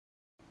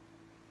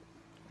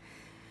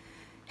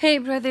Hey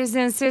brothers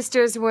and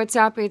sisters, what's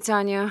up? It's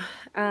Anya.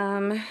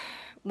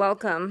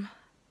 Welcome.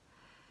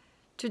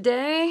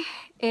 Today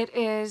it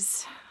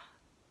is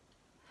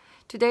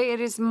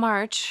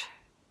March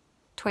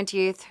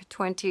 20th,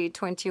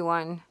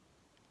 2021.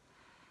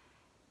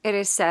 It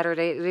is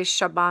Saturday. It is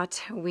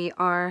Shabbat. We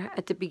are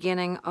at the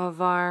beginning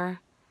of our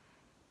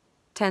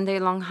 10-day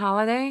long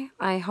holiday.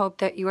 I hope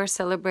that you are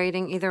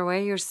celebrating either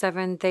way your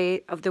 7th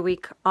day of the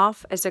week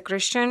off as a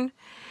Christian.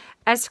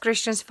 As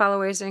Christians,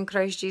 followers in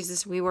Christ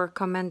Jesus, we were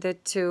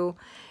commanded to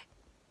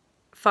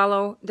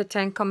follow the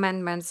 10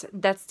 commandments.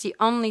 That's the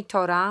only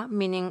Torah,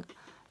 meaning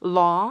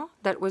law,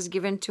 that was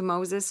given to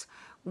Moses.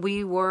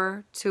 We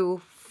were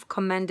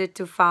commanded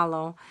to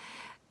follow.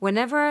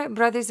 Whenever,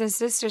 brothers and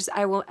sisters,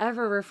 I will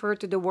ever refer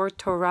to the word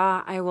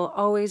Torah, I will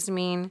always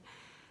mean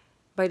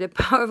by the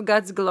power of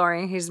God's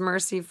glory and His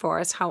mercy for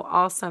us. How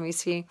awesome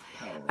is He.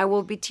 I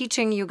will be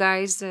teaching you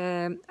guys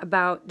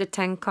about the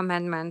 10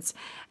 commandments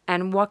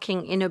and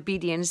walking in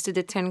obedience to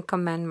the 10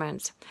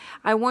 commandments.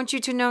 I want you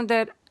to know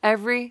that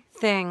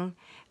everything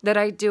that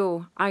I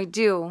do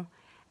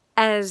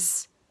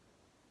as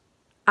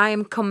I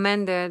am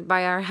commanded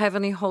by our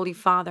Heavenly Holy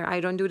Father. I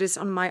don't do this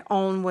on my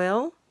own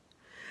will.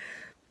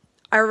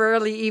 I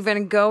rarely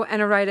even go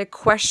and write a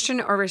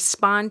question or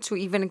respond to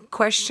even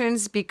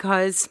questions,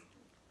 because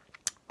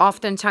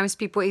oftentimes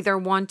people either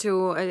want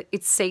to,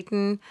 it's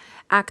Satan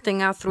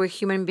acting out through a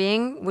human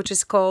being, which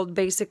is called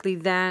basically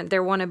that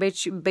they want to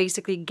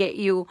basically get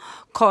you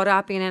caught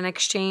up in an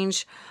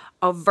exchange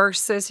of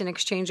verses, an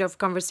exchange of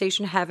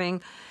conversation,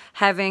 having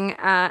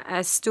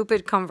a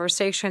stupid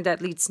conversation that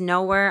leads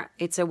nowhere.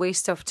 It's a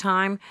waste of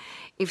time.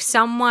 If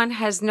someone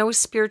has no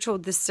spiritual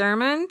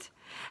discernment,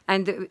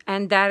 and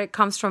that it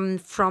comes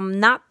from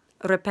not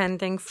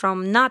repenting,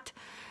 from not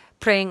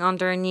praying on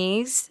their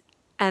knees,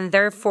 and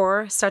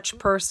therefore such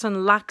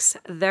person lacks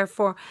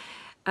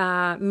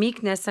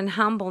meekness and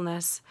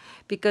humbleness.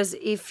 Because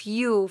if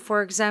you,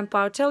 for example,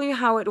 I'll tell you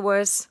how it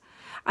was.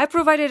 I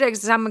provided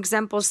some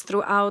examples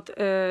throughout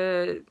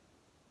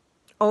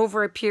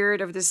over a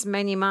period of this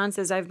many months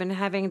as I've been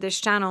having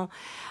this channel,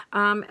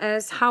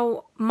 as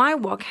how my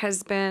walk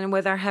has been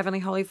with our Heavenly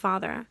Holy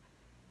Father.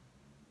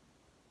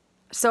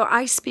 So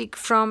I speak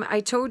from,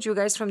 I told you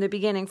guys from the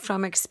beginning,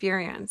 from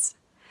experience.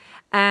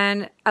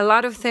 And a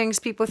lot of things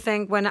people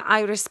think when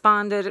I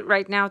responded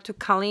right now to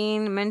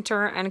Colleen,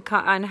 mentor,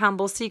 and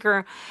humble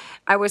seeker,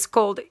 I was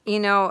called,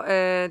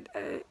 evil,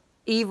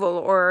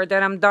 or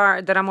that I'm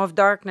dark, that I'm of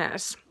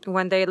darkness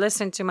when they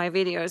listen to my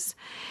videos.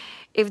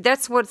 If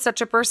that's what such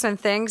a person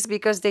thinks,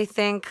 because they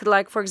think,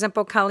 like, for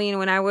example, Colleen,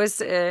 when I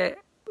was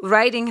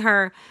writing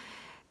her,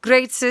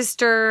 "Great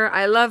sister,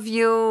 I love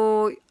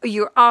you,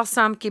 you're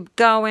awesome, keep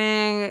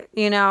going,"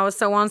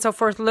 so on and so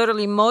forth,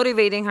 literally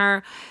motivating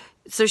her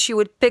so she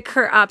would pick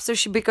her up,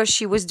 because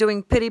she was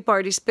doing pity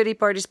parties.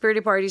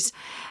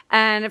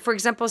 And for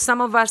example,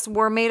 some of us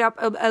were made up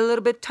a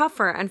little bit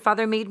tougher, and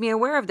Father made me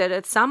aware of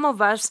that some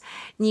of us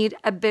need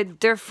a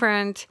bit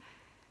different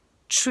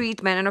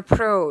treatment and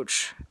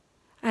approach.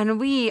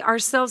 And we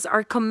ourselves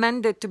are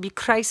commanded to be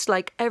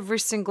Christ-like every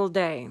single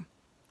day.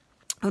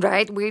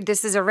 Right?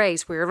 This is a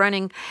race. We're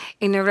running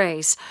in a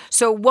race.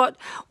 So what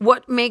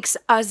makes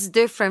us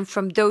different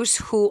from those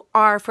who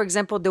are, for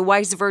example, the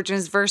wise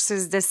virgins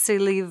versus the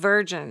silly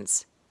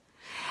virgins?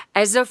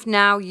 As of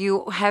now,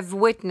 you have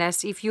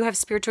witnessed, if you have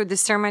spiritual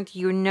discernment,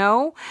 you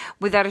know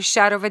without a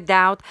shadow of a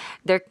doubt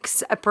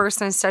there's a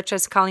person such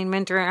as Colleen,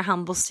 mentor, and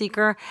humble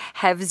seeker,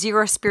 have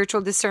zero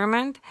spiritual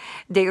discernment.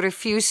 They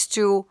refuse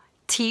to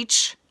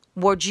teach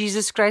what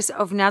Jesus Christ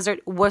of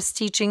Nazareth was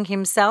teaching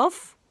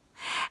Himself.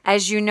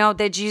 As you know,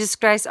 that Jesus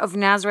Christ of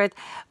Nazareth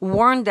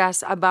warned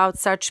us about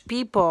such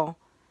people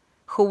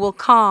who will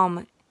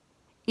come,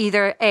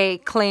 either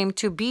claim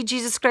to be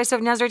Jesus Christ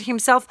of Nazareth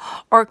Himself,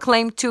 or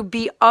claim to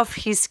be of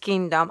His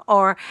kingdom,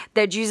 or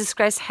that Jesus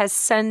Christ has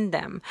sent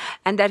them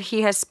and that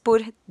He has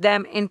put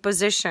them in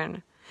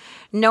position.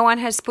 No one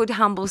has put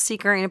humble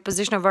seeker in a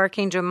position of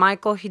Archangel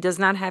Michael. He does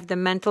not have the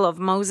mantle of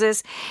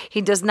Moses.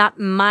 He does not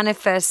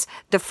manifest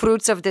the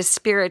fruits of the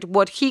Spirit.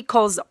 What he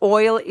calls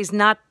oil is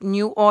not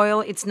new oil.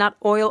 It's not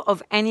oil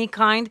of any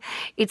kind.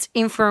 It's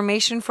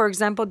information, for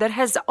example, that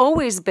has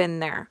always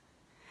been there.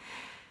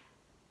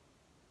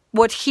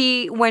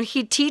 When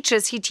he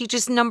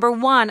teaches number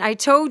one. I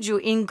told you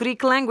in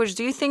Greek language.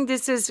 Do you think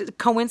this is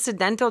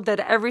coincidental that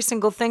every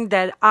single thing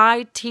that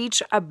I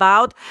teach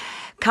about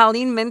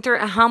Colleen, mentor,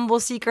 a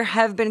humble seeker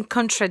have been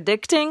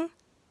contradicting?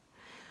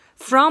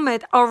 From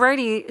it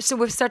already, so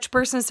with such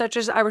persons such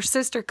as our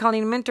sister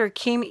Colleen Minter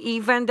came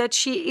even that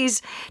she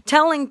is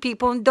telling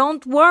people,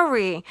 don't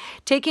worry,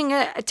 taking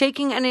one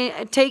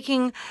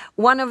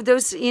of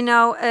those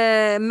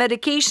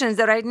medications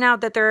that right now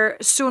that they're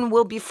soon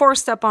will be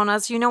forced upon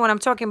us. You know what I'm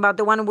talking about?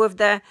 The one with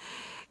the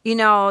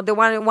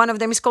one of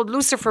them is called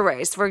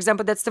luciferase, for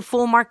example. That's the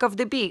full mark of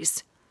the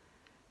beast.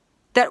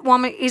 That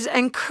woman is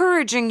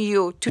encouraging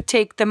you to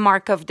take the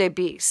mark of the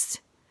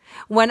beast,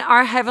 when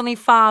our Heavenly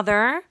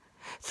Father,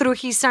 through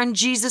His Son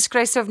Jesus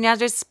Christ of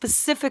Nazareth,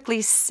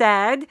 specifically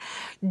said,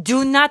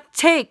 do not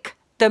take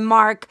the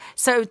mark,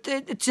 so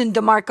it's in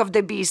the mark of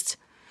the beast.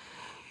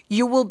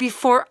 You will be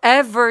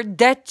forever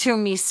dead to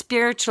me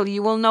spiritually.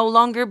 You will no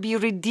longer be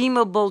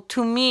redeemable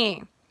to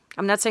me.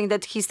 I'm not saying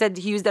that he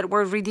used that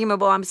word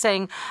redeemable.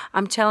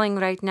 I'm telling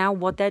right now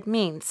what that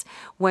means.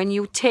 When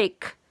you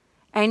take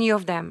any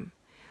of them,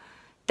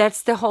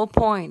 that's the whole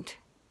point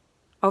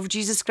of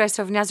Jesus Christ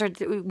of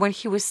Nazareth when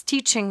he was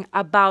teaching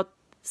about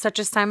such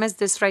a time as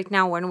this right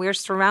now, when we're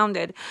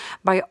surrounded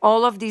by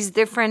all of these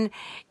different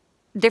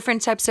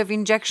types of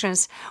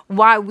injections,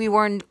 why we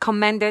weren't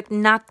commanded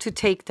not to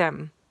take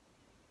them.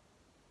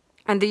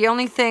 And the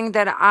only thing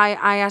that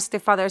I asked the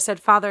Father, I said,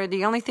 Father,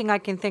 the only thing I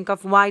can think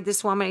of why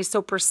this woman is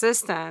so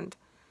persistent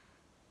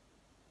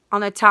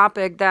on a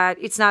topic that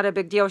it's not a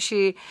big deal.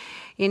 She,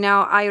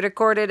 I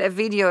recorded a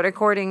video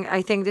recording,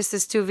 I think this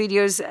is 2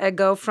 videos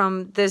ago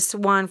from this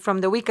one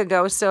from the week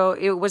ago. So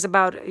it was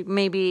about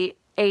maybe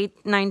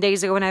 8-9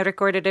 days ago when I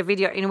recorded a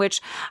video in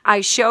which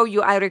I show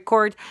you,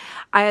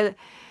 I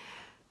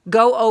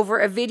go over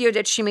a video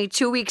that she made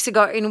 2 weeks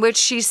ago in which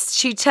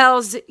she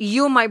tells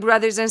you, my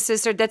brothers and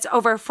sisters, that's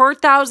over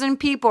 4,000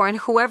 people, and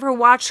whoever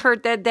watched her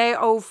that day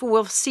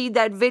will see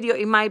that video.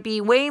 It might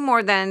be way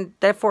more than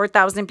the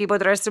 4,000 people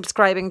that are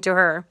subscribing to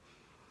her,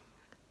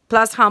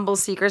 plus humble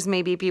seekers,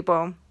 maybe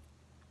people.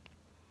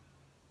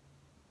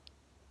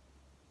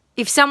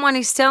 If someone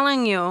is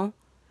telling you,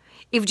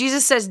 if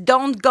Jesus says,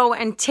 don't go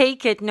and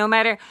take it, no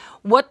matter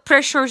what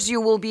pressures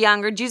you will be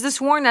under, Jesus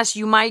warned us,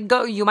 you might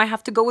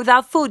have to go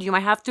without food. You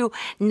might have to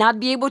not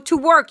be able to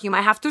work. You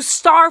might have to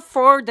starve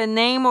for the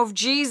name of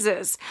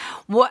Jesus.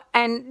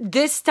 And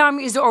this time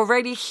is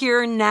already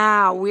here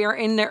now. We are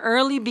in the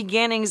early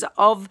beginnings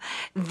of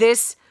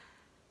this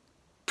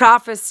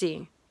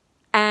prophecy.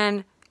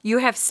 And you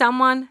have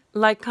someone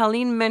like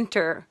Colleen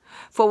Minter.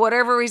 For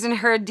whatever reason,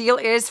 her deal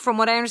is, from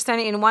what I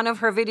understand, in one of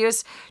her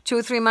videos 2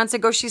 or 3 months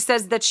ago, she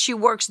says that she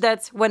works.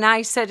 That's when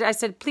I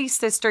said, please,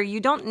 sister, you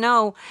don't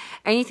know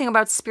anything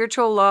about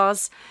spiritual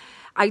laws.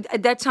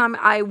 At that time,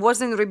 I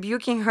wasn't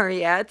rebuking her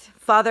yet.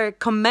 Father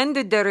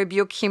commended the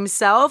rebuke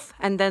himself,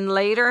 and then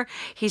later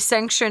he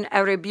sanctioned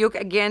a rebuke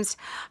against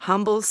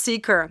humble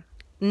seeker.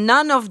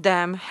 None of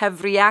them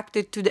have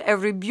reacted to a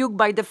rebuke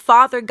by the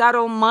Father God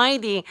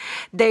Almighty.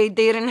 They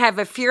didn't have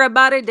a fear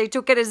about it. They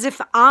took it as if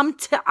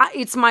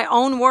it's my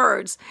own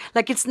words.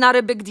 Like it's not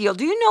a big deal.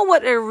 Do you know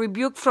what a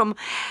rebuke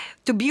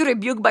to be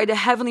rebuked by the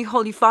Heavenly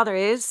Holy Father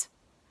is?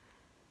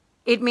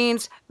 It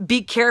means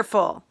be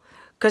careful.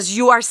 Because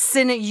you are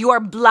sinning, you are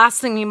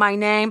blaspheming my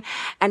name.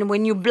 And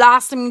when you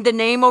blaspheme the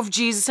name of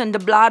Jesus and the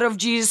blood of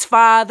Jesus,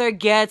 Father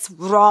gets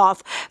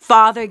wroth.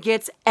 Father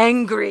gets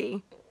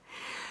angry.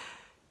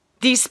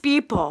 These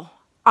people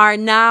are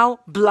now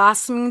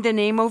blaspheming the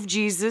name of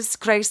Jesus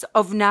Christ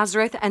of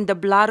Nazareth and the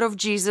blood of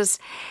Jesus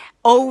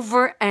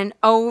over and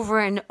over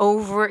and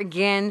over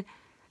again,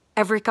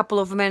 every couple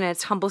of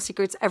minutes. Humble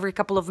seeker, it's every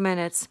couple of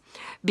minutes.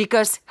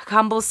 Because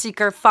humble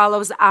seeker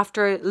follows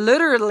after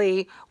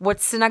literally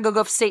what synagogue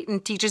of Satan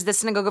teaches, the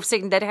synagogue of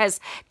Satan that has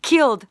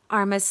killed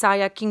our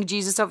Messiah, King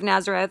Jesus of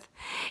Nazareth.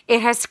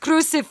 It has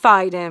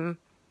crucified him,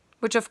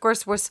 which of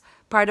course was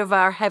part of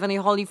our Heavenly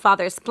Holy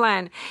Father's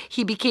plan.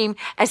 He became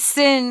a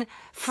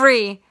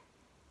sin-free,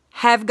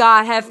 half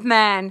God, half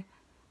man,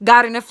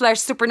 God in the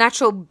flesh,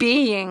 supernatural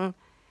being,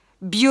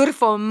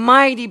 beautiful,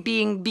 mighty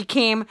being,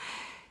 became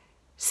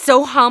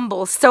so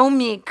humble, so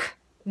meek.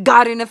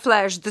 God in the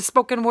flesh, the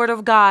spoken word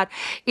of God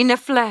in the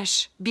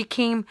flesh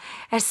became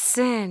a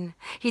sin.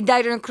 He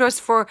died on the cross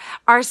for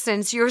our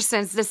sins, your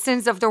sins, the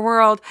sins of the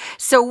world.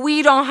 So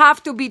we don't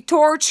have to be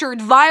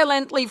tortured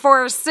violently for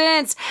our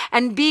sins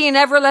and be in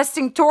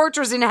everlasting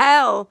tortures in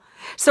hell.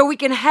 So we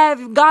can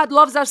have, God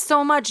loves us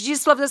so much,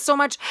 Jesus loves us so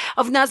much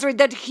of Nazareth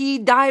that he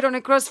died on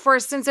a cross for our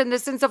sins and the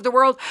sins of the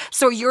world.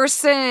 So your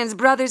sins,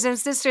 brothers and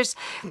sisters,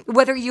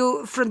 whether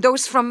you, from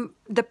those from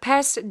the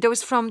past,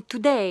 those from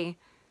today,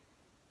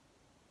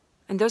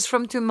 and those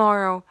from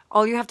tomorrow,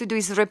 all you have to do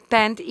is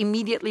repent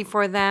immediately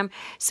for them.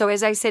 So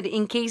as I said,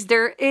 in case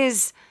there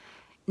is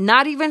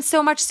not even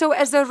so much so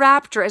as a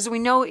rapture, as we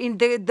know in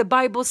the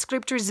Bible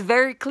scripture is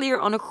very clear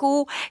on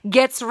who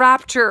gets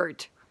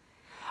raptured.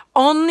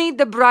 Only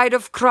the bride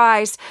of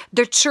Christ,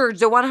 the church,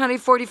 the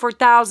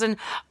 144,000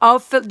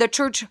 of the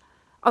church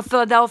of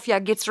Philadelphia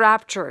gets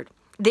raptured.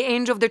 The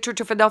angel of the church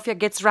of Philadelphia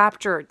gets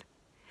raptured.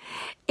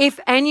 If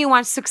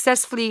anyone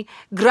successfully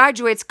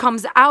graduates,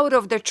 comes out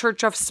of the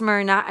church of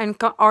Smyrna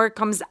or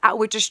comes out,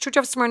 which is church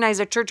of Smyrna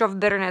is a church of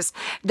bitterness.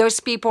 Those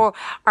people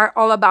are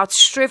all about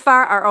strifa,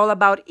 are all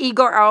about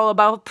ego, are all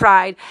about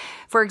pride.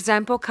 For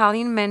example,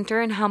 Colleen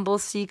Mentor and Humble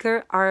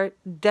Seeker are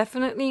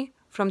definitely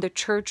from the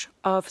church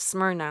of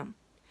Smyrna.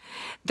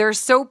 They're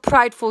so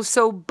prideful,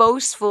 so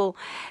boastful.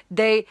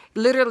 They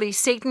literally,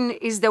 Satan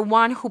is the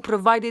one who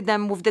provided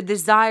them with the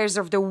desires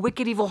of the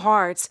wicked evil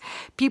hearts.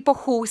 People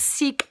who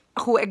seek,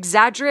 who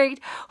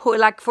exaggerate, who,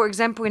 like for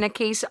example in a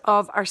case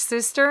of our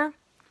sister,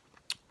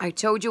 I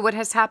told you what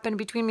has happened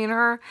between me and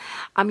her.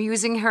 I'm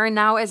using her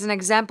now as an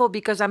example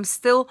because I'm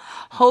still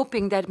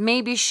hoping that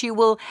maybe she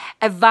will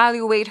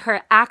evaluate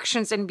her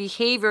actions and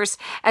behaviors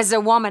as a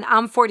woman.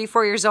 I'm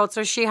 44 years old,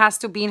 so she has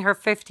to be in her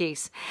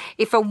 50s.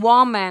 If a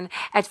woman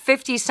at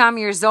 50-some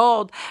years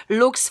old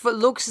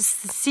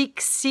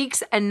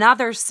seeks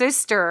another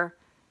sister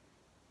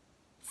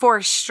for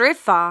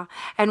shrifa,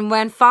 and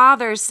when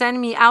fathers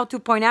send me out to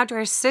point out to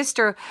her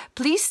sister,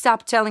 please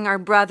stop telling our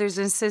brothers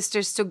and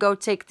sisters to go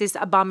take this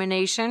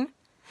abomination.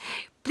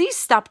 Please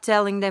stop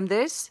telling them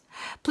this.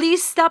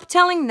 Please stop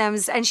telling them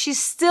this. And she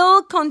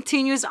still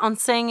continues on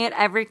saying it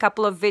every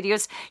couple of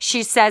videos.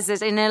 She says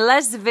this. In a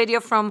last video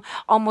from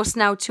almost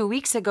now 2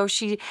 weeks ago,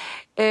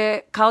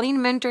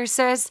 Colleen Minter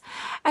says,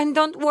 and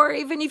don't worry,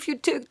 even if you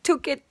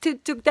took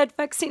that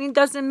vaccine, it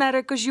doesn't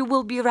matter because you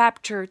will be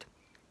raptured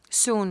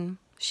soon.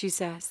 She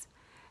says,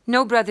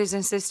 no, brothers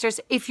and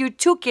sisters, if you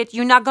took it,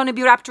 you're not going to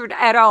be raptured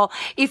at all.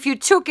 If you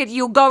took it,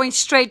 you're going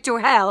straight to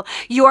hell.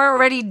 You are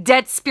already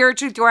dead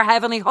spiritually to our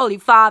Heavenly Holy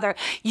Father.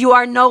 You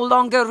are no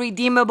longer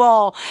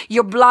redeemable.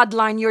 Your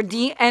bloodline, your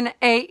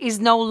DNA is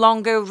no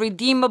longer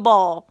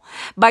redeemable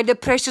by the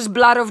precious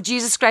blood of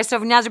Jesus Christ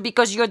of Nazareth,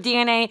 because your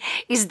DNA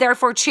is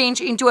therefore changed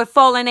into a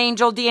fallen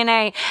angel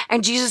DNA.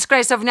 And Jesus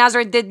Christ of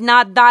Nazareth did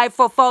not die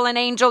for fallen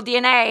angel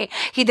DNA.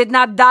 He did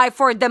not die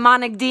for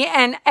demonic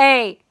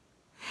DNA.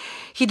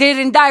 He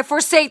didn't die for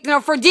Satan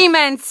or for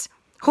demons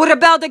who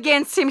rebelled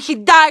against him. He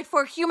died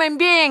for a human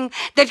being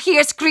that he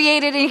has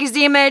created in his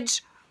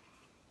image.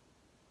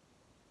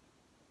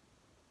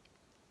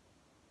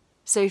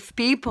 So if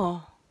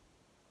people,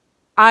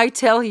 I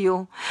tell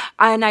you,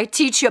 and I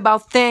teach you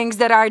about things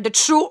that are the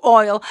true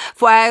oil,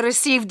 for I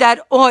received that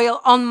oil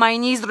on my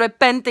knees,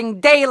 repenting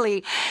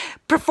daily,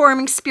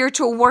 performing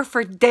spiritual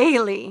warfare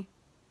daily.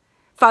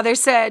 Father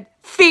said,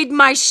 feed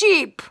my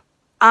sheep.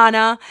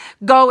 Anna,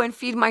 go and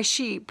feed my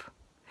sheep.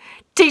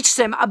 Teach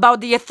them about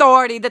the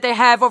authority that they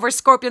have over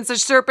scorpions and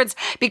serpents,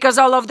 because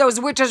all of those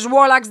witches,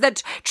 warlocks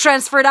that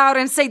transferred out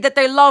and say that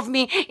they love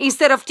me,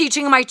 instead of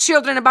teaching my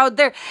children about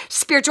their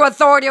spiritual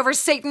authority over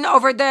Satan,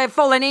 over the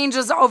fallen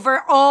angels,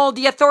 over all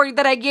the authority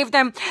that I gave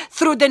them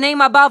through the name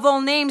above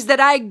all names that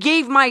I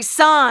gave my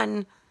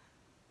son,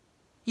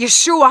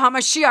 Yeshua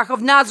HaMashiach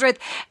of Nazareth,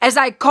 as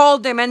I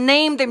called him and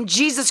named him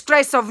Jesus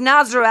Christ of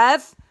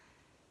Nazareth.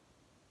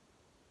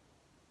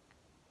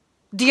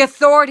 The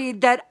authority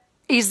that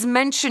is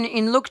mentioned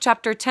in Luke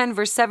chapter 10,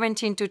 verse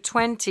 17 to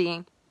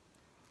 20,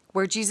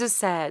 where Jesus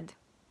said,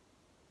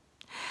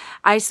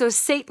 I saw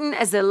Satan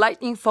as a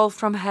lightning fall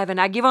from heaven.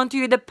 I give unto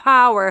you the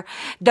power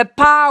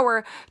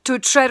to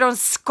tread on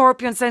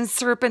scorpions and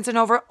serpents and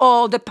over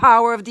all the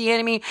power of the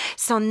enemy,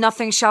 so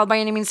nothing shall by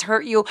any means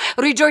hurt you.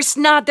 Rejoice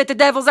not that the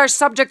devils are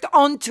subject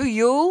unto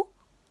you,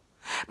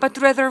 but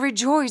rather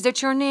rejoice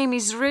that your name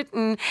is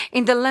written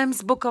in the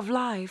Lamb's book of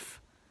life.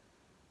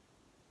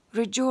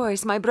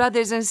 Rejoice, my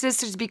brothers and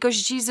sisters,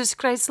 because Jesus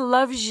Christ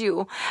loves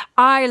you.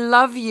 I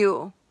love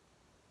you.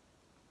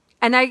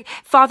 And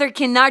Father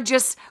cannot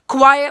just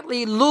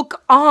quietly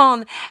look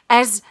on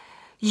as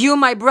you,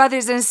 my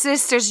brothers and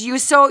sisters,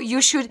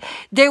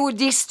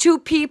 these two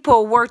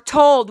people were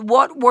told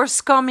what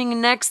was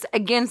coming next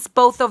against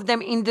both of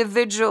them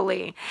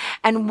individually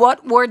and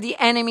what were the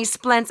enemy's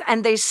plans,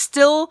 and they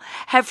still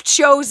have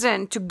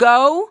chosen to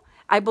go.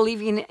 I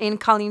believe in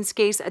Colleen's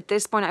case, at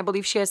this point, I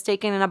believe she has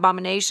taken an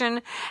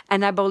abomination.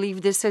 And I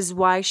believe this is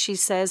why she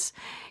says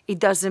it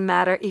doesn't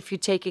matter if you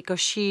take it, because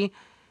she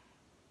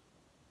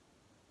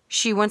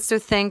wants to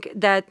think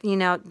that,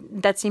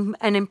 that's an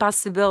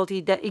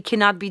impossibility, that it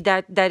cannot be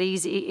that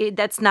easy.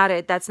 That's not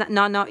it.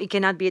 No, it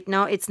cannot be it.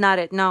 No, it's not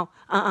it. No,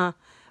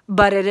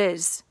 but it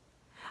is.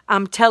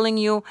 I'm telling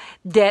you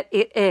that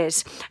it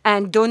is.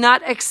 And do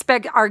not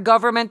expect our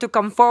government to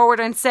come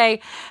forward and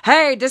say,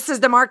 hey, this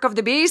is the mark of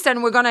the beast,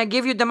 and we're going to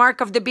give you the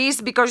mark of the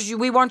beast because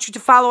we want you to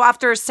follow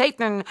after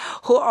Satan,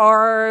 who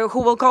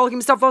will call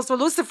himself also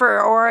Lucifer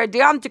or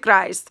the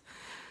Antichrist,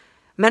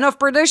 men of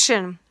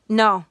perdition.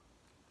 No.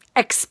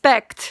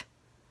 Expect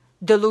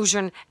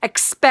delusion,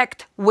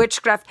 expect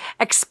witchcraft,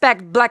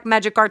 expect black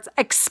magic arts,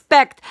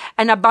 expect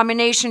an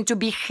abomination to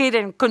be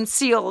hidden,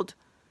 concealed,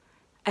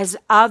 as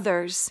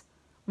others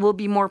will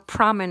be more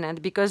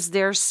prominent because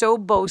they're so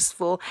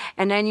boastful,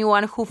 and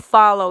anyone who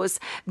follows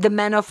the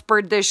men of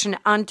perdition,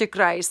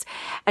 Antichrist.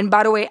 And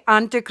by the way,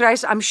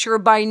 Antichrist, I'm sure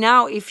by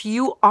now, if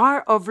you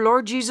are of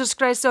Lord Jesus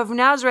Christ of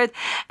Nazareth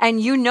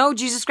and you know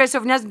Jesus Christ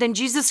of Nazareth, then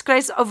Jesus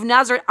Christ of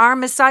Nazareth, our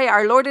Messiah,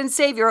 our Lord and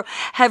Savior,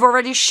 have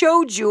already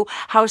showed you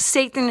how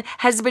Satan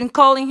has been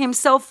calling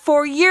himself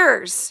for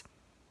years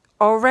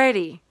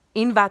already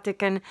in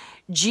Vatican,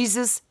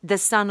 Jesus, the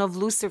son of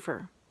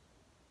Lucifer.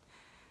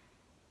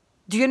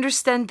 Do you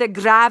understand the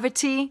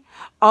gravity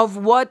of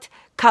what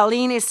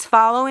Colleen is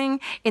following?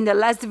 In the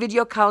last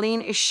video,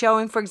 Colleen is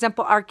showing, for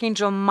example,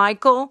 Archangel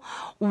Michael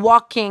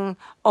walking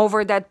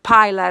over that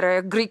pi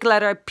letter, Greek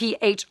letter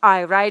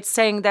P-H-I, right?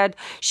 Saying that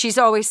she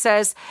always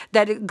says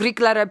that Greek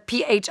letter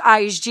P-H-I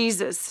is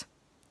Jesus.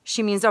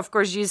 She means, of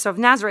course, Jesus of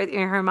Nazareth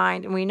in her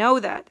mind, and we know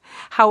that.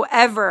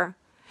 However,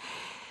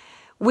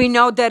 We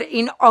know that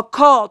in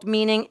occult,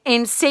 meaning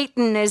in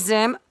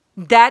Satanism,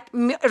 that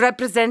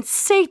represents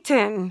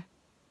Satan.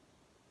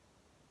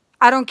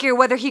 I don't care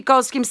whether he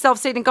calls himself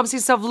Satan, calls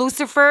himself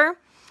Lucifer,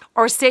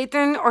 or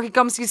Satan, or he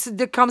calls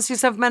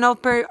himself man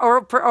of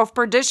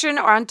perdition,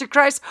 or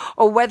Antichrist,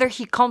 or whether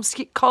he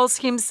calls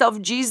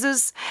himself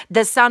Jesus,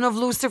 the son of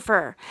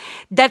Lucifer.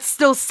 That's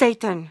still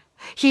Satan.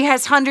 He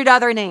has 100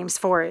 other names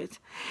for it.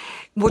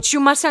 What you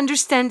must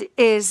understand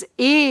is,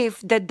 if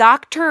the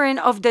doctrine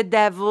of the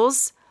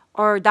devils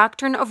or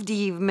doctrine of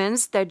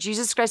demons that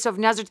Jesus Christ of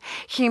Nazareth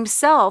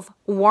himself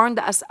warned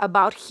us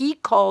about, he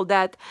called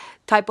that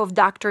type of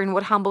doctrine,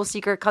 what Humble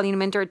Seeker Colleen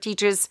Minter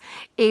teaches,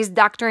 is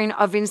doctrine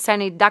of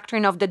insanity,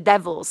 doctrine of the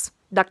devils,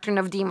 doctrine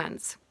of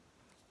demons.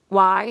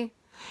 Why?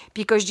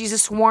 Because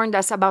Jesus warned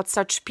us about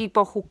such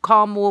people who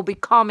will be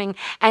coming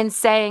and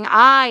saying,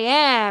 I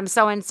am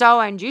so-and-so,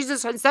 and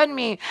Jesus has sent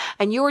me,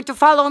 and you are to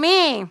follow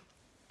me,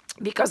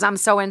 because I'm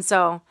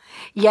so-and-so.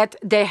 Yet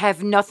they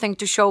have nothing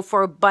to show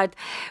for but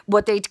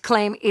what they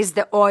claim is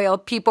the oil.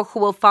 People who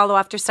will follow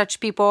after such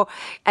people,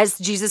 as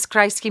Jesus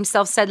Christ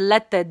himself said,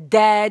 let the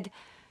dead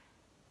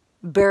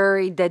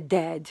bury the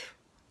dead.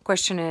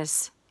 Question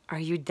is, are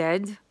you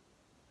dead?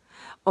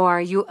 Or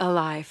are you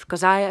alive?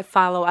 Because I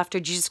follow after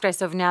Jesus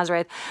Christ of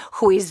Nazareth,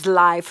 who is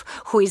life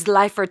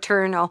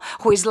eternal,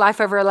 who is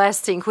life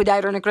everlasting, who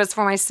died on the cross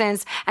for my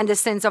sins and the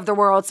sins of the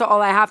world. So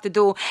all I have to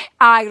do,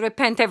 I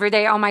repent every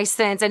day on my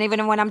sins. And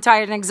even when I'm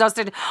tired and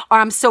exhausted, or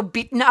I'm so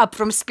beaten up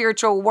from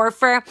spiritual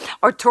warfare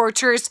or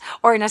tortures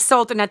or an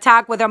assault and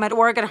attack, whether I'm at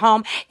work, at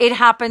home, it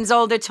happens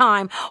all the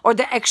time. Or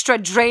the extra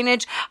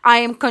drainage, I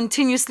am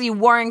continuously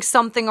warring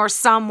something or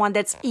someone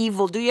that's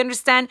evil. Do you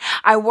understand?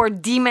 I war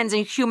demons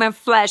in human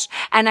flesh,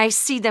 and I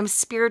see them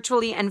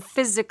spiritually and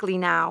physically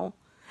now.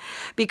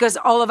 Because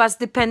all of us,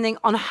 depending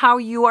on how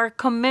you are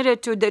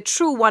committed to the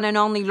true one and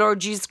only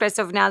Lord Jesus Christ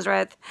of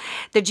Nazareth,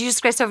 the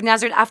Jesus Christ of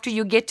Nazareth, after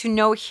you get to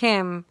know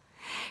him,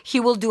 he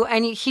will do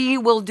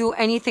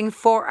anything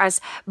for us.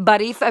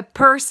 But if a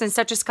person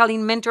such as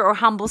Colleen Minter or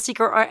Humble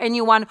Seeker or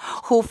anyone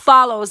who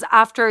follows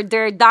after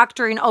their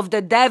doctrine of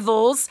the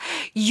devils,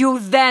 you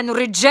then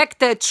reject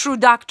the true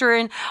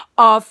doctrine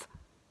of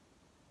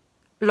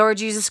Lord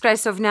Jesus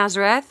Christ of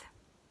Nazareth,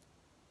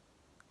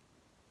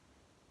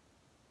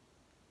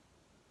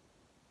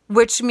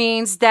 which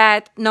means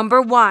that,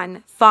 number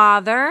one,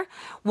 Father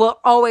will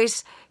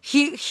always,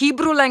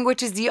 Hebrew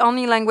language is the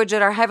only language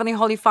that our Heavenly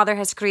Holy Father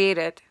has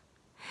created.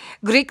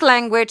 Greek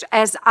language,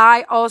 as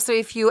I also,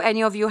 if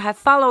any of you have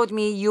followed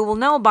me, you will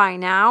know by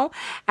now,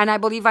 and I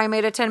believe I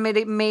made a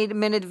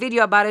 10-minute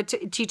video about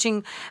it,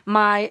 teaching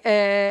my,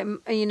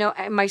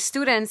 my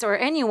students or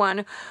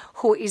anyone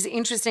who is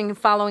interested in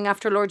following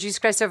after Lord Jesus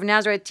Christ of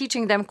Nazareth,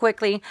 teaching them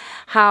quickly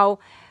how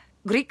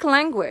Greek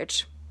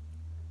language,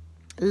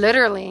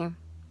 literally,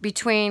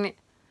 between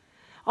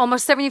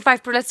almost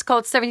 75%, let's call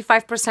it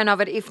 75% of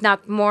it, if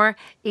not more,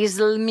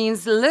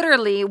 means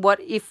literally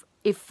what if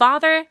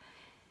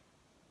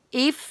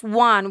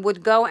one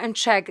would go and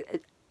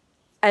check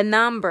a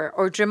number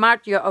or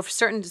gematria of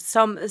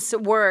some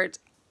words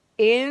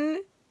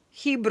in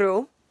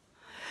Hebrew,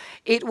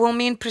 it will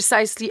mean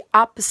precisely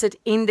opposite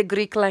in the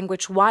Greek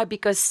language. Why?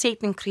 Because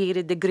Satan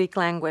created the Greek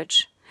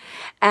language.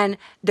 And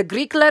the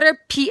Greek letter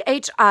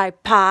P-H-I,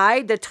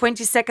 pi, the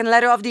 22nd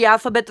letter of the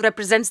alphabet,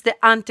 represents the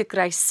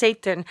Antichrist,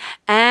 Satan,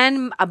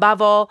 and above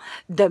all,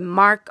 the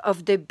mark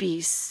of the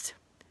beast.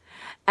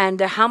 And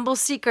the Humble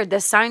Seeker,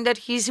 the sign that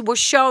he was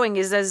showing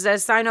is as a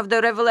sign of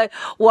the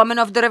woman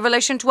of the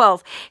Revelation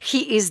 12.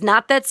 He is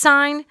not that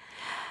sign.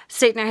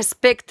 Satan has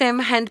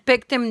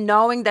handpicked him,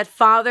 knowing that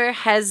Father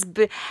has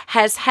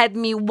had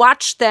me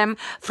watch them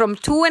from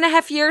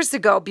 2.5 years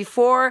ago,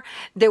 before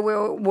they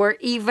were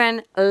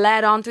even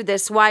led on to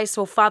this. Why?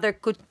 So Father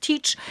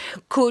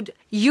could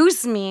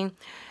use me.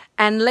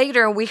 And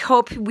later, we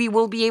hope we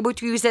will be able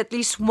to use at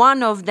least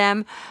one of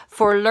them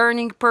for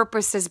learning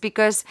purposes,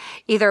 because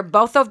either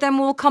both of them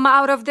will come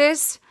out of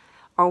this,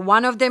 or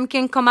one of them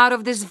can come out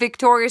of this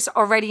victorious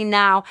already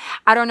now.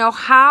 I don't know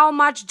how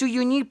much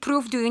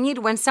proof do you need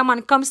when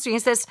someone comes to you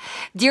and says,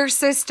 dear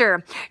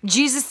sister,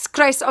 Jesus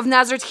Christ of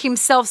Nazareth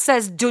himself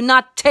says, do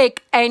not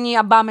take any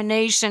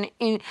abomination.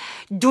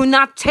 Do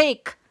not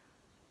take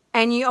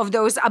any of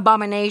those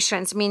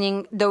abominations,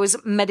 meaning those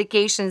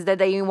medications that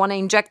they want to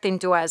inject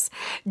into us.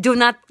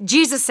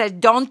 Jesus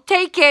said, don't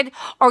take it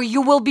or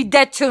you will be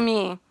dead to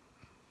me.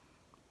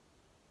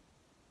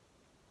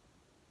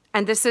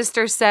 And the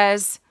sister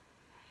says,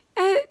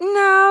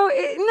 no,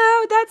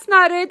 that's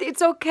not it.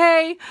 It's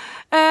okay.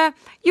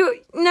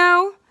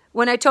 No.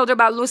 When I told her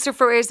about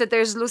luciferase, that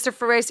there's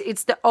luciferase,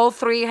 it's all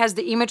three, has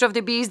the image of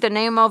the beast, the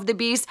name of the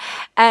beast,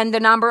 and the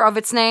number of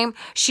its name.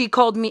 She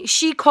called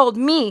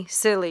me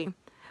silly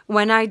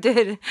when I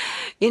did,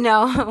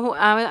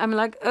 I'm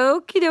like,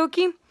 okie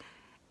dokie.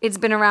 It's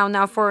been around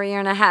now for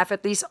 1.5 years,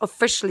 at least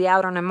officially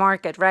out on the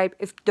market, right?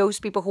 If those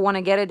people who want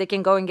to get it, they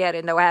can go and get it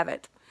and they'll have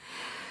it.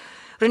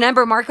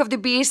 Remember, mark of the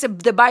beast,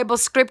 the Bible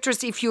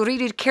scriptures, if you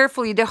read it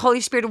carefully, the Holy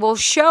Spirit will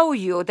show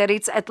you that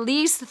it's at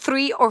least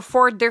 3 or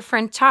 4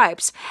 different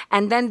types.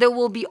 And then there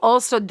will be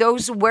also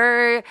those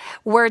where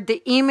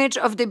the image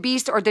of the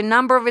beast or the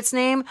number of its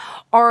name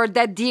or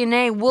that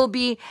DNA will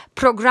be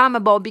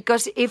programmable,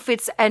 because if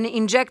it's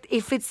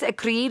a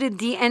created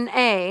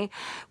DNA,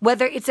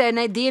 whether it's a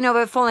DNA of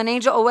a fallen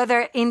angel or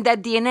whether in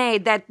that DNA,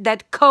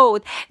 that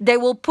code, they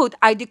will put,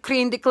 I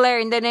decree and declare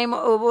in the name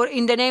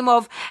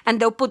of, and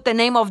they'll put the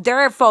name of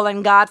their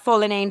fallen God,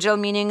 fallen angel,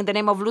 meaning the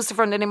name of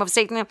Lucifer and the name of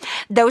Satan.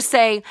 They'll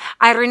say,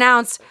 I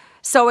renounce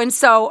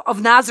so-and-so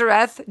of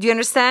Nazareth. Do you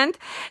understand?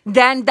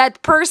 Then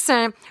that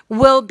person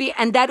will be,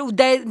 and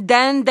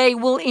then they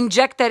will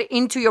inject that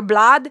into your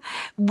blood.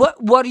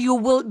 What you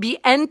will be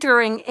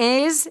entering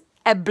is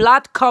a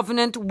blood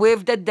covenant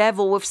with the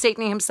devil, with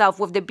Satan himself,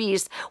 with the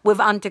beast, with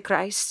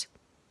Antichrist.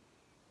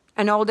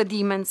 And all the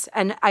demons,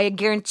 and I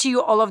guarantee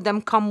you all of them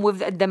come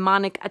with a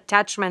demonic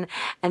attachment,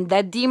 and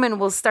that demon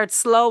will start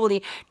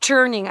slowly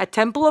turning a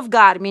temple of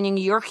God, meaning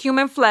your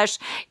human flesh,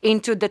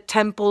 into the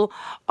temple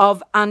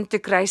of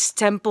Antichrist,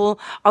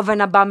 temple of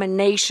an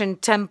abomination,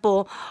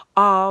 temple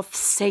of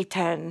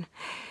Satan.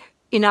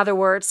 In other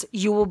words,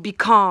 you will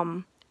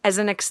become as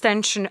an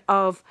extension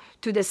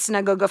to the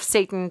synagogue of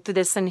Satan, to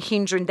the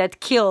Sanhedrin that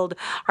killed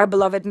our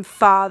beloved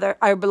Father,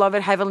 our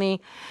beloved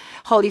Heavenly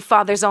Holy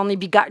Father's only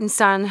begotten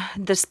Son,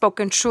 the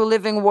spoken true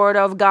living word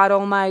of God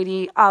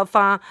Almighty,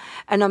 Alpha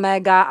and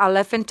Omega,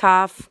 Aleph and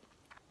Taf,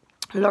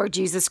 Lord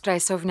Jesus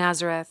Christ of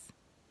Nazareth.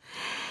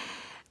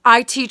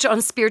 I teach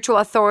on spiritual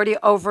authority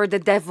over the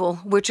devil,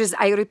 which is,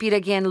 I repeat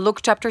again,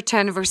 Luke chapter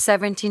 10, verse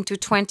 17 to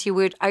 20,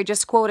 which I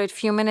just quoted a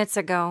few minutes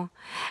ago.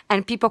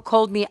 And people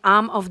called me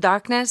arm of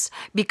darkness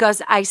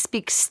because I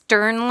speak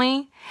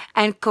sternly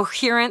and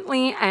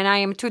coherently, and I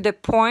am to the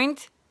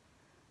point.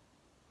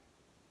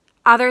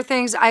 Other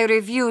things I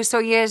review, so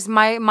yes,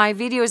 my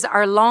videos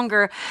are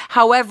longer.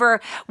 However,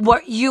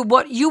 what you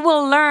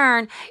will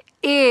learn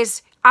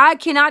is, I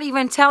cannot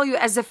even tell you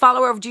as a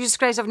follower of Jesus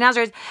Christ of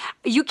Nazareth,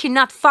 you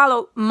cannot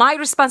follow. My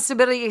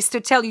responsibility is to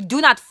tell you,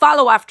 do not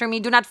follow after me.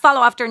 Do not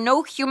follow after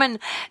no human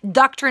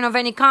doctrine of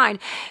any kind,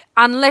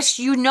 unless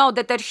you know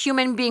that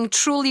human being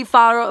truly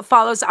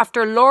follows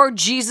after Lord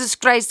Jesus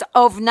Christ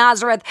of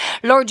Nazareth.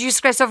 Lord Jesus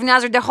Christ of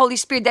Nazareth, the Holy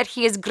Spirit that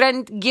he has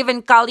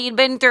given Colleen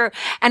Winter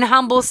and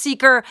Humble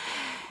Seeker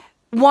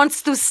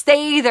wants to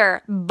stay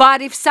there.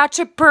 But if such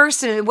a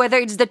person, whether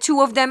it's the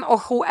two of them or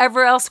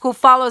whoever else who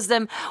follows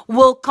them,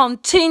 will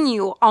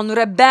continue on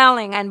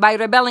rebelling, and by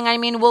rebelling I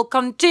mean will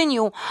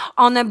continue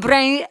on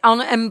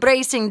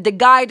embracing the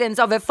guidance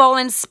of a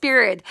fallen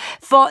spirit,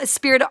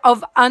 spirit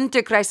of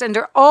Antichrist, and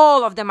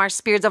all of them are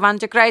spirits of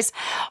Antichrist,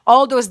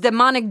 all those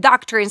demonic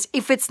doctrines,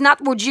 if it's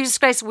not what Jesus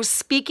Christ was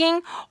speaking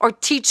or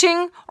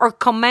teaching or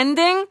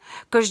commending,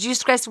 because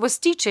Jesus Christ was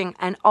teaching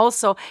and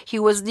also he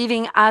was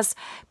leaving us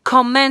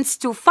commands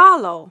to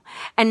follow,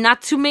 and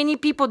not too many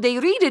people, they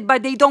read it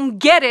but they don't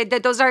get it,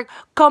 that those are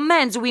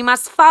commands. We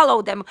must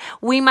follow them.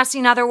 We must,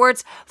 in other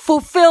words,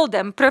 fulfill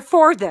them,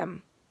 perform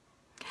them.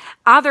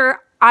 Other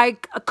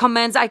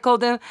commands, I call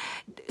them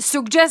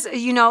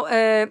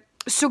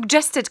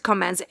suggested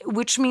commands,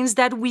 which means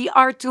that we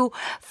are to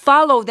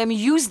follow them,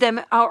 use them,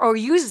 or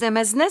use them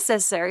as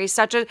necessary.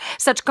 Such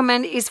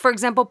command is, for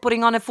example,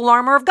 putting on a full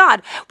armor of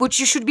God, which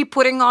you should be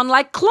putting on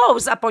like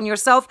clothes upon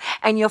yourself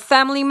and your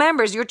family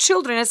members, your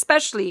children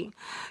especially,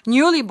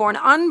 newly born,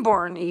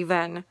 unborn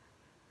even.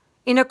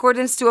 In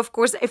accordance to, of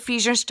course,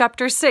 Ephesians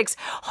chapter 6.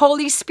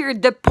 Holy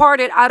Spirit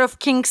departed out of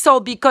King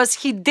Saul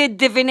because he did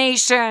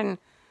divination.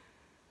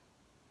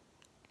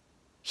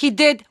 He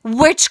did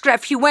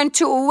witchcraft. He went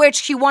to a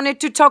witch. He wanted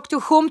to talk to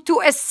whom?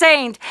 To a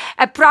saint,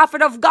 a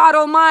prophet of God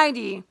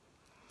Almighty,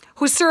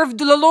 who served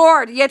the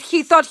Lord. Yet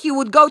he thought he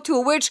would go to a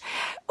witch.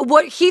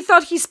 He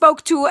thought he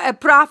spoke to a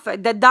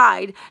prophet that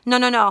died.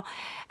 No.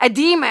 A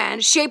demon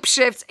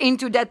shapeshifts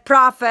into that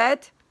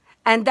prophet,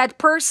 and that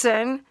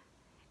person,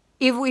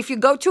 if you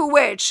go to a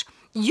witch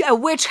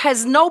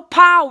has no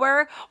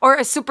power or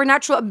a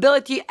supernatural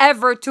ability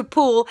ever to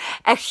pull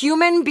a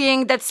human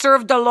being that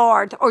served the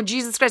Lord or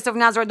Jesus Christ of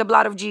Nazareth, the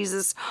blood of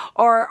Jesus,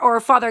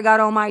 or Father God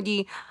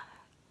Almighty.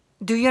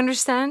 Do you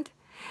understand?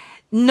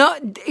 No,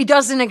 it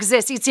doesn't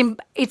exist.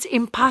 It's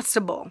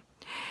impossible.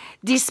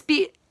 This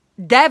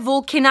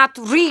devil cannot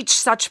reach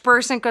such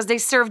person because they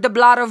serve the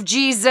blood of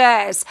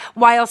Jesus,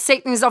 while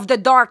Satan is of the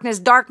darkness.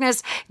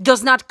 Darkness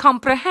does not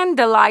comprehend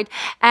the light,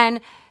 and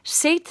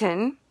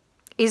Satan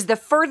is the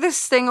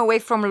furthest thing away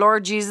from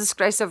Lord Jesus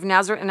Christ of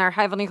Nazareth and our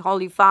Heavenly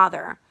Holy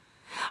Father.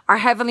 Our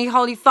Heavenly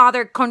Holy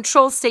Father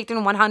controls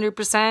Satan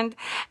 100%,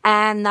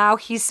 and now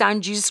His Son,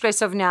 Jesus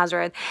Christ of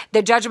Nazareth.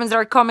 The judgments that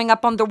are coming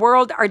upon the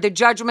world are the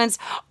judgments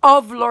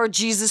of Lord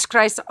Jesus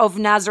Christ of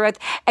Nazareth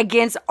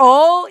against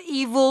all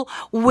evil,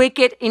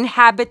 wicked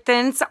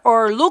inhabitants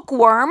or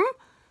lukewarm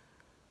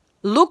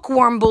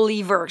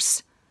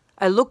believers.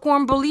 A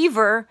lukewarm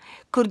believer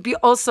could be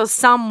also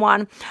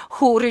someone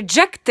who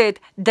rejected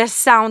the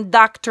sound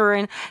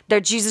doctrine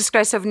that Jesus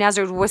Christ of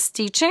Nazareth was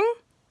teaching,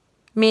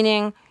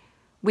 meaning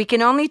We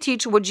can only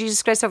teach what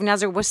Jesus Christ of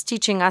Nazareth was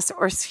teaching us,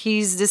 or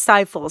his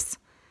disciples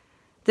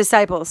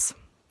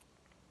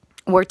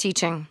were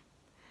teaching.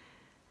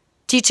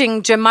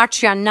 Teaching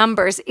gematria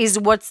numbers is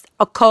what's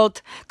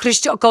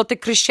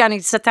occultic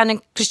Christianity,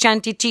 satanic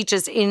Christianity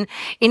teaches in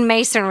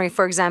Masonry,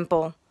 for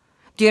example.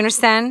 Do you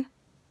understand?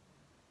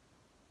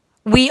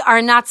 We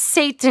are not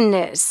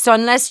Satanists. So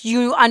unless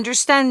you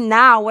understand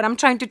now, what I'm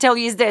trying to tell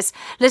you is this.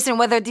 Listen,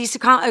 whether this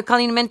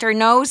Colleen mentor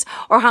knows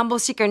or humble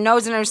seeker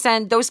knows and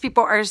understand, those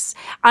people are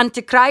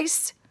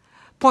antichrist,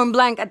 point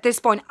blank at this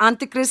point,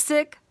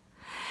 antichristic.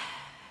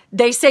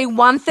 They say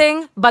one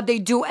thing, but they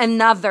do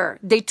another.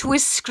 They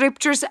twist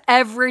scriptures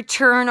every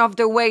turn of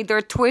the way.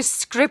 They twist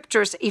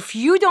scriptures. If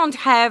you don't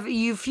have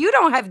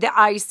the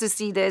eyes to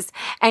see this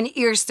and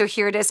ears to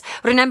hear this,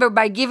 remember,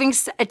 by giving,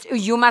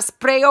 you must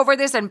pray over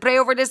this and pray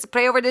over this,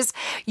 pray over this.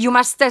 You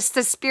must test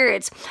the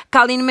spirits.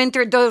 Colleen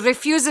Minter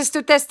refuses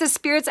to test the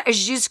spirits as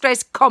Jesus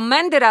Christ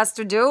commanded us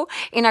to do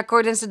in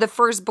accordance to the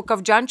first book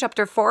of John,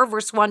 chapter 4,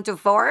 verse 1 to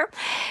 4.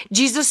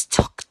 Jesus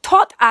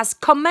taught us,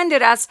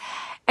 commanded us,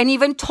 and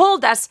even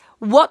told us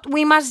what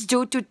we must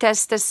do to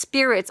test the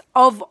spirits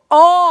of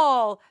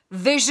all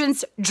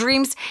visions,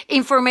 dreams,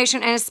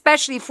 information, and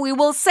especially if we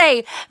will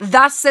say,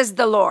 thus says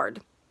the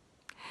Lord.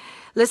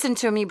 Listen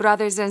to me,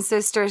 brothers and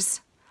sisters.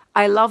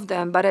 I love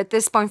them, but at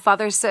this point,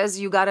 Father says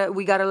we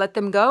gotta let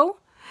them go.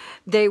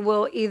 They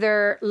will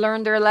either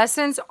learn their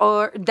lessons,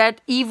 or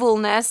that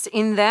evilness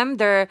in them,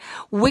 their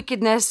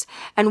wickedness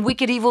and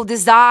wicked evil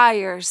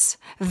desires,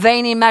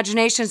 vain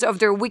imaginations of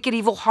their wicked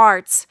evil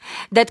hearts,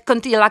 that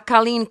like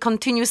Colleen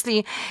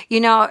continuously,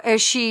 you know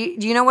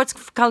what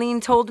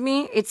Colleen told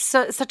me? It's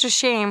such a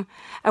shame.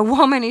 A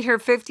woman in her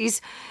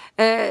 50s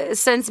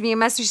sends me a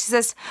message. She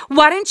says,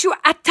 why don't you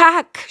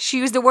attack? She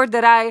used the word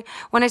that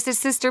when I said,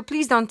 sister,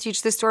 please don't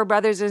teach this to our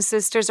brothers and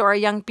sisters or our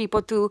young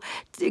people to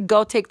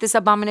go take this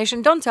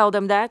abomination. Don't tell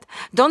them that.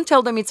 Don't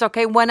tell them it's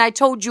okay. When I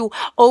told you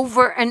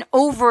over and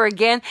over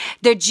again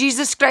that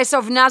Jesus Christ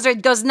of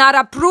Nazareth does not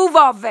approve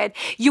of it,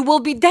 you will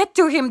be dead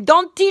to him.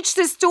 Don't teach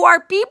this to our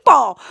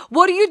people.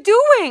 What are you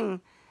doing?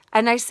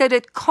 And I said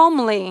it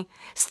calmly,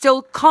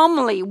 still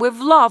calmly, with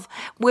love,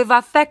 with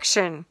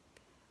affection.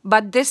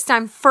 But this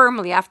time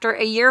firmly, after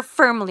a year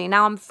firmly,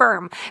 now I'm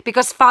firm.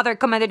 Because Father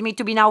commanded me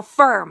to be now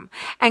firm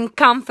and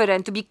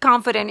confident, to be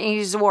confident in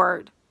his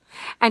word.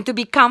 And to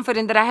be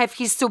confident that I have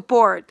his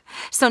support.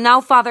 So now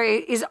Father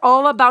is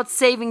all about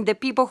saving the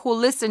people who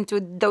listen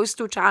to those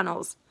two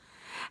channels.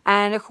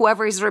 And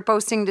whoever is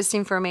reposting this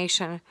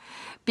information.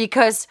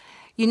 Because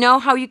you know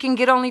how you can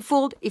get only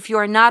fooled? If you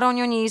are not on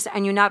your knees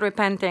and you're not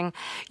repenting.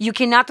 You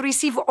cannot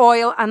receive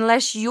oil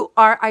unless you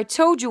are. I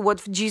told you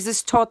what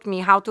Jesus taught me,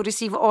 how to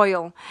receive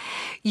oil.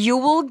 You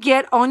will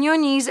get on your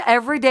knees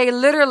every day,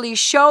 literally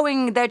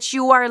showing that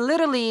you are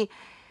literally,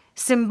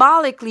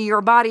 symbolically,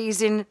 your body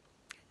is in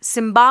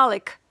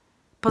symbolic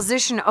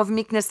position of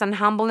meekness and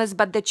humbleness,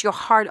 but that your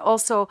heart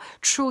also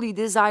truly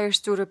desires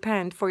to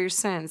repent for your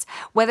sins.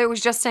 Whether it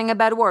was just saying a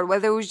bad word,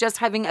 whether it was just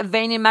having a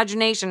vain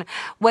imagination,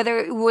 whether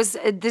it was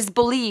a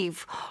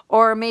disbelief,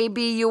 or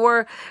maybe you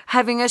were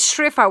having a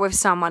shrifa with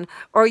someone,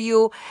 or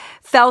you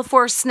fell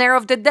for a snare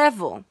of the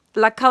devil.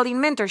 Like Colleen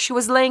Minter, she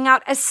was laying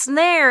out a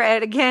snare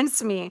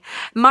against me.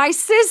 My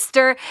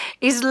sister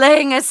is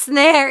laying a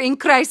snare in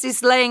Christ,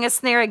 is laying a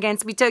snare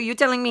against me. You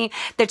telling me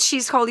that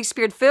she's Holy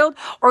Spirit filled,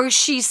 or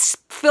she's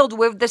filled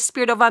with the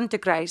spirit of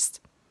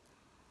Antichrist,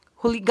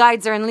 who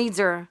guides her and leads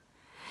her?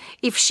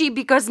 If she,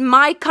 because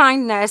my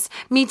kindness,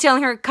 me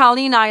telling her,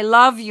 Colleen, I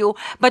love you,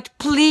 but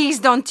please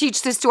don't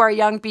teach this to our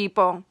young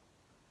people.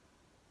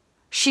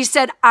 She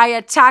said, I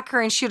attack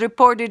her, and she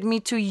reported me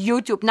to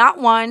YouTube. Not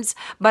once,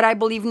 but I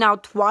believe now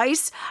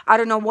twice. I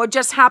don't know what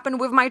just happened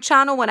with my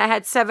channel when I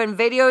had 7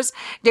 videos.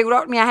 They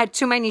wrote me I had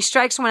too many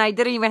strikes when I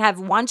didn't even have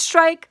 1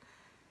 strike.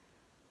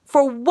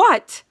 For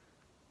what?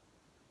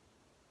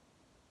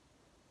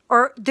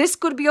 Or this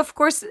could be, of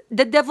course,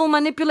 the devil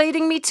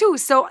manipulating me too.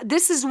 So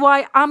this is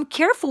why I'm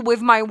careful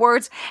with my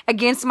words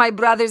against my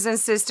brothers and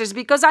sisters,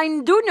 because I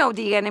do know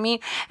the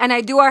enemy, and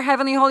I do our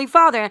Heavenly Holy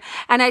Father,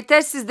 and I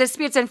tested the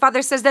spirits, and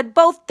Father says that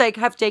both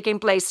have taken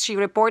place. She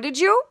reported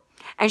you,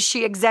 and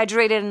she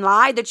exaggerated and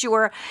lied that you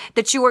were,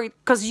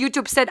 because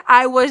YouTube said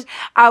I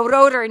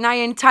wrote her and I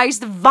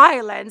enticed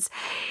violence.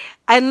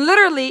 And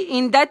literally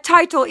in that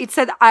title, it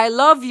said, I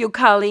love you,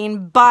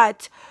 Colleen,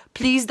 but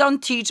please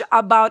don't teach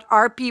about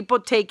our people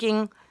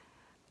taking,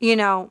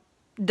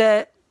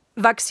 the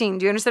vaccine.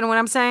 Do you understand what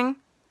I'm saying?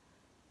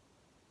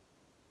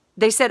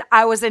 They said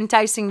I was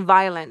enticing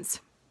violence.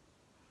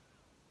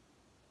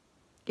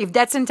 If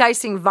that's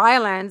enticing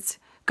violence,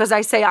 because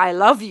I say I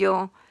love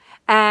you,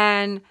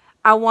 and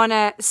I want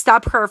to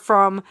stop her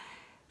from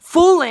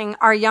fooling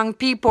our young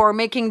people or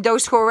making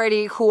those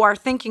who are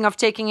thinking of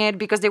taking it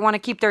because they want to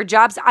keep their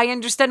jobs. I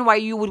understand why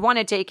you would want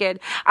to take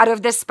it out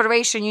of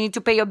desperation. You need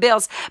to pay your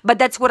bills. But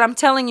that's what I'm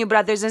telling you,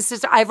 brothers and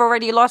sisters. I've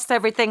already lost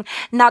everything.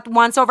 Not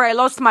once over. I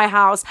lost my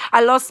house.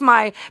 I lost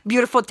my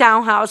beautiful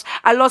townhouse.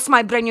 I lost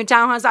my brand new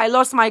townhouse. I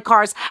lost my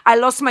cars. I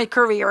lost my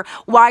career.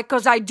 Why?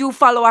 Because I do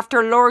follow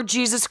after Lord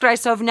Jesus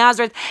Christ of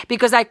Nazareth,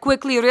 because I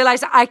quickly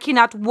realized I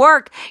cannot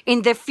work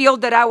in the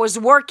field that I was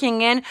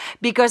working in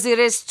because it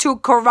is too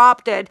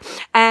corrupted.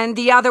 And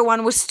the other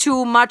one was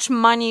too much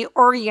money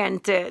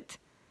oriented.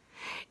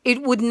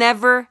 It would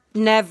never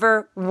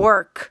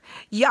work.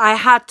 I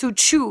had to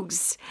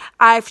choose.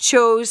 I've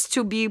chose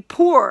to be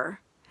poor.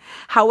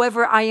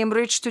 However, I am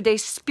rich today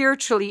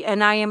spiritually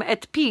and I am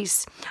at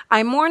peace.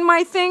 I mourned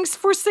my things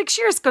for 6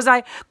 years because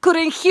I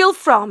couldn't heal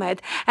from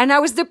it. And I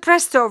was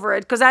depressed over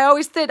it because I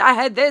always said I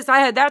had this, I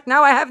had that,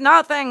 now I have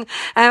nothing.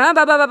 And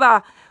blah, blah, blah,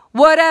 blah.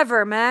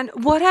 Whatever, man,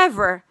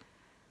 whatever.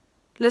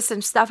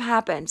 Listen, stuff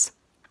happens.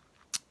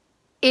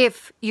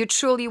 If you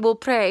truly will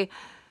pray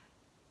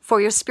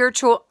for your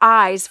spiritual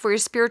eyes, for your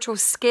spiritual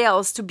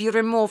scales to be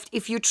removed,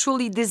 if you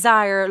truly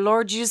desire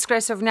Lord Jesus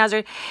Christ of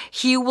Nazareth,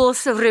 He will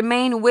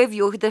remain with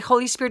you. The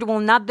Holy Spirit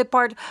will not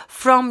depart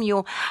from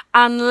you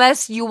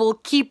unless you will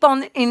keep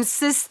on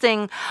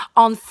insisting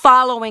on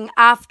following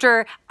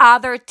after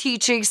other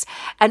teachings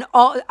and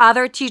all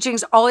other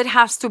teachings. All it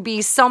has to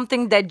be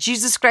something that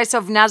Jesus Christ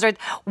of Nazareth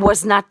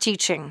was not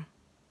teaching.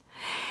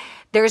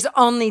 There's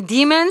only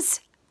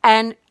demons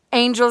and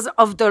angels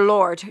of the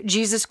Lord,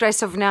 Jesus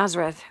Christ of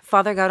Nazareth,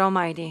 Father God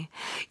Almighty.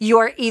 You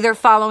are either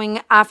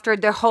following after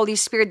the Holy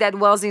Spirit that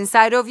dwells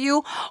inside of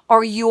you,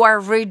 or you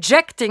are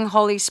rejecting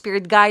Holy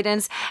Spirit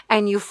guidance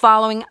and you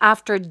following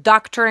after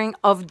doctrine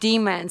of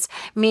demons,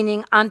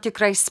 meaning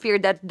Antichrist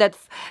spirit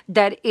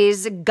that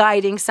is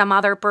guiding some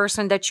other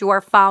person that you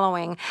are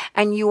following.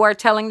 And you are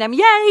telling them,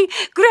 yay,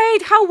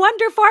 great, how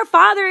wonderful our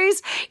Father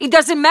is. It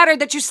doesn't matter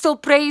that you still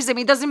praise Him.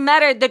 It doesn't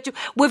matter that you,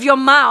 with your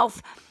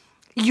mouth,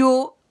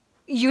 you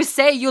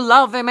say you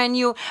love Him,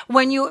 and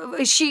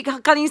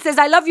Colleen says,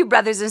 I love you,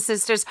 brothers and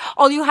sisters.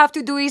 All you have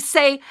to do is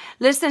say,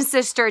 listen,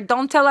 sister,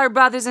 don't tell our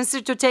brothers and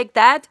sisters to take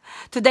that,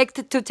 to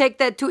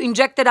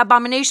inject that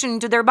abomination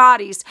into their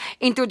bodies,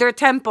 into their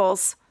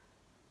temples,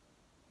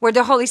 where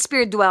the Holy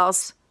Spirit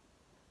dwells.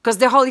 Because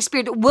the Holy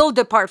Spirit will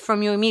depart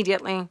from you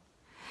immediately.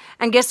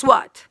 And guess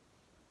what?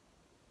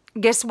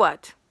 Guess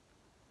what?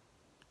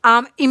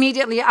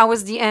 Immediately I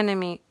was the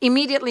enemy.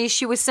 Immediately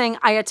she was saying,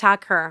 I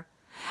attack her.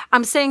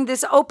 I'm saying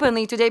this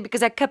openly today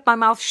because I kept my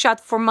mouth shut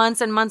for months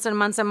and months and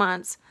months and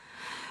months.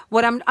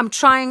 What I'm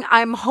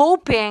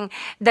hoping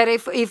that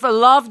if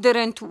love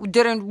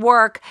didn't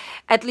work,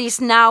 at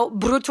least now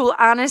brutal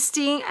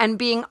honesty and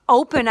being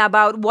open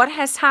about what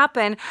has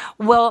happened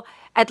will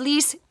at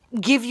least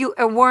give you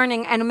a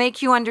warning and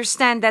make you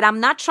understand that I'm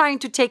not trying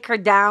to take her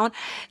down.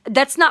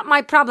 That's not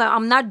my problem.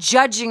 I'm not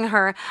judging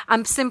her.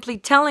 I'm simply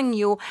telling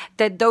you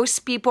that those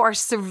people are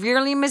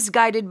severely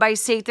misguided by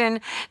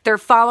Satan. They're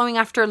following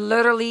after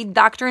literally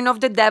doctrine of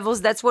the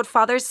devils. That's what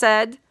Father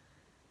said.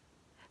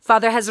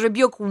 Father has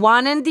rebuked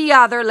one and the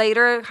other.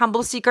 Later,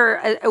 Humble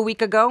Seeker a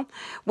week ago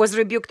was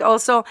rebuked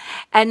also.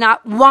 And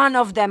not one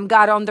of them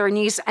got on their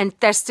knees and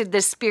tested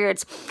the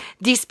spirits.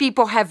 These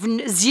people have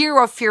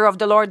zero fear of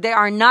the Lord. They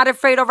are not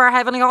afraid of our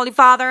Heavenly Holy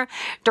Father.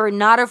 They're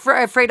not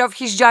afraid of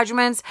His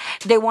judgments.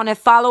 They want to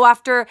follow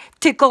after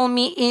tickle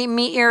me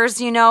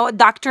ears,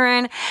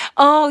 doctrine.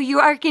 Oh, you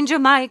Archangel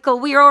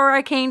Michael. We are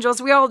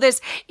archangels. We are all this.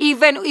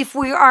 Even if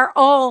we are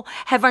all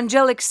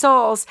evangelic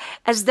souls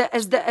as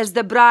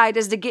the bride,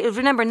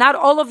 remember, not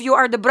all of you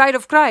are the bride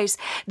of Christ.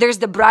 There's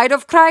the bride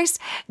of Christ.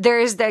 There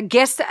is the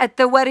guest at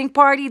the wedding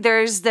party.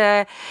 There's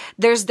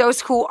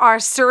those who are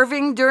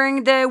serving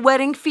during the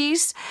wedding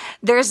feast.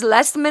 There's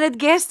last minute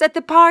guests at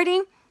the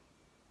party.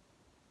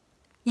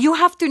 You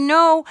have to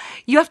know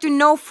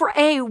for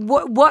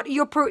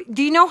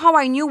do you know how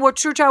I knew what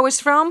church I was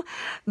from?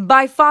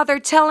 By Father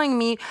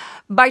commended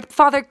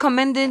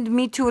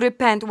me to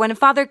repent. When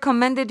Father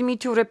commended me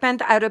to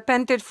repent, I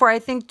repented for, I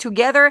think,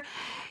 together,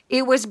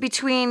 it was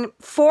between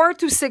 4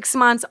 to 6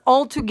 months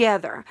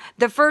altogether.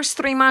 The first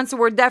 3 months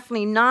were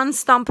definitely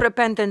non-stop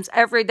repentance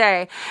every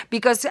day,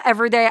 because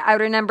every day I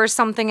remember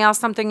something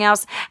else. And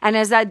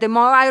the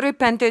more I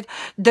repented,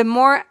 the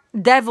more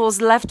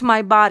devils left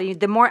my body,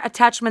 the more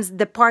attachments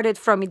departed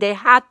from me. They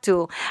had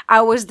to.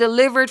 I was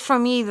delivered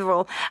from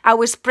evil. I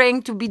was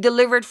praying to be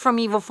delivered from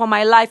evil, for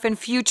my life and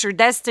future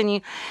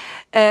destiny,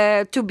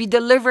 to be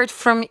delivered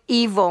from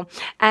evil.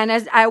 And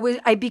as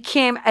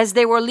as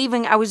they were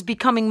leaving, I was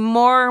becoming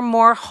more and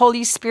more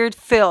Holy Spirit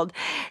filled.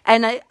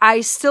 And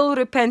I still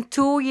repent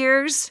 2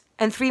 years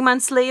and 3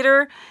 months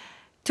later.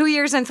 2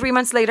 years and 3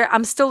 months later,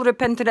 I'm still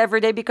repentant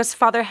every day, because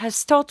Father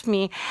has taught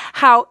me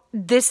how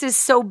this is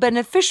so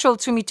beneficial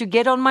to me, to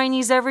get on my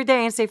knees every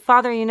day and say,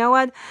 Father, you know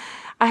what?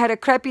 I had a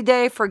crappy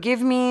day.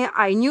 Forgive me.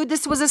 I knew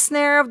this was a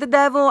snare of the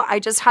devil. I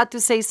just had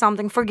to say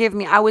something. Forgive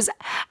me. I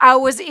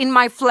was in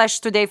my flesh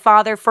today,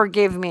 Father.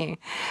 Forgive me.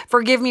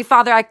 Forgive me,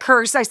 Father. I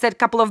cursed. I said a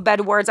couple of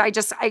bad words.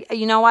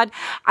 You know what?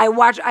 I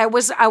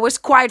was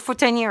quiet for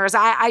 10 years.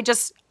 I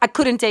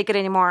couldn't take it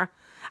anymore.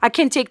 I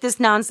can't take this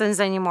nonsense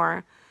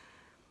anymore.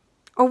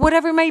 Or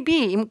whatever it may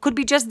be. It could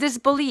be just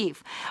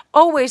disbelief.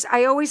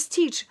 I always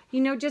teach,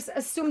 just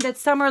assume that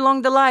somewhere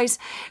along the lines,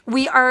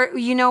 we are,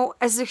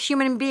 as a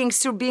human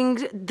beings, being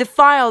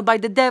defiled by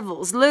the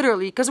devils,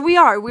 literally, because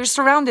we're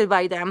surrounded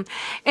by them.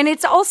 And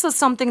it's also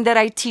something that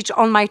I teach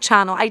on my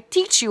channel. I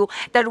teach you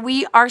that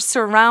we are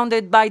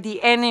surrounded by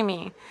the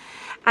enemy.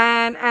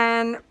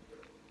 And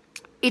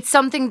it's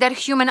something that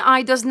human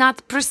eye does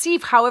not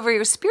perceive. However,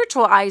 your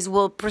spiritual eyes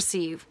will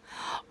perceive.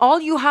 All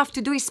you have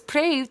to do is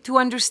pray to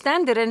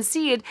understand it and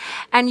see it.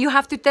 And you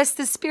have to test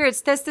the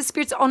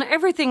spirits on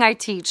everything I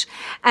teach.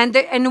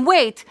 And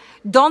wait,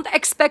 don't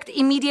expect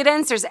immediate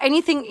answers.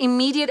 Anything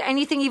immediate,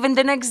 anything even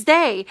the next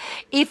day.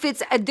 If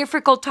it's a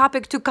difficult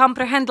topic to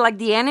comprehend like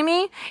the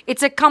enemy,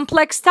 it's a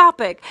complex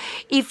topic.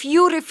 If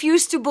you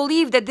refuse to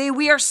believe that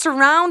we are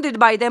surrounded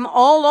by them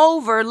all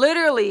over,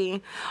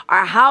 literally,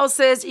 our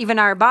houses, even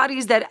our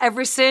bodies, that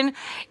every sin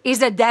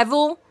is a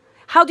devil.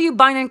 How do you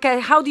bind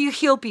and how do you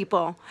heal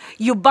people?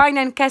 You bind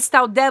and cast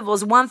out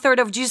devils. 1/3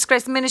 of Jesus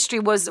Christ's ministry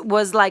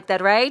was like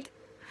that, right?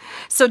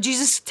 So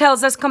Jesus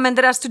tells us,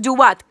 commanded us to do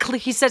what?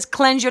 He says,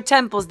 cleanse your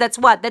temples. That's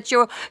what? That's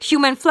your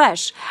human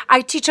flesh.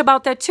 I teach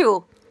about that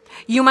too.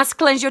 You must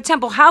cleanse your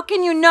temple. How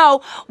can you know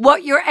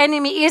what your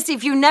enemy is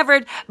if you never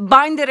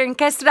binded and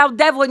casted out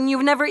devil and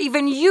you've never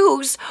even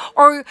used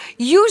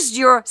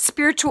your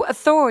spiritual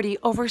authority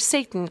over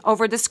Satan,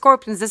 over the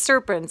scorpions, the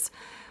serpents?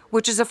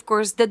 Which is, of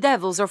course, the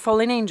devils or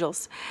fallen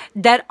angels,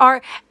 that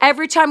are,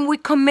 every time we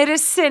commit a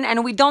sin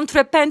and we don't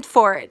repent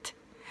for it,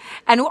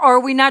 or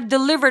we're not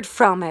delivered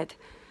from it,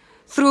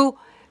 through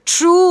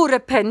true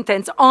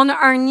repentance, on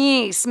our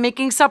knees,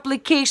 making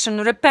supplication,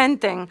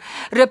 repenting.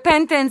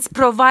 Repentance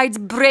provides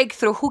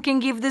breakthrough. Who can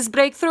give this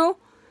breakthrough?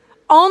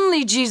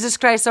 Only Jesus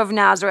Christ of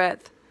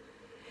Nazareth.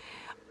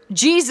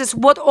 Jesus,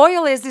 what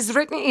oil is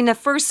written in the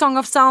first Song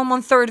of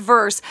Solomon, 3rd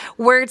verse,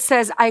 where it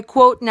says, I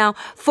quote now,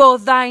 for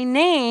thy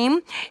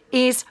name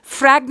is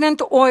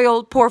fragrant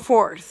oil pour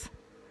forth.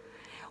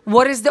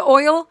 What is the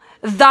oil?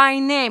 Thy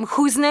name.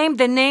 Whose name?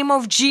 The name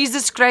of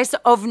Jesus Christ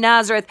of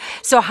Nazareth.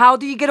 So how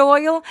do you get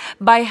oil?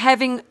 By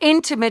having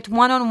intimate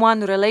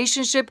one-on-one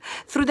relationship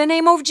through the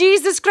name of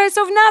Jesus Christ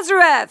of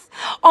Nazareth.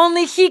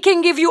 Only He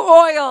can give you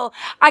oil.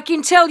 I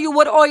can tell you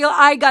what oil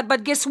I got,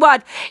 but guess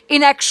what?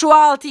 In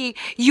actuality,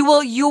 you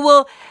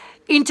will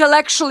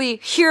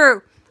intellectually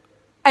hear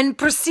and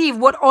perceive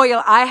what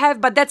oil I have,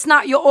 but that's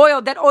not your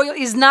oil. That oil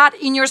is not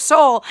in your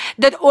soul.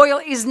 That oil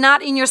is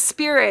not in your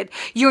spirit.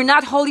 You're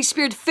not Holy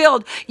Spirit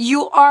filled.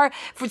 You are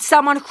for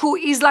someone who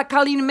is like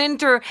Colleen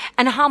mentor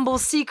and humble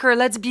seeker.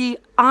 Let's be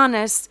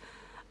honest,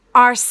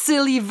 are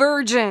silly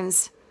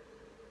virgins.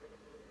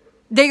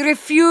 They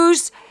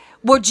refuse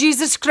what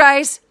Jesus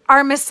Christ,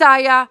 our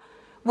Messiah,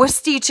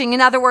 was teaching.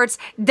 In other words,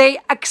 they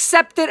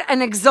accepted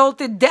and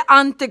exalted the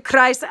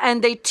Antichrist,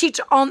 and they teach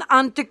on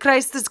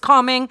Antichrist is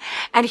coming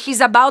and he's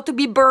about to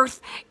be birthed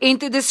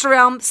into this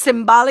realm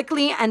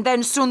symbolically, and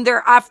then soon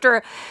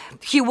thereafter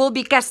he will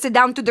be casted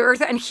down to the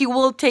earth and he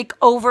will take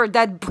over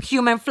that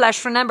human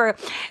flesh. Remember,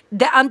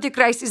 the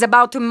Antichrist is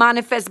about to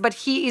manifest, but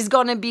he is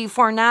going to be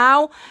for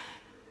now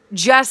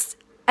just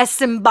a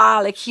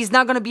symbolic. He's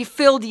not going to be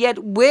filled yet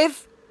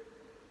with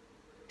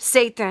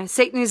Satan.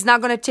 Satan is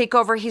not going to take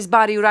over his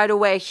body right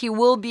away. He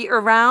will be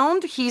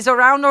around. He's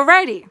around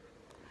already.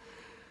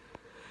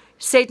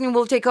 Satan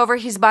will take over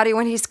his body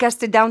when he's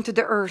casted down to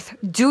the earth.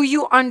 Do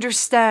you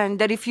understand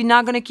that if you're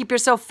not going to keep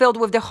yourself filled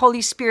with the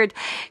Holy Spirit,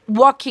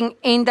 walking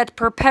in that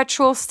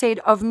perpetual state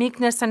of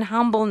meekness and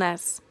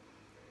humbleness,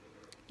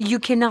 you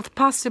cannot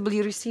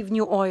possibly receive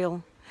new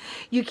oil?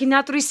 You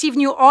cannot receive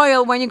new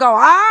oil when you go,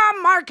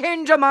 I'm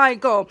Archangel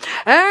Michael,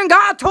 and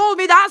God told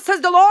me that says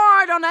the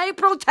Lord on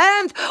April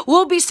 10th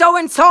will be so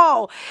and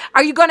so.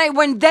 Are you gonna,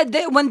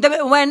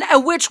 when a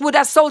witch would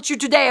assault you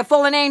today, a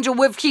fallen angel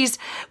with his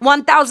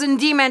 1,000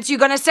 demons, you're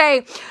gonna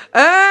say,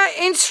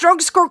 in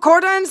Strong's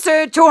Concordance,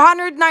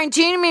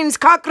 219 means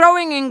cock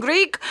crowing in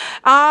Greek,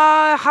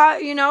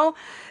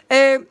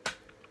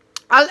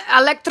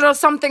 electro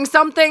something,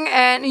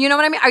 and you know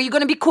what I mean? Are you going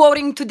to be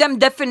quoting to them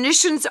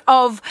definitions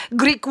of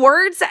Greek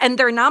words and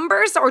their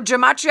numbers, or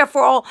gematria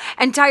for all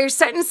entire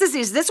sentences?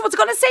 Is this what's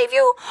going to save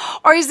you?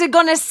 Or is it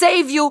going to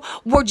save you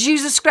what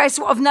Jesus Christ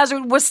of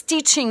Nazareth was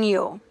teaching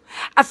you?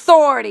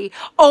 Authority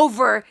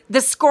over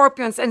the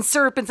scorpions and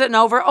serpents and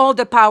over all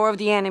the power of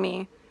the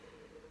enemy.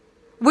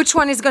 Which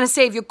one is going to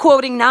save you?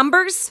 Quoting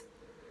numbers?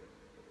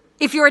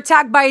 If you're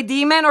attacked by a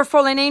demon or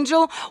fallen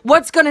angel,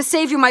 what's going to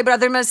save you, my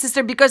brother, my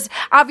sister? Because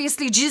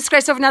obviously Jesus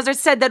Christ of Nazareth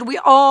said that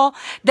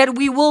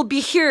we will be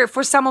here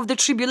for some of the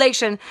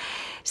tribulation.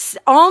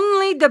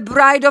 Only the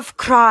bride of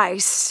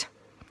Christ,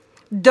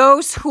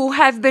 those who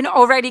have been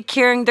already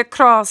carrying the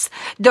cross,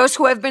 those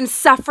who have been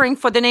suffering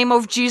for the name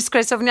of Jesus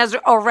Christ of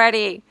Nazareth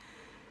already,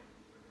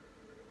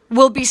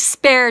 will be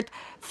spared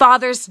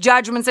Father's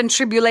judgments and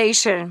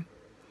tribulation.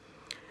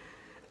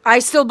 I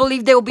still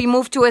believe they will be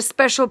moved to a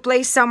special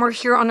place somewhere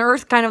here on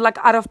earth, kind of like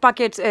out of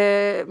pocket,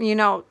 you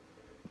know,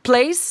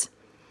 place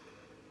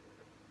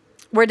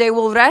where they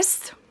will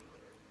rest.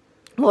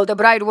 Well, the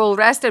bride will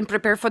rest and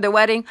prepare for the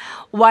wedding,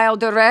 while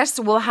the rest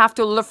will have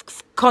to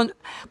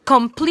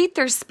complete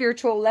their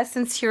spiritual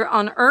lessons here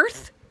on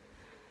earth.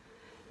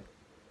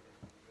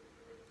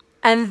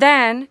 And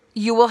then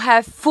you will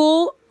have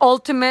full,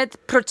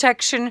 ultimate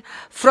protection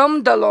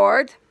from the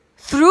Lord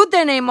through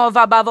the name of,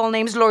 above all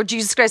names, Lord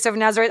Jesus Christ of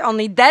Nazareth.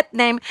 Only that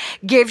name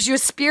gives you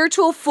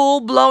spiritual,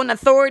 full-blown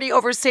authority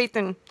over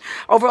Satan,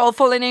 over all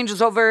fallen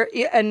angels, over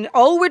and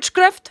all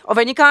witchcraft of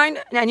any kind,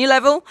 any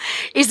level,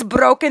 is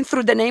broken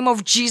through the name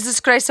of Jesus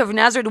Christ of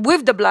Nazareth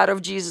with the blood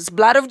of Jesus.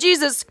 Blood of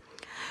Jesus.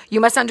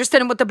 You must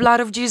understand what the blood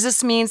of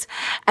Jesus means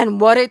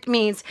and what it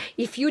means.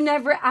 If you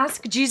never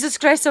ask Jesus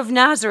Christ of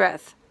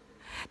Nazareth,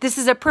 this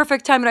is a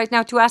perfect time right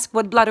now to ask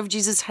what blood of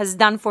Jesus has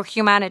done for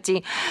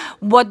humanity.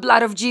 What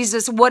blood of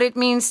Jesus, what it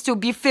means to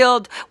be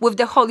filled with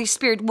the Holy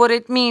Spirit, what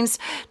it means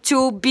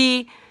to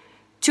be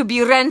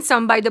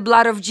ransomed by the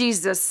blood of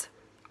Jesus.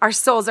 Our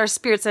souls, our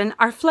spirits, and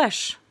our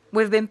flesh.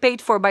 We've been paid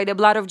for by the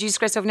blood of Jesus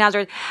Christ of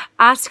Nazareth.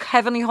 Ask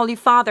Heavenly Holy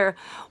Father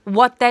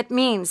what that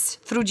means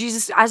through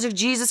Jesus, as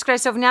Jesus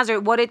Christ of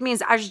Nazareth, what it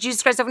means as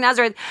Jesus Christ of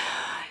Nazareth.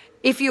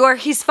 If you are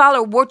his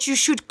follower, what you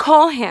should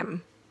call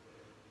him.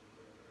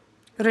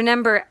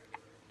 Remember,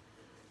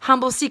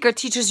 Humble Seeker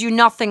teaches you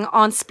nothing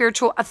on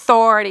spiritual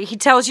authority. He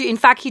tells you, in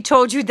fact, he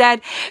told you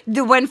that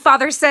when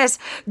Father says,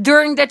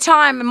 during the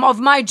time of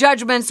my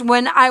judgments,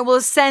 when I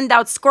will send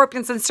out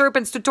scorpions and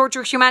serpents to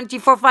torture humanity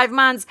for 5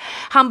 months,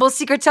 Humble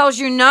Seeker tells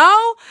you,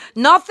 no,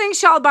 nothing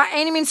shall by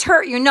any means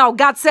hurt you. No,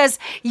 God says,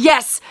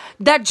 yes,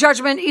 that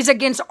judgment is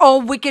against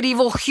all wicked,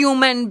 evil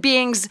human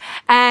beings.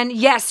 And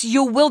yes,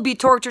 you will be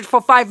tortured for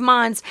 5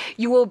 months.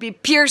 You will be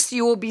pierced,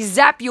 you will be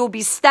zapped, you will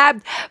be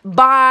stabbed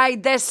by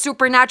the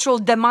supernatural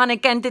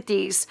demonic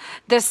entities,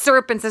 the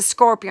serpents, the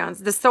scorpions,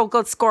 the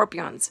so-called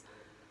scorpions.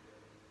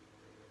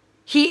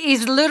 He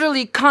is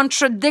literally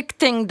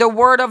contradicting the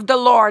word of the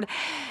Lord.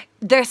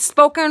 The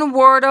spoken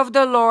word of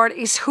the Lord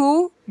is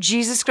who?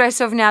 Jesus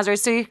Christ of Nazareth.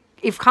 So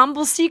if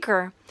Humble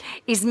Seeker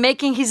is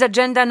making his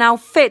agenda now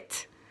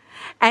fit,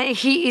 and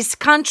he is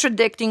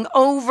contradicting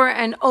over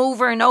and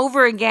over and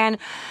over again,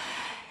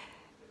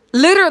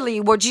 literally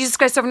what Jesus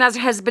Christ of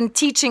Nazareth has been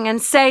teaching and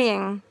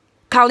saying,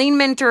 Colleen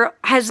Minter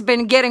has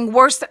been getting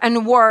worse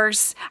and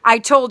worse. I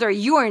told her,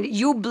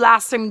 you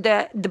blaspheme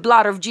the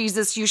blood of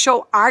Jesus. You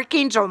show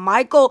Archangel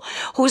Michael,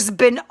 who's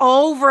been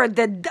over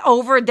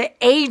the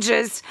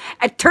ages,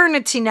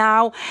 eternity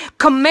now,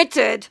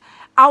 committed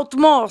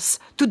utmost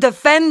to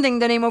defending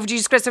the name of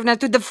Jesus Christ of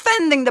Nazareth, to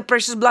defending the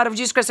precious blood of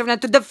Jesus Christ of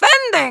Nazareth, to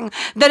defending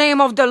the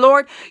name of the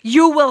Lord.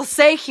 You will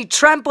say he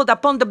trampled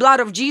upon the blood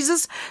of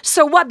Jesus.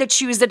 So what did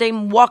she use the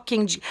name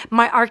walking?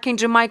 My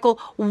Archangel Michael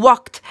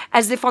walked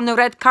as if on the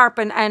red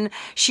carpet, and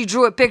she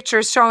drew a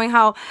picture showing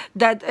how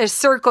that a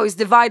circle is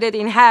divided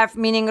in half,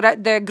 meaning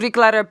the Greek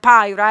letter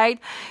pi, right?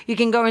 You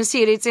can go and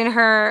see it. It's in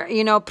her,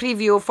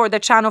 preview for the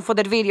channel for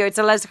that video. It's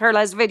her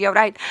last video,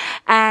 right?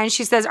 And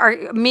she says,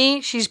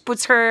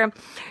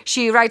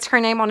 she writes her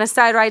name on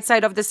the right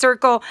side of the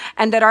circle,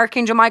 and that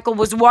Archangel Michael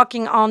was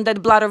walking on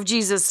that blood of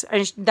Jesus,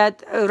 and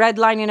that red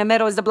line in the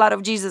middle is the blood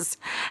of Jesus,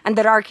 and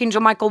that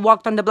Archangel Michael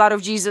walked on the blood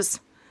of Jesus.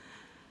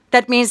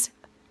 That means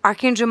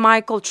Archangel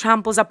Michael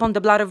tramples upon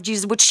the blood of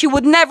Jesus, which he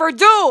would never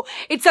do.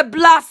 It's a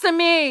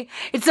blasphemy.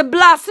 It's a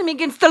blasphemy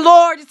against the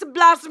Lord. It's a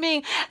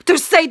blasphemy to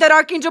say that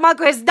Archangel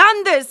Michael has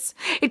done this.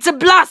 It's a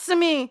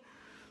blasphemy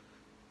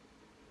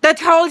that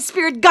Holy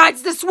Spirit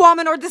guides this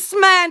woman or this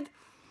man.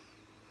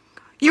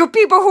 You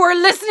people who are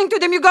listening to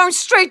them, you're going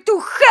straight to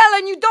hell,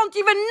 and you don't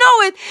even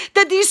know it,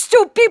 that these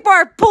two people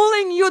are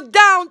pulling you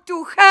down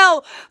to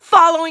hell,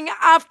 following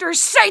after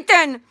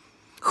Satan,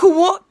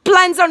 who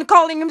plans on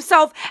calling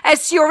himself,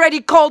 as he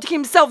already called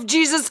himself,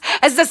 Jesus,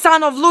 as the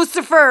son of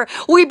Lucifer.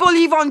 We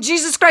believe on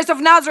Jesus Christ of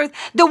Nazareth,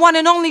 the one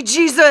and only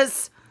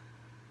Jesus.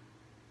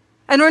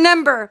 And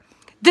remember,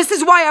 this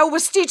is why I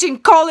was teaching,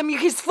 call him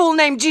his full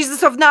name,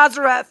 Jesus of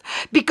Nazareth,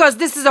 because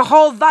this is a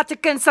whole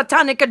Vatican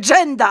satanic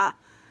agenda.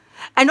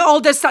 And all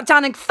the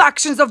satanic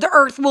factions of the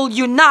earth will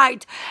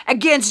unite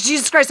against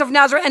Jesus Christ of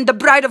Nazareth and the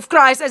bride of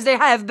Christ, as they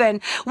have been.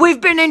 We've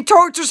been in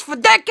tortures for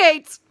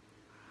decades.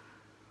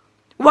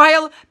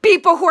 While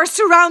people who are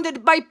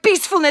surrounded by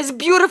peacefulness,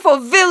 beautiful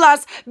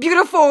villas,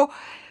 beautiful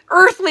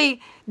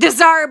earthly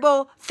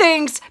desirable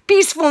things,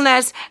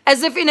 peacefulness,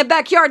 as if in a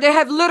backyard they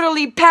have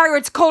literally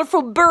parrots,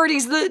 colorful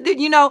birdies,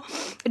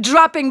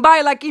 dropping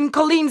by, like in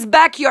Colleen's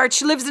backyard.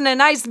 She lives in a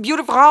nice,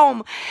 beautiful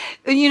home.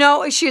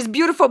 She has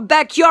beautiful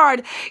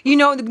backyard,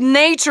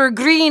 nature,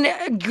 green,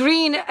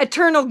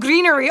 eternal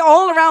greenery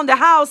all around the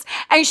house.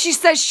 And she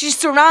says she's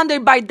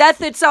surrounded by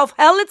death itself,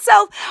 hell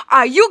itself.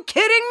 Are you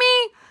kidding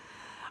me?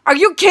 Are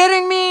you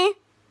kidding me,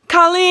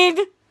 Colleen?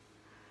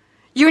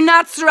 You're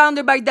not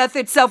surrounded by death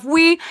itself.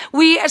 We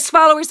as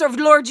followers of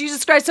Lord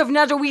Jesus Christ of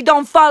Nazareth, we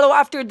don't follow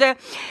after the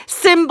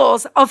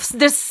symbols of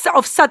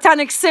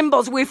satanic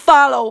symbols. We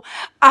follow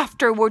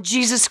after what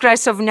Jesus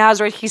Christ of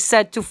Nazareth, he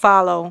said to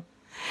follow.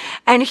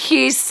 And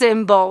his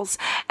symbols.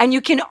 And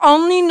you can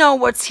only know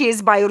what's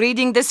his by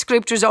reading the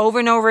scriptures over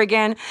and over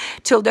again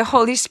till the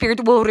Holy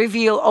Spirit will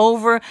reveal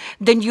over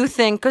than you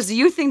think. Because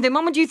you think, the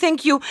moment you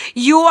think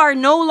you are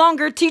no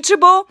longer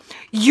teachable,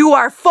 you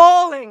are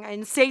falling.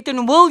 And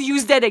Satan will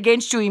use that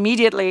against you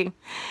immediately.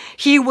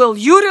 He will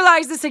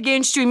utilize this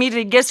against you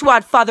immediately. Guess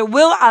what? Father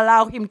will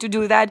allow him to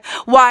do that.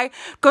 Why?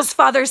 Because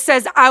Father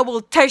says, I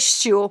will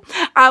test you.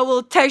 I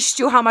will test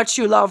you how much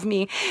you love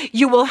me.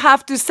 You will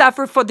have to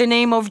suffer for the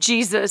name of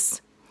Jesus.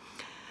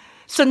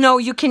 So no,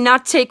 you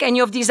cannot take any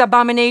of these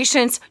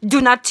abominations.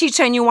 Do not teach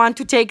anyone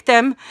to take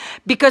them,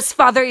 because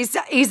Father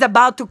is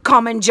about to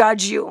come and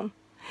judge you.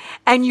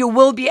 And you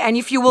will be, and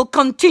if you will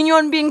continue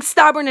on being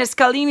stubborn, as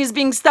Colleen is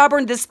being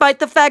stubborn, despite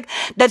the fact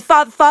that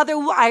Father,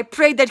 I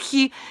pray that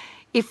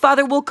if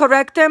Father will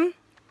correct them,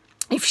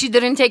 if she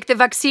didn't take the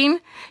vaccine,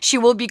 she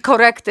will be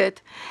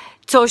corrected.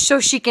 So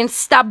she can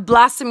stop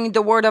blaspheming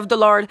the word of the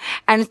Lord,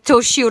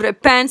 until she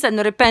repents and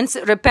repents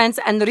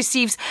and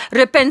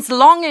repents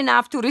long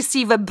enough to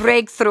receive a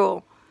breakthrough.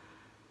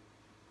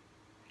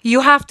 You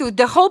have to,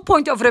 the whole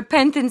point of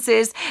repentance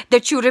is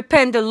that you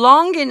repent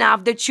long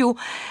enough that you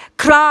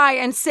cry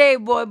and say,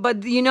 well,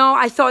 but you know,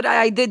 I thought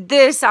I did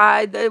this.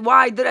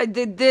 Why did I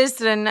did this?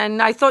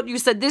 And I thought you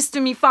said this to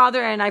me,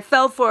 Father, and I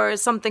fell for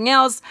something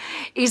else.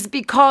 Is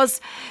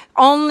because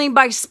only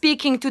by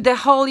speaking to the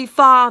Holy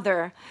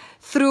Father,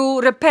 through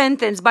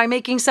repentance, by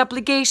making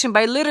supplication,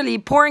 by literally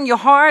pouring your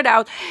heart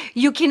out,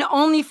 you can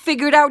only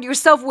figure it out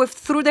yourself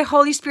through the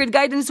Holy Spirit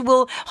guidance.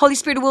 Holy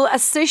Spirit will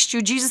assist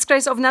you. Jesus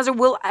Christ of Nazareth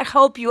will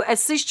help you,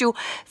 assist you,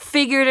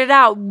 figure it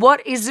out.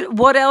 What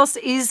else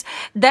is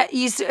that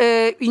is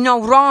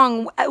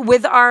wrong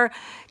with our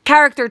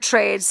character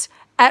traits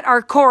at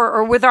our core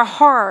or with our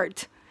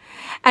heart.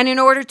 And in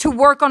order to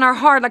work on our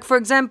heart, like for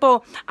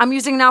example, I'm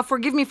using now,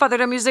 forgive me, Father,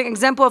 I'm using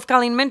example of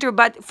Colleen Minter,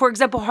 but for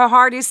example, her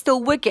heart is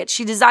still wicked.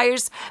 She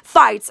desires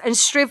fights and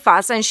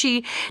strifas, and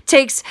she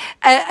takes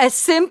a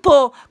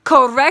simple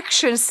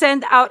correction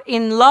sent out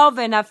in love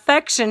and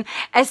affection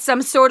as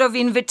some sort of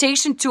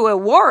invitation to a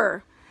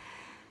war.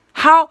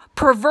 How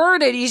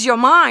perverted is your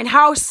mind?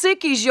 How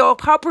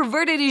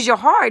perverted is your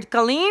heart,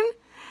 Colleen?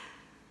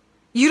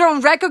 You don't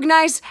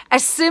recognize a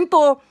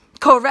simple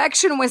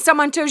correction when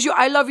someone tells you,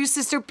 I love you,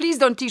 sister. Please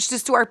don't teach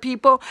this to our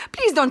people.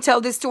 Please don't tell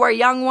this to our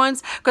young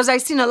ones, because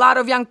I've seen a lot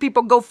of young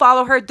people go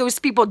follow her. Those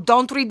people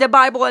don't read the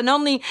Bible, and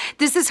only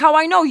this is how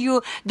I know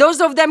you.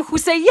 Those of them who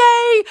say,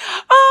 yay,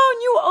 oh,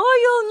 new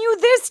oil, new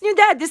this, new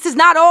that. This is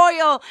not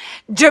oil.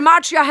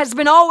 Gematria has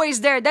been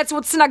always there. That's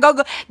what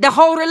the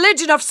whole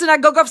religion of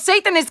synagogue of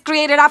Satan is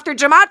created after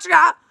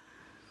Gematria.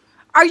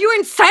 Are you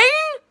insane?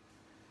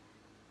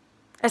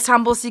 As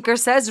Humble Seeker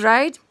says,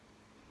 right?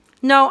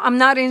 No, I'm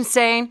not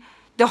insane.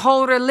 The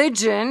whole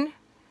religion,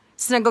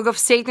 synagogue of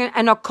Satan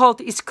and occult,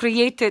 is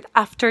created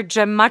after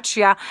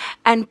Gematria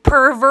and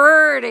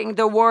perverting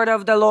the word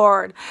of the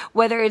Lord,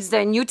 whether it's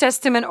the New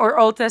Testament or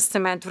Old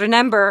Testament.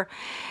 Remember,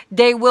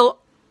 they will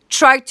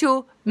try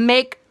to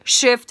make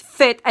shift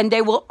fit, and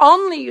they will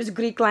only use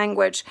Greek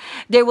language.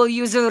 They will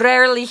use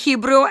rarely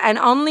Hebrew, and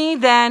only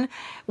then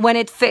when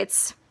it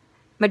fits.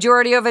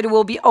 Majority of it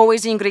will be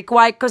always in Greek.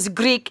 Why? Because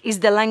Greek is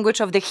the language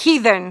of the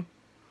heathen.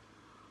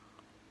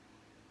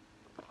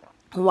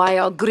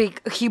 While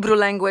Hebrew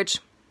language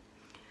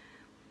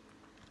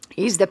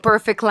is the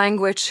perfect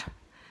language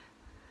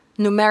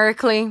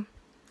numerically,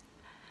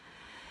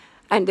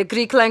 and the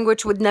Greek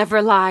language would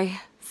never lie.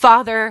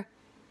 Father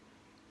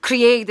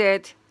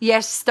created,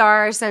 yes,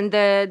 stars and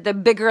the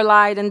bigger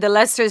light and the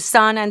lesser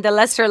sun and the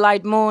lesser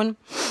light moon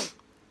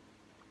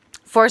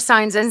for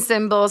signs and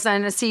symbols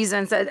and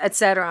seasons,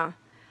 etc.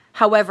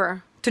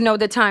 However, to know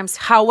the times.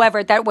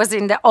 However, that was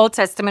in the Old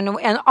Testament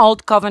and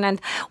Old Covenant.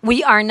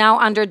 We are now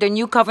under the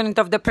new covenant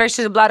of the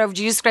precious blood of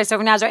Jesus Christ of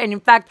Nazareth. And in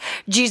fact,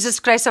 Jesus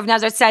Christ of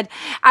Nazareth said,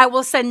 I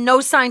will send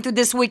no sign to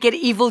this wicked,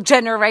 evil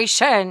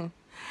generation.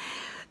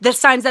 The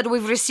signs that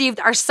we've received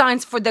are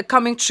signs for the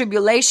coming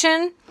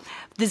tribulation,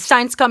 the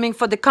signs coming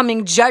for the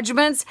coming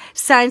judgments,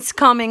 signs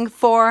coming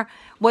for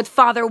what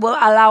Father will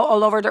allow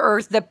all over the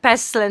earth, the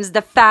pestilence,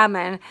 the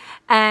famine,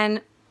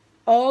 and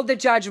all the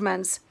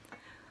judgments.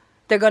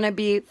 They're going to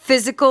be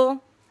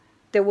physical.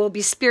 They will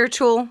be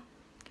spiritual.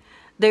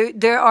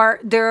 There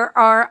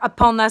are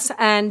upon us.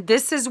 And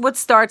this is what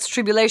starts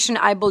tribulation,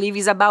 I believe,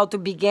 is about to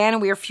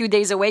begin. We are a few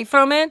days away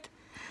from it.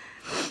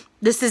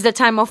 This is the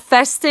time of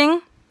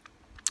fasting.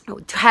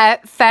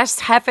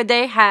 Fast half a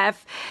day.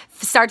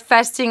 Start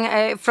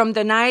fasting from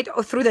the night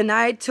or through the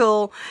night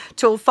till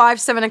 5,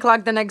 7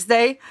 o'clock the next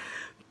day.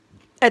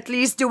 At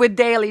least do it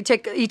daily.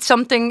 Eat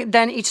something,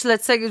 then eat,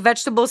 let's say,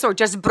 vegetables or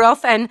just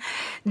broth, and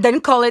then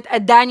call it a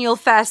Daniel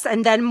fast,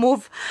 and then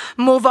move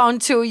on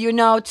to, you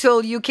know,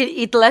 till you can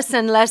eat less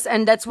and less.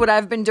 And that's what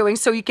I've been doing,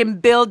 so you can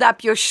build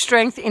up your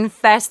strength in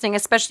fasting,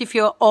 especially if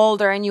you're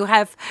older and you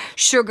have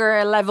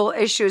sugar level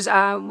issues.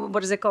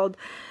 What is it called?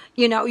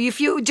 You know, if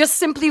you just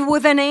simply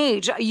with an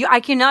age, I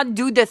cannot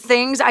do the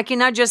things. I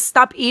cannot just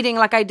stop eating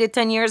like I did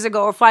 10 years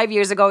ago or 5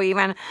 years ago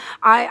even.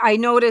 I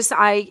notice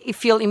I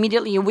feel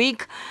immediately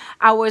weak.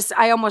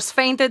 I almost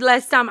fainted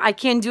last time. I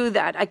can't do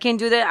that. I can't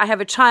do that. I have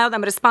a child.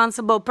 I'm a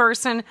responsible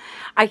person.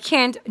 I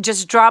can't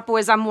just drop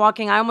as I'm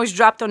walking. I almost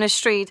dropped on the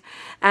street,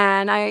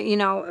 and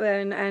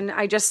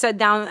I just sat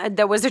down.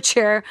 There was a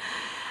chair.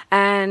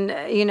 And,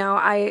 you know,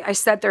 I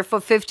sat there for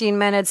 15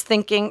 minutes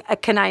thinking,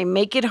 can I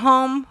make it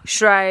home?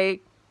 Should I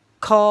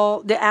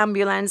call the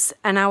ambulance?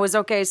 And I was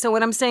okay. So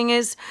what I'm saying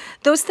is,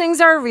 those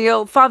things are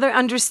real. Father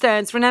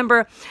understands.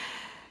 Remember,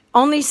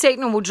 only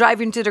Satan will drive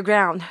you into the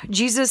ground.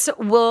 Jesus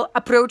will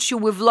approach you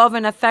with love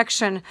and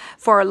affection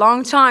for a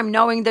long time,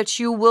 knowing that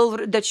you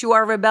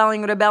are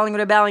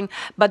rebelling.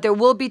 But there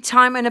will be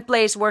time and a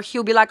place where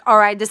he'll be like, all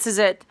right, this is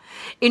it.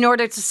 In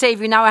order to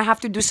save you, now I have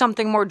to do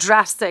something more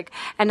drastic.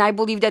 And I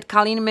believe that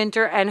Colleen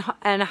Minter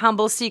and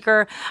Humble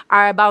Seeker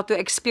are about to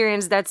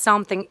experience that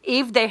something.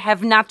 If they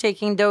have not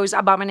taken those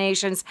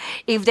abominations,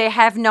 if they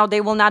have not, they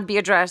will not be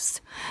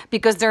addressed,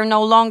 because they're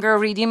no longer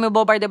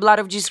redeemable by the blood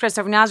of Jesus Christ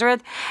of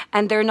Nazareth,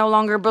 and they're no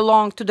longer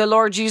belong to the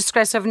Lord Jesus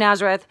Christ of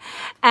Nazareth.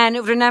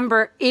 And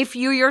remember, if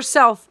you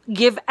yourself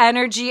give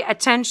energy,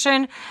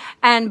 attention,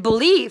 and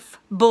belief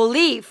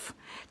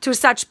to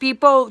such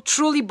people,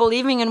 truly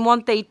believing in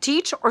what they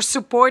teach or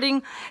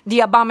supporting the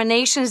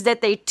abominations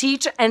that they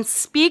teach and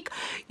speak,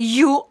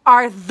 you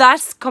are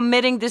thus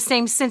committing the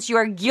same sins. You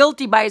are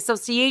guilty by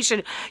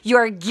association. You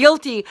are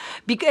guilty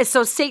because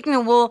so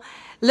Satan will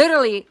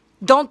literally,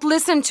 don't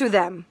listen to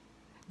them.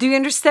 Do you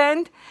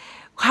understand?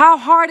 How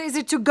hard is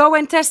it to go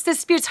and test the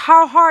spirits?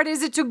 How hard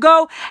is it to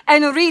go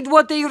and read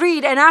what they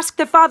read and ask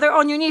the Father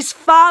on your knees,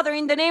 Father,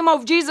 in the name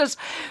of Jesus,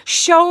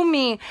 show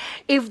me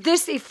if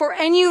for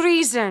any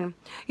reason,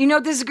 you know,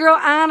 this girl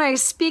Anna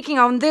is speaking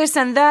on this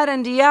and that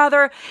and the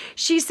other.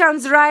 She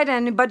sounds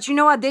right, but you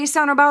know what? They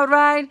sound about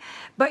right.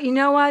 But you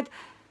know what?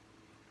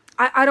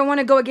 I don't want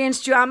to go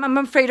against you. I'm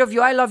afraid of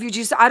you. I love you,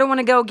 Jesus. I don't want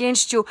to go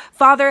against you.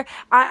 Father,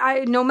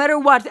 I no matter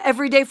what,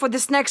 every day for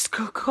this next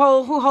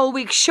whole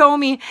week, show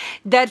me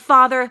that,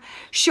 Father.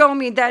 Show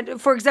me that,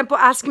 for example,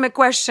 ask him a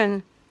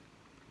question.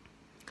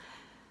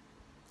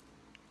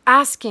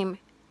 Ask him,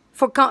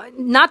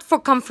 not for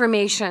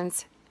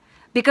confirmations.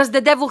 Because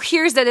the devil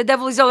hears that the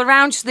devil is all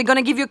around, so they're going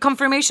to give you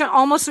confirmation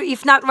almost,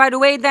 if not right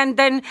away,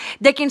 then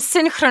they can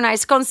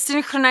synchronize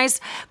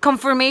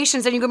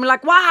confirmations. And you're going to be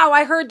like, wow,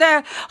 I heard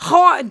the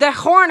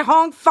horn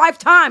honk 5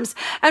 times.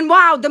 And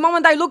wow, the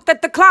moment I looked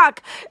at the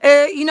clock,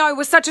 it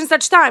was such and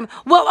such time.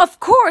 Well, of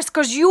course,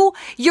 because you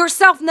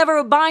yourself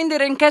never binded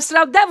and casted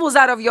out devils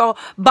out of your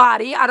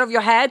body, out of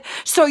your head.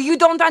 So you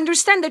don't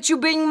understand that you're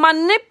being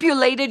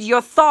manipulated.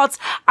 Your thoughts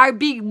are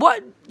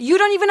you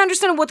don't even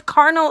understand what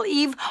carnal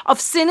Eve of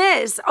sin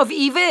is, of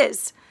Eve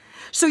is.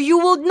 So you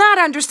will not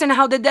understand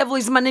how the devil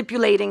is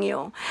manipulating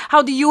you.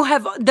 How do you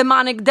have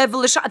demonic,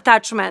 devilish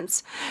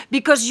attachments?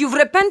 Because you've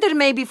repented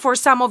maybe for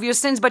some of your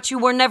sins, but you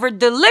were never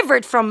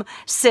delivered from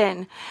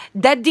sin.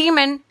 That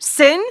demon,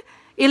 sin,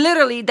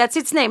 literally, that's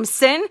its name,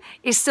 sin,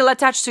 is still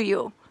attached to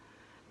you.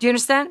 Do you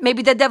understand?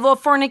 Maybe the devil of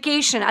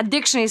fornication,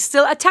 addiction is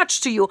still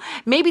attached to you.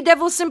 Maybe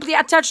devil simply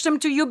attached them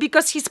to you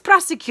because he's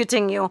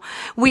prosecuting you.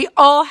 We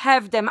all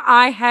have them.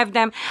 I have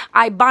them.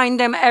 I bind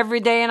them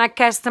every day and I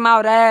cast them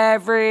out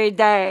every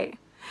day.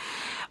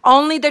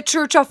 Only the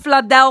Church of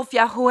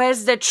Philadelphia, who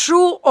has the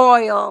true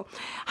oil,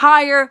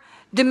 higher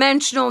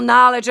dimensional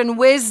knowledge and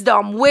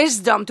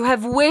wisdom, to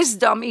have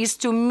wisdom is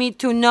to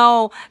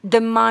know the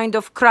mind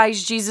of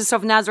Christ Jesus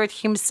of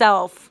Nazareth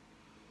himself.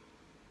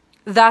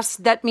 Thus,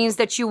 that means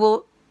that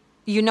you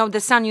know the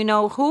Son, you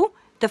know who?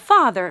 The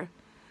Father.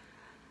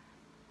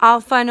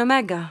 Alpha and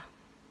Omega.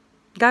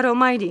 God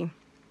Almighty.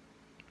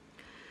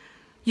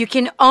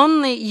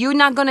 You're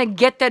not going to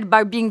get that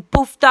by being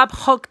puffed up,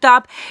 hooked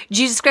up.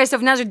 Jesus Christ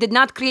of Nazareth did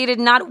not create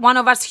not one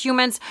of us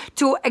humans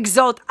to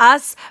exalt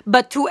us,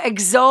 but to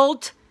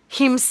exalt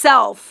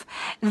himself.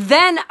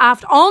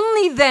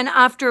 Only then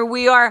after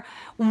we are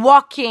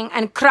walking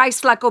in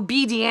Christ-like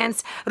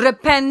obedience,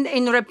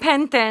 in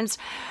repentance,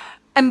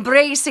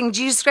 embracing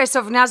Jesus Christ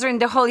of Nazareth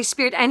and the Holy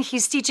Spirit and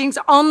his teachings,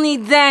 only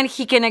then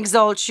he can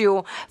exalt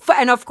you.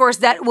 And of course,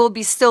 that will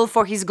be still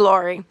for his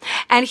glory.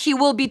 And he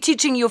will be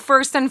teaching you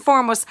first and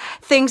foremost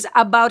things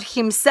about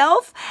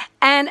himself,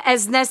 and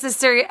as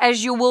necessary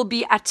as you will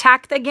be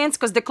attacked against,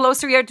 because the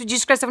closer you are to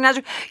Jesus Christ of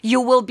Nazareth, you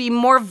will be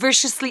more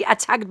viciously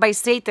attacked by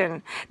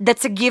Satan.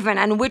 That's a given,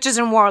 and witches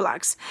and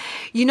warlocks.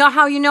 You know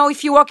how you know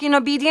if you walk in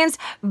obedience?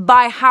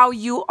 By how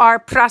you are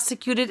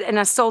prosecuted and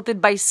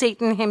assaulted by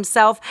Satan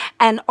himself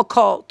and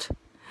occult.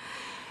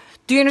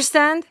 Do you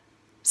understand?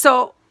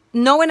 So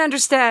know and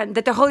understand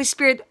that the Holy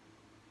Spirit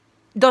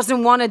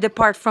doesn't want to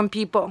depart from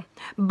people.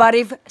 But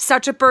if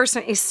such a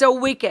person is so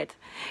wicked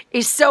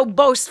is so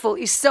boastful,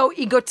 is so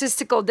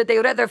egotistical that they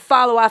rather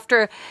follow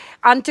after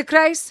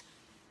Antichrist,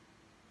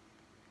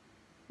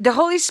 the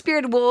Holy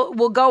Spirit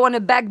will go on a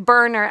back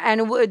burner,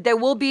 and there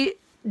will be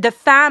the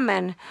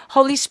famine.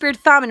 Holy Spirit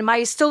famine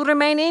might still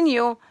remain in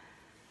you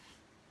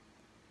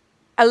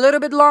a little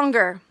bit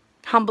longer,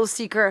 humble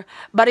seeker.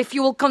 But if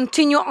you will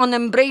continue on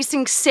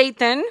embracing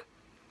Satan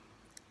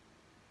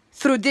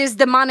through these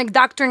demonic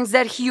doctrines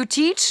that you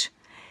teach,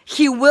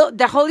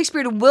 the Holy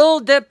Spirit will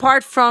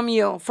depart from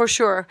you, for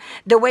sure,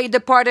 the way it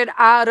departed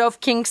out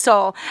of King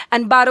Saul.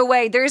 And by the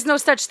way, there is no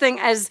such thing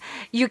as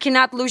you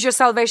cannot lose your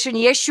salvation.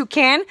 Yes, you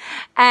can.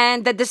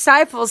 And the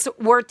disciples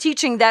were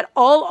teaching that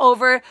all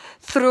over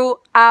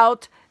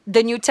throughout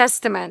the New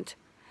Testament.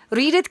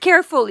 Read it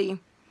carefully.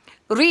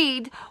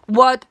 Read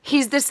what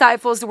his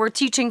disciples were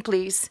teaching,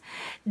 please.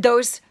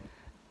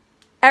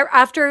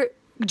 After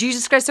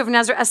Jesus Christ of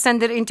Nazareth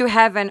ascended into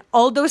heaven,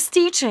 all those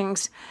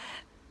teachings,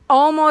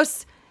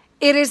 almost,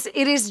 it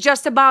is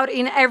just about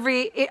in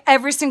every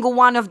single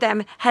one of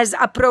them has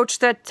approached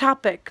that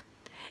topic.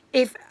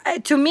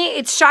 To me,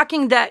 it's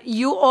shocking that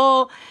you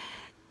all,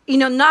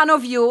 none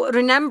of you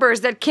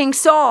remembers that King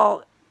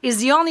Saul is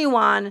the only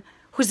one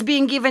who's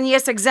being given,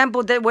 yes,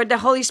 example that where the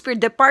Holy Spirit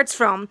departs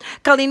from.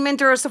 Colleen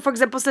Minter also, for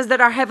example, says that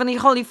our Heavenly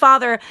Holy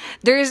Father,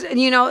 there is,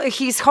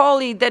 He's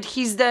holy, that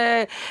He's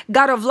the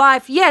God of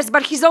life. Yes,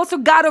 but He's also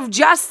God of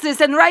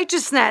justice and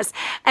righteousness.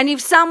 And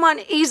if someone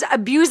is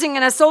abusing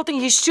and assaulting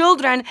His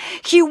children,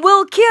 He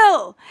will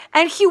kill,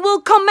 and He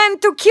will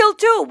command to kill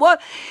too.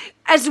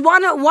 As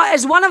one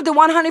of the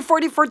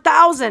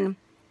 144,000.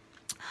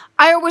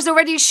 I was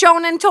already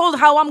shown and told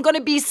how I'm going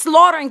to be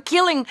slaughtering,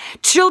 killing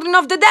children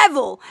of the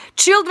devil.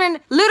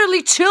 Children of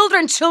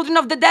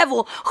the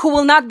devil who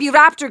will not be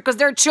raptured because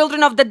they're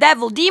children of the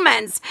devil,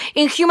 demons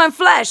in human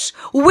flesh,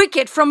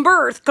 wicked from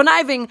birth,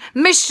 conniving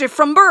mischief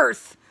from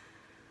birth.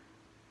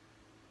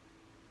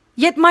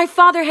 Yet my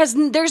Father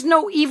there's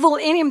no evil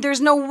in Him.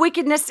 There's no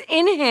wickedness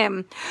in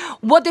Him.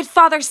 What did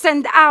Father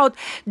send out?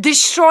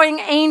 Destroying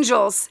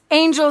angels.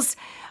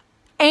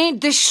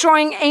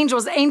 Destroying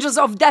angels. Angels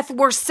of death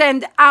were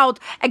sent out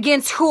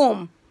against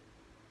whom?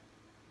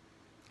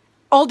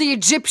 All the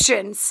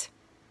Egyptians.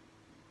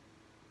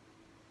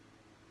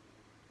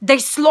 They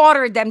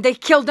slaughtered them. They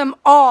killed them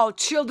all.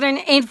 Children,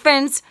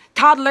 infants,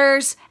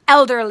 toddlers,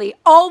 elderly.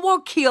 All were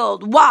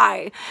killed.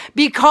 Why?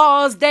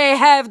 Because they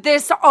have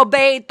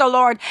disobeyed the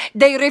Lord.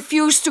 They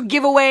refused to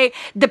give away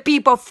the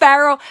people.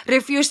 Pharaoh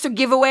refused to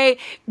give away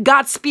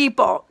God's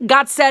people.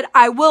 God said,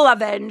 I will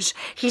avenge.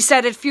 He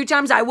said it a few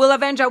times, I will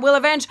avenge, I will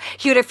avenge.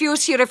 He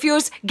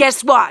refused.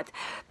 Guess what?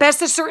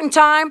 Past a certain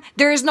time,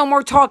 there is no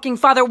more talking.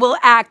 Father will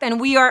act.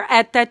 And we are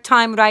at that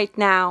time right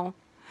now,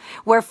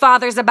 where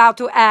Father's about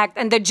to act,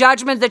 and the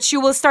judgment that you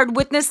will start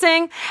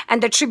witnessing,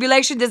 and the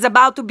tribulation is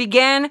about to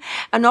begin,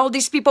 and all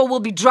these people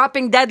will be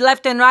dropping dead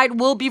left and right,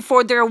 will be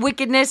for their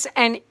wickedness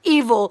and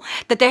evil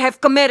that they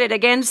have committed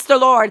against the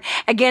Lord,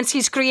 against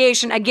His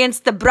creation,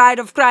 against the bride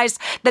of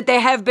Christ that they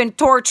have been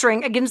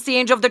torturing, against the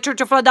angel of the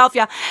Church of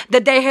Philadelphia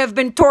that they have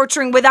been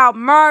torturing without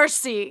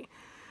mercy,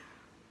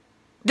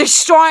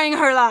 destroying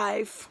her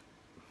life.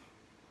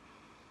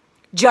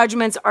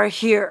 Judgments are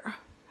here.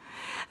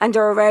 And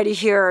they're already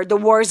here. The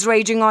war is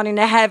raging on in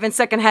the heaven,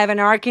 second heaven.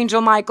 Archangel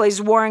Michael is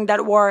warring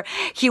that war.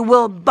 He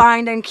will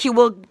bind and he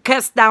will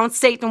cast down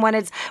Satan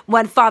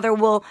when Father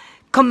will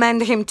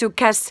command him to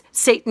cast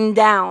Satan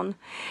down.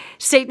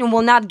 Satan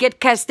will not get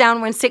cast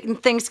down when Satan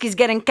thinks he's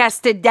getting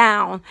casted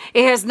down.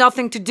 It has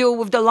nothing to do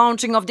with the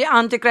launching of the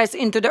Antichrist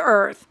into the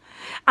earth.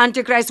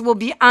 Antichrist will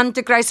be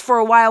Antichrist for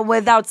a while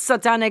without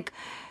satanic,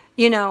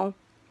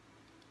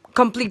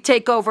 complete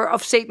takeover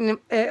of Satan,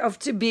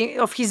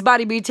 of his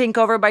body being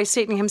taken over by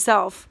Satan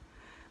himself.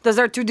 Those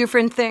are two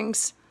different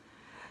things.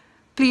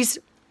 Please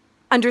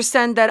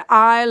understand that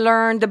I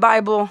learned the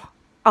Bible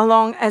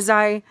along as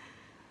I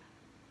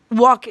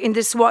walk in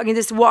this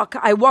walk.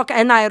 I walk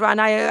and I run.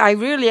 I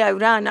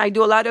run. I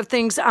do a lot of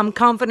things. I'm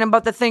confident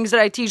about the things that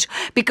I teach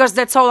because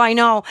that's all I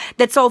know.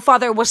 That's all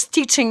Father was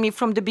teaching me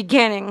from the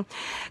beginning.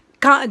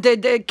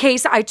 The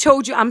case I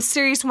told you, I'm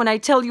serious when I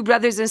tell you,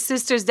 brothers and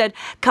sisters, that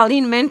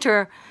Colleen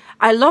Minter,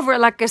 I love her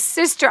like a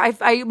sister.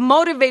 I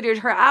motivated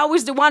her. I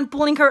was the one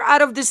pulling her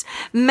out of this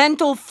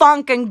mental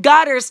funk and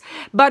gutters.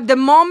 But the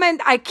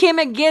moment I came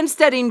against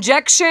that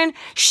injection,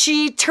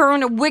 she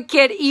turned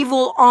wicked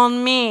evil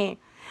on me.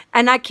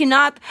 And I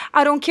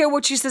don't care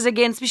what she says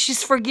against me.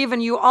 She's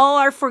forgiven. You all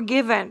are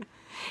forgiven.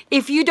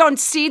 If you don't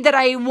see that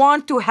I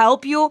want to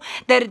help you,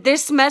 that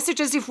this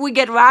message, as if we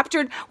get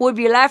raptured, would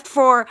be left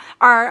for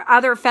our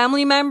other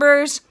family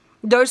members,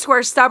 those who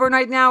are stubborn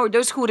right now, or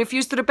those who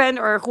refuse to repent,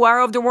 or who are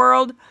of the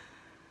world,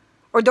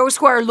 or those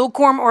who are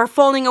lukewarm or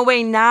falling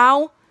away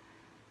now,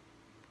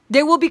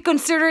 they will be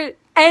considered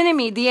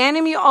enemy, the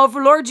enemy of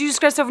Lord Jesus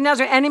Christ of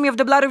Nazareth, enemy of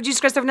the blood of Jesus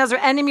Christ of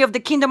Nazareth, enemy of the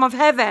kingdom of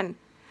heaven.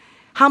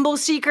 Humble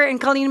seeker and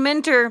Colleen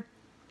Minter,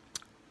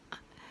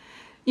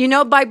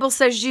 Bible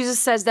says, Jesus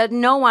says that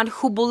no one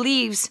who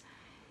believes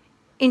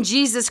in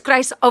Jesus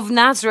Christ of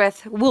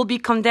Nazareth will be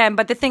condemned.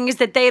 But the thing is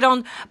that they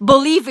don't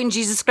believe in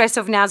Jesus Christ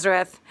of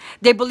Nazareth.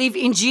 They believe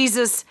in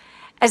Jesus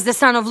as the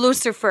son of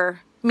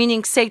Lucifer,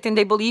 meaning Satan.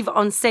 They believe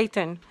on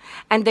Satan.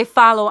 And they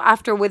follow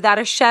after, without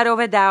a shadow of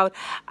a doubt,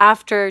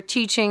 after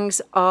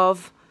teachings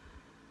of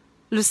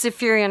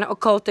Luciferian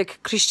occultic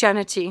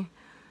Christianity,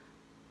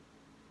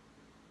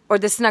 or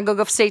the synagogue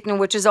of Satan,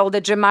 which is all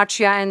the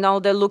gematria and all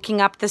the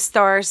looking up the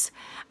stars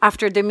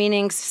after the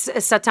meanings,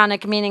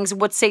 satanic meanings,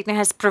 what Satan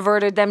has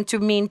perverted them to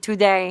mean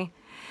today.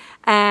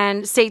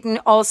 And Satan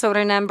also,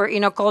 remember,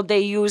 in occult, they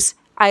use,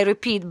 I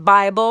repeat,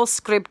 Bible,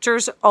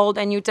 scriptures, Old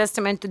and New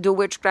Testament to do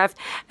witchcraft.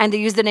 And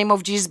they use the name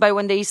of Jesus, but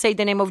when they say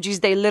the name of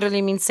Jesus, they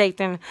literally mean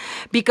Satan.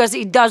 Because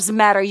it does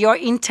matter. Your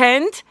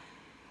intent,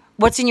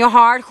 what's in your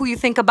heart, who you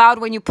think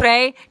about when you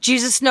pray.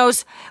 Jesus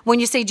knows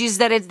when you say Jesus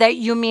that it's that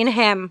you mean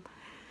him.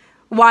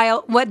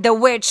 While what the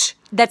witch,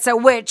 that's a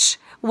witch.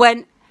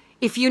 When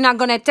if you're not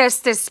going to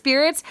test the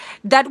spirits,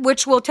 that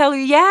witch will tell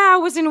you, yeah, I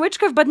was in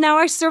witchcraft, but now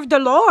I serve the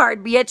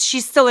Lord. Yet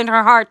she's still in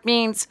her heart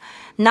means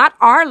not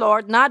our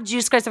Lord, not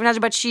Jesus Christ of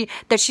Nazareth, but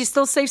that she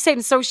still saves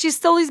Satan. So she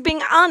still is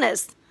being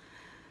honest.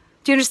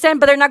 Do you understand?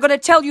 But they're not going to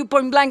tell you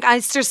point blank, I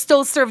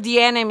still serve the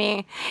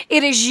enemy.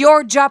 It is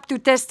your job to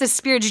test the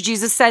spirits,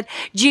 Jesus said.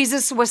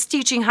 Jesus was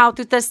teaching how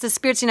to test the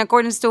spirits in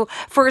accordance to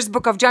first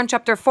book of John,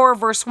 chapter 4,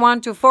 verse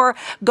 1 to 4.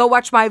 Go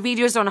watch my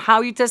videos on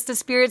how you test the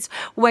spirits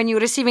when you're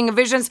receiving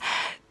visions.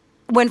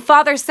 When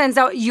Father sends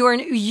out,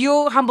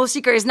 you humble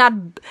seeker, is not...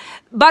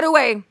 By the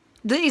way,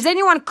 is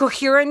anyone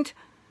coherent?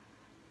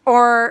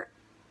 Or...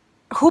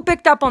 who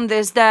picked up on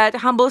this, that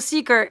humble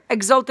seeker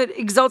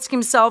exalts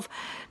himself,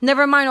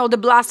 never mind all the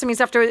blasphemies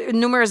after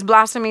numerous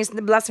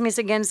blasphemies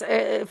against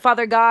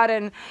Father God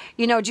and,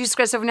 Jesus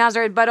Christ of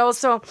Nazareth. But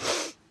also,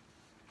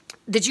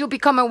 did you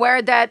become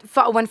aware that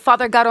when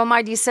Father God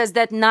Almighty says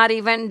that not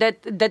even,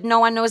 that no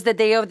one knows the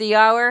day of the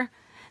hour,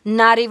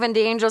 not even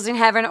the angels in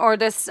heaven or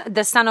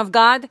the Son of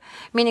God,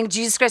 meaning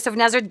Jesus Christ of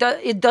Nazareth,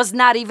 it does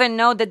not even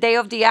know the day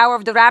of the hour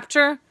of the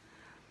rapture?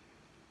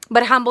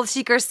 But humble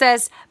seeker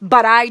says,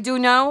 but I do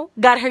know.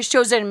 God has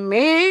chosen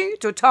me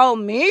to tell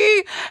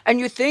me. And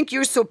you think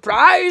you're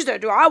surprised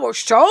that I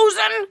was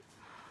chosen?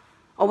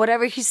 Or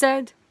whatever he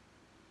said.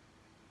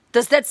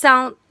 Does that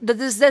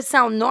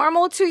sound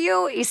normal to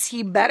you? Is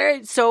he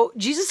better? So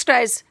Jesus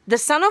Christ, the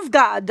Son of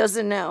God,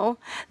 doesn't know.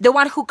 The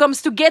one who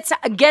comes to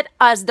get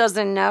us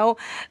doesn't know.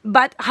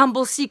 But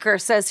humble seeker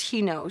says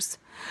he knows.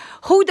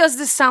 Who does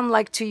this sound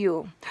like to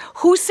you?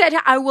 Who said,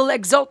 I will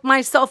exalt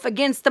myself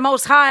against the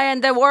Most High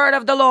and the word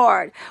of the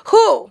Lord?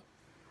 Who?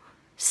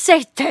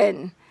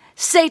 Satan.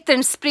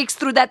 Satan speaks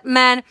through that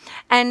man.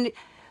 And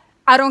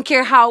I don't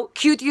care how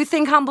cute you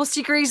think humble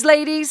seeker is,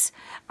 ladies.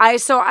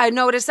 I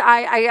noticed,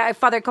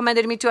 Father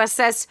commanded me to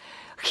assess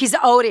his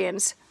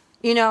audience,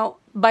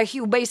 by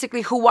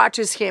who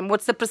watches him.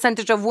 What's the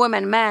percentage of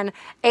women, men,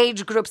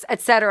 age groups,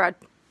 etc.,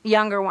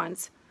 younger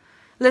ones.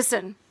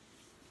 Listen.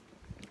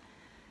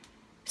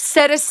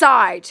 Set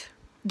aside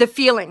the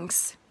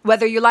feelings,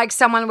 whether you like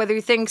someone, whether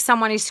you think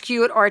someone is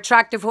cute or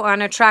attractive or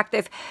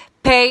unattractive.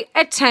 Pay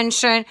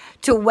attention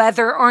to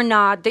whether or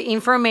not the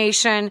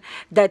information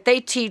that they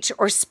teach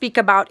or speak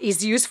about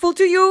is useful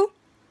to you.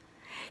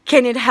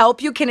 Can it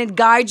help you? Can it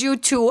guide you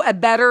to a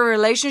better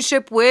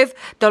relationship with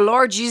the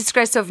Lord Jesus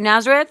Christ of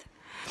Nazareth?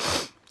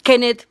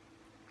 Can it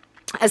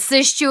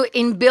assist you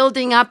in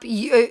building up,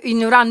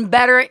 run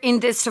better in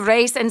this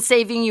race and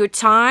saving you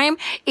time?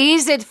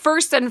 Is it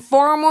first and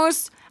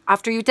foremost,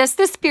 after you test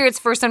the spirits,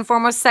 first and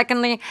foremost,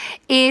 secondly,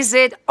 is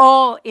it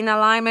all in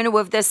alignment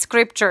with the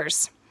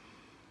scriptures?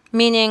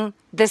 Meaning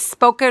the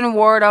spoken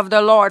word of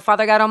the Lord,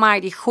 Father God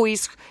Almighty, who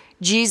is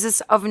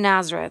Jesus of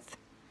Nazareth.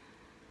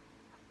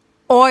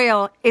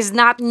 Oil is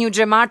not new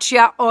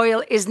gematria.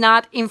 Oil is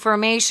not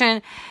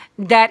information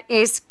that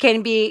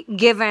can be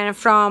given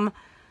from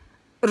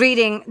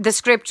reading the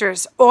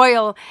scriptures.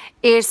 Oil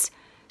is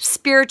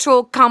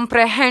spiritual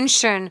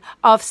comprehension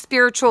of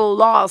spiritual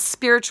laws,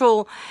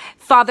 spiritual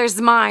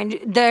Father's mind.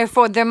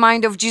 Therefore, the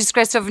mind of Jesus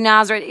Christ of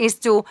Nazareth is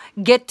to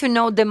get to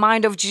know the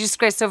mind of Jesus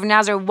Christ of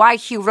Nazareth, why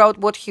he wrote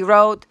what he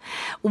wrote,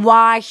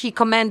 why he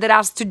commanded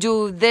us to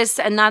do this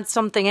and not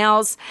something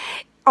else.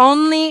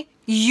 Only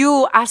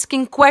you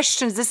asking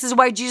questions. This is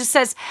why Jesus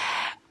says,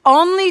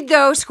 only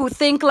those who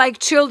think like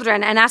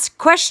children and ask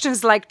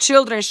questions like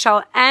children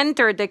shall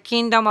enter the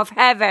kingdom of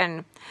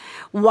heaven.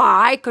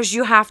 Why? Because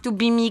you have to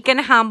be meek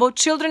and humble.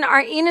 Children are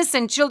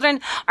innocent.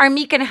 Children are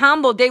meek and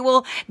humble. They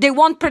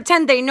won't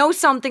pretend they know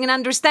something and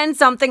understand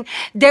something.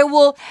 They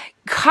will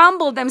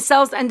humble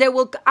themselves and they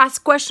will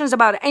ask questions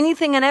about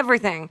anything and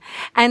everything.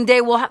 And they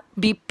will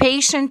be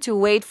patient to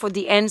wait for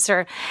the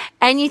answer.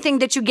 Anything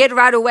that you get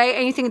right away,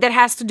 anything that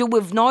has to do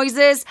with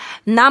noises,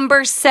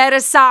 numbers, set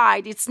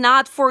aside. It's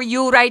not for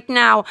you right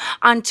now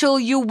until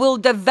you will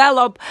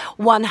develop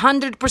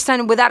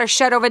 100% without a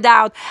shadow of a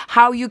doubt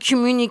how you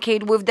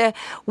communicate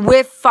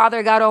with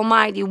Father God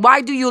Almighty. Why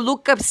do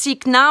you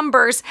seek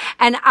numbers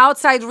and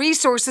outside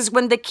resources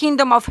when the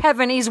kingdom of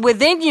heaven is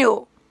within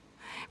you?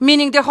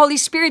 meaning the Holy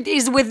Spirit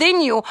is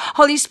within you.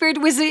 Holy Spirit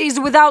is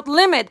without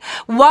limit.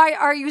 Why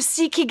are you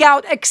seeking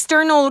out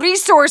external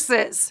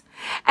resources?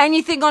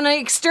 Anything on the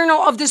external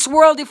of this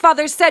world, the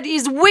Father said,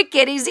 is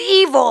wicked, is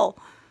evil.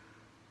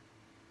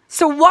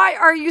 So why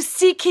are you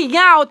seeking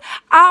out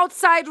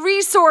outside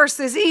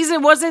resources?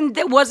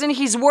 Wasn't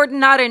His word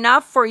not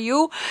enough for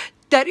you,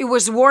 that it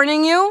was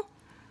warning you?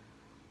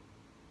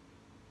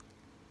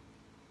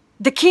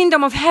 The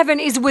kingdom of heaven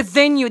is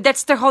within you.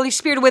 That's the Holy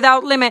Spirit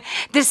without limit.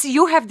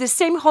 You have the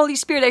same Holy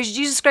Spirit as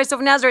Jesus Christ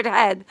of Nazareth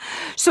had.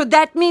 So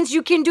that means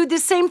you can do the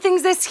same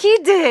things as He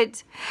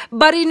did.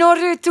 But in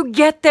order to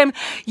get them,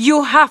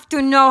 you have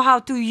to know how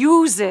to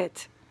use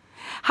it.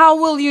 How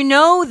will you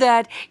know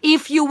that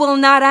if you will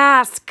not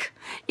ask,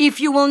 if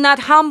you will not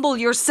humble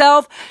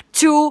yourself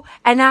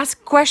and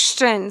ask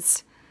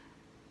questions?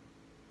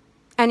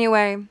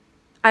 Anyway,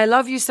 I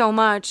love you so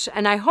much,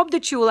 and I hope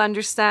that you will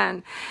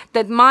understand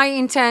that my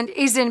intent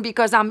isn't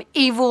because I'm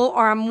evil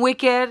or I'm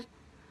wicked.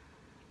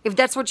 If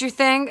that's what you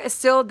think,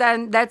 still,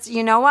 then that's,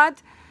 you know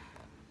what?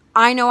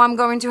 I know I'm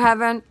going to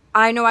heaven.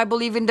 I know I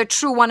believe in the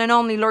true one and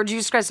only Lord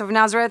Jesus Christ of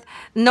Nazareth.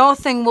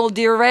 Nothing will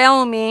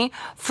derail me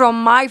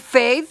from my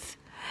faith.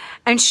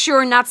 And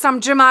sure, not some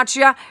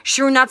gematria,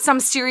 sure, not some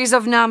series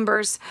of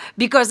numbers,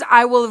 because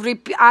I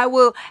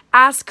will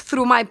ask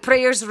through my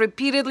prayers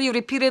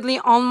repeatedly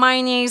on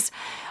my knees,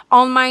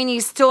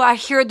 till I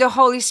hear the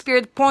Holy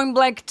Spirit point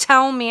blank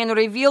tell me and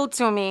reveal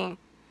to me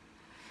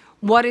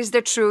what is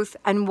the truth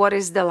and what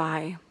is the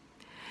lie.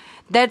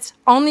 That's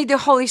only the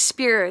Holy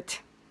Spirit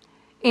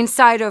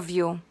inside of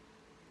you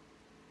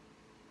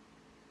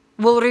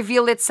will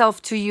reveal itself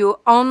to you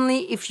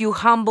only if you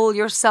humble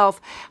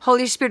yourself.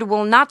 Holy Spirit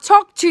will not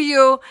talk to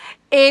you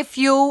if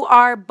you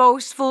are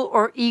boastful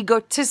or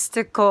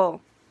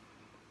egotistical.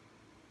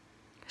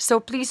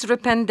 So please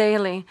repent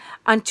daily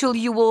until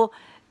you will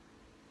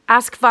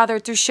ask Father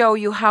to show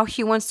you how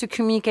He wants to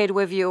communicate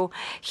with you.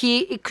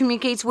 He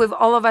communicates with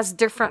all of us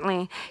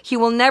differently. He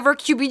will never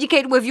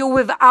communicate with you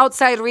with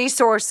outside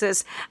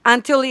resources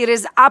until it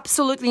is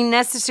absolutely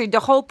necessary. The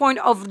whole point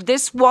of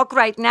this walk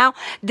right now,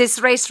 this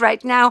race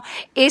right now,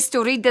 is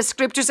to read the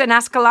scriptures and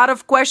ask a lot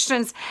of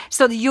questions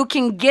so that you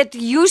can get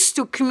used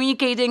to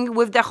communicating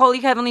with the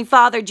Holy Heavenly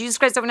Father, Jesus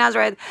Christ of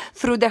Nazareth,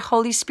 through the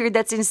Holy Spirit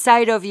that's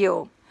inside of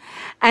you.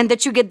 And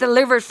that you get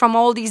delivered from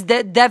all these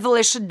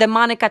devilish,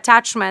 demonic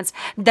attachments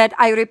that,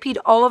 I repeat,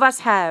 all of us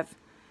have.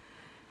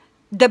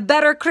 The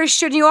better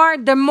Christian you are,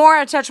 the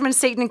more attachment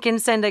Satan can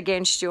send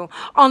against you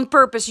on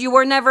purpose.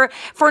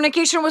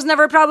 Fornication was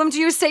never a problem to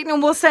you.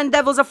 Satan will send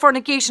devils of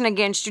fornication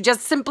against you.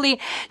 Just simply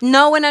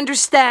know and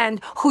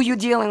understand who you're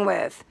dealing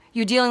with.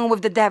 You're dealing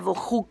with the devil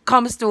who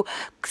comes to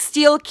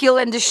steal, kill,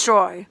 and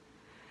destroy.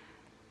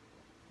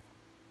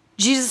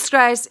 Jesus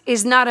Christ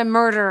is not a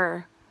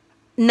murderer.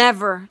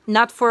 Never,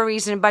 not for a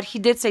reason, but He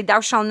did say,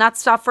 thou shalt not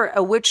suffer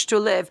a witch to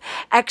live.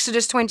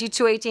 Exodus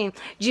 22:18.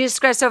 Jesus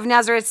Christ of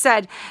Nazareth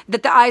said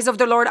that the eyes of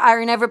the Lord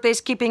are in every place,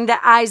 keeping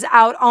the eyes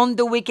out on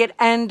the wicked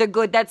and the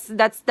good.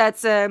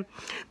 That's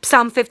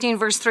Psalm 15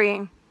 verse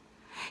 3.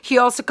 He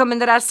also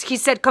commanded us, He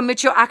said,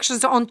 commit your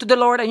actions unto the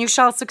Lord and you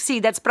shall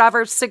succeed. That's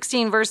Proverbs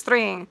 16 verse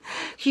 3.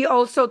 He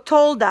also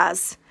told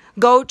us,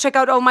 go check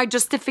out all my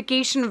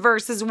justification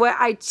verses where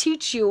I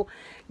teach you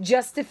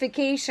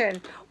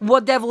justification,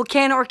 what devil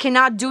can or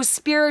cannot do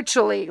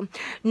spiritually.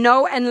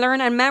 Know and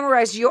learn and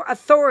memorize your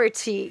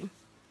authority.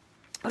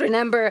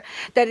 Remember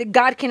that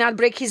God cannot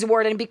break His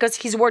word, and because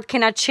His word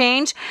cannot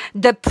change,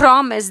 the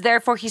promise,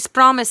 therefore His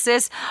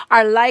promises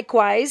are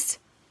likewise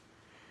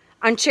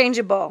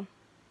unchangeable.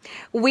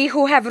 We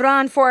who have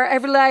run for our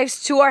every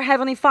lives to our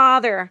Heavenly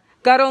Father,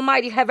 God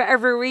Almighty, have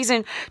every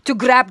reason to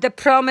grab the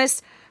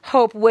promise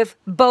hope with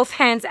both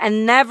hands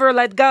and never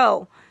let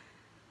go.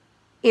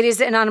 It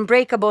is an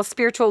unbreakable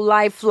spiritual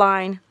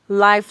lifeline,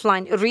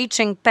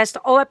 reaching past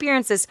all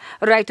appearances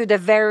right to the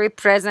very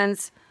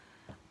presence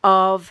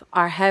of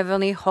our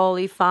Heavenly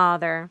Holy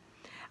Father.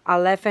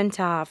 Aleph and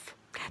Tav.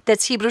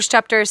 That's Hebrews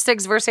chapter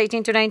 6, verse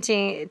 18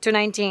 to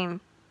 19.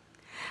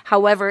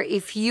 However,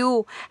 if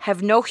you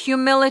have no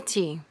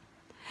humility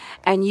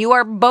and you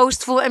are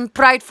boastful and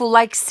prideful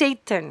like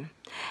Satan,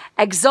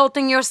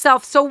 exalting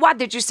yourself. So what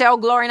did you say? Oh,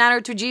 glory and honor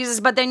to Jesus.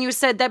 But then you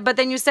said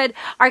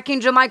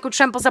Archangel Michael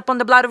tramples upon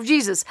the blood of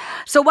Jesus.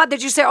 So what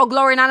did you say? Oh,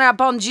 glory and honor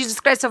upon Jesus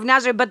Christ of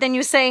Nazareth. But then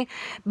you say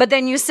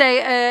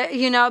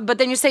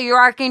you're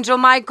Archangel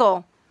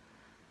Michael,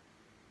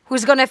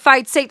 who's going to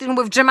fight Satan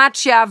with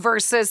gematria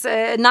versus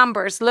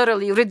numbers,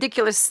 literally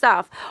ridiculous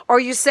stuff. Or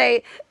you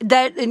say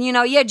that,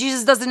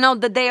 Jesus doesn't know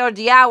the day or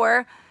the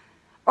hour.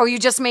 Or you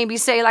just maybe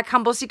say, like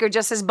Humble Seeker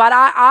just says, but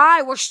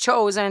I was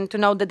chosen to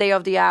know the day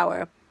of the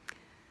hour.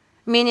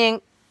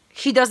 Meaning,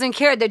 he doesn't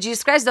care that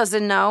Jesus Christ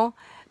doesn't know,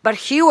 but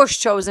he was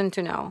chosen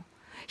to know.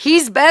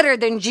 He's better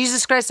than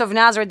Jesus Christ of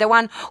Nazareth, the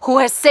one who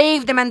has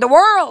saved them and the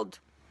world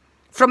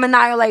from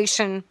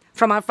annihilation,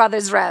 from our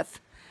Father's wrath.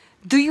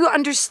 Do you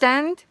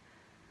understand?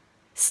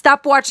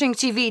 Stop watching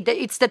TV.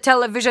 It's the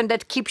television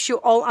that keeps you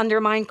all under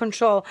mind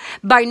control.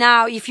 By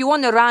now, if you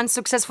want to run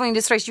successfully in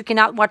this race, you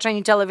cannot watch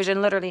any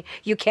television, literally.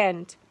 You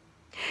can't.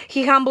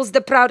 He humbles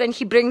the proud and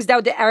he brings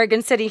down the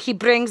arrogant city. He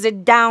brings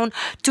it down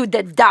to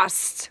the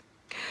dust.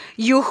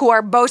 You who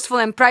are boastful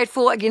and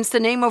prideful against the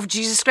name of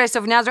Jesus Christ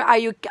of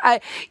Nazareth,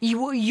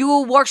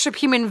 you worship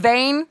him in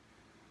vain?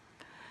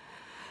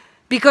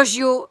 Because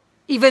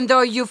even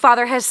though you,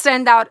 Father, has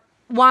sent out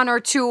one or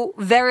two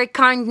very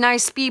kind,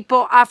 nice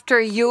people after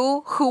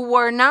you who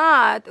were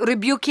not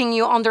rebuking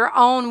you on their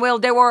own will.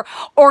 They were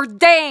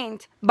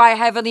ordained by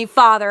Heavenly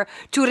Father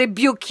to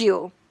rebuke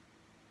you.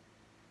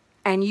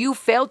 And you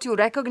fail to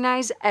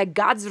recognize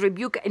God's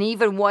rebuke and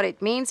even what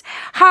it means.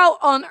 How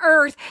on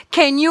earth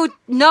can you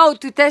know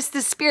to test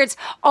the spirits?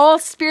 All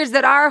spirits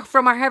that are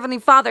from our Heavenly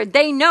Father,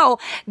 they know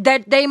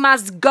that they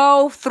must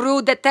go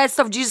through the test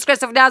of Jesus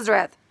Christ of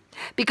Nazareth.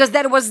 Because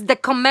that was the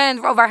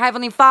command of our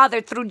Heavenly Father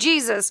through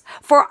Jesus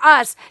for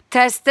us.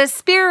 Test the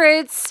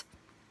spirits.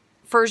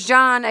 1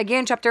 John,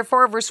 again, chapter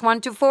 4, verse 1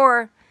 to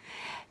 4.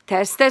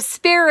 Test the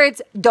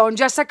spirits. Don't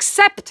just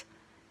accept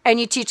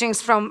any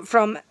teachings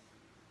from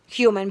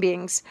human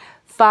beings.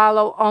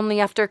 Follow only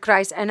after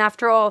Christ. And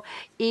after all,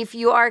 if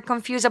you are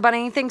confused about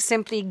anything,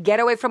 simply get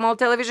away from all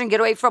television, get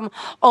away from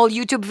all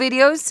YouTube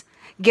videos,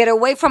 get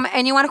away from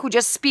anyone who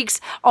just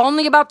speaks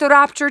only about the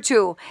rapture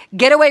too.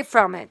 Get away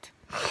from it.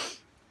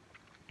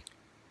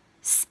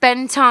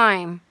 Spend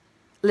time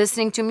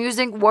listening to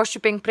music,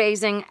 worshiping,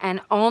 praising,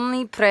 and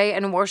only pray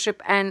and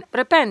worship and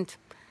repent.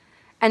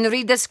 And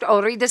read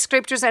the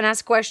scriptures and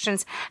ask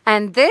questions.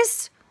 And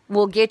this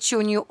will get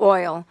you new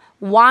oil.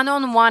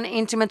 One-on-one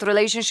intimate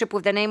relationship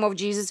with the name of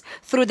Jesus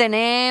through the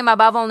name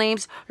above all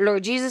names,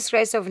 Lord Jesus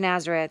Christ of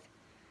Nazareth.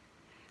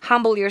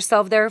 Humble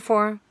yourself,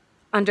 therefore,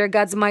 under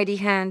God's mighty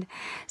hand,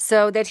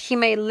 so that he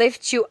may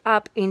lift you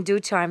up in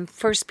due time.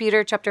 1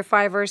 Peter chapter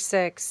 5, verse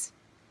 6.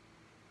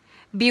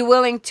 Be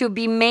willing to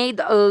be made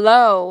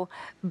low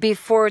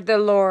before the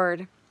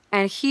Lord,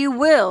 and he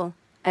will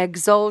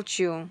exalt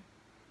you.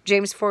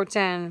 James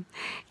 4:10.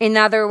 In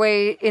other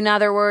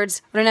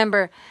words,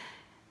 remember,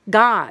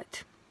 God,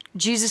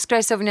 Jesus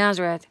Christ of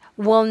Nazareth,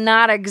 will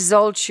not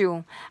exalt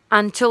you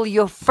until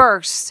you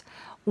first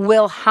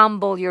will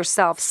humble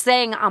yourself.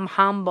 Saying, I'm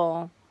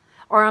humble,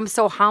 or I'm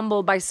so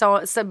humbled by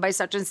such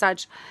and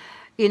such,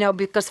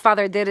 because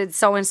Father did it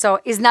so and so,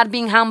 is not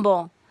being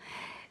humble.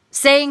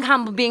 Saying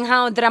humble,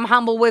 that I'm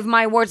humble with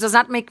my words does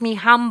not make me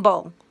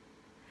humble.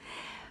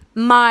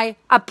 My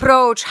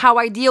approach, how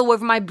I deal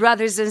with my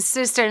brothers and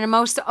sisters, and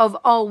most of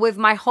all with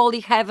my Holy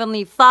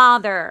Heavenly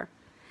Father,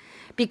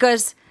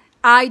 because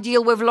I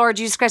deal with Lord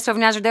Jesus Christ of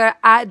Nazareth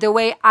the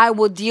way I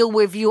will deal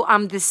with you.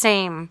 I'm the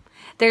same.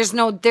 There's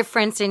no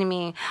difference in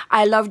me.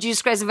 I love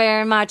Jesus Christ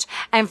very much.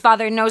 And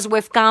Father knows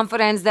with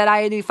confidence that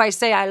if I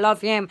say I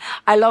love him,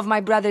 I love my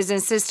brothers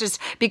and sisters.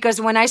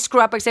 Because when I screw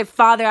up, I say,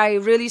 Father, I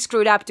really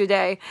screwed up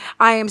today.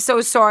 I am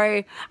so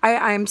sorry.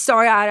 I am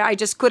sorry. I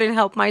just couldn't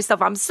help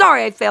myself. I'm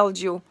sorry I failed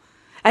you.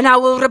 And I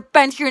will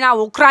repent here and I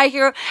will cry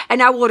here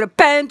and I will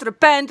repent.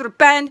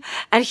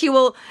 And he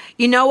will,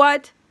 you know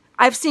what?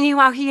 I've seen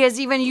how he has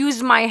even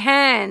used my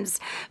hands,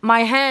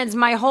 my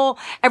whole,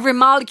 every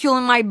molecule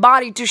in my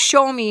body to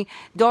show me,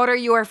 daughter,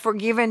 you are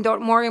forgiven.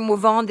 Don't worry,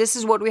 move on. This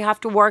is what we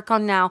have to work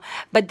on now.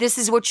 But this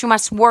is what you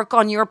must work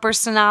on, your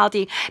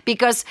personality.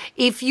 Because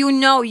if you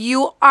know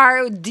you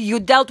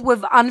dealt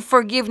with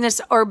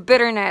unforgiveness or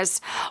bitterness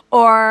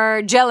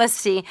or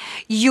jealousy,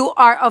 you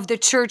are of the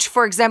church,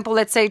 for example,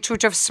 let's say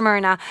Church of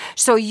Smyrna.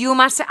 So you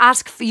must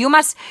ask,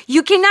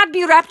 you cannot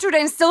be raptured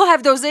and still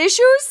have those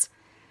issues.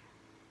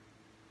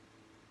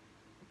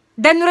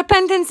 Then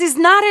repentance is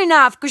not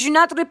enough because you're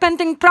not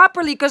repenting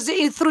properly, because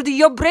through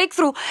your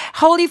breakthrough,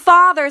 Holy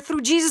Father,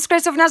 through Jesus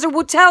Christ of Nazareth,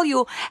 will tell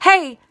you,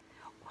 hey,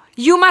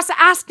 you must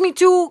ask me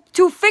to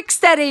fix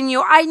that in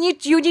you.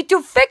 You need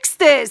to fix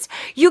this.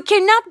 You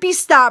cannot be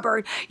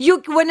stubborn.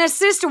 When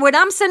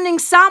I'm sending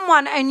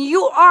someone and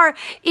you are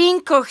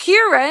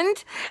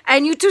incoherent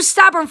and you're too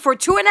stubborn for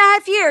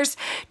 2.5 years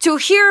to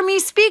hear me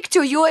speak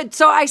to you, and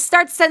so I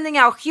start sending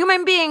out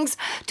human beings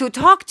to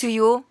talk to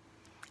you.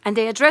 And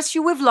they address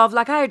you with love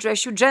like I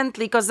address you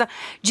gently, because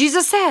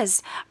Jesus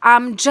says,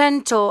 I'm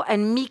gentle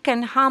and meek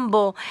and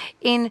humble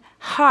in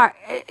heart,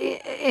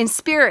 in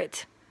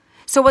spirit.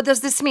 So what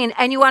does this mean?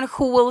 Anyone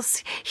who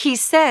he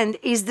send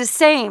is the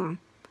same.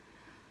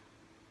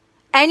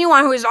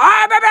 Anyone who is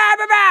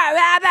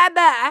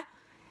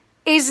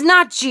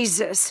not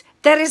Jesus.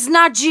 That is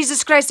not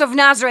Jesus Christ of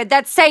Nazareth.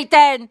 That's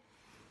Satan.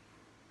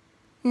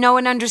 Know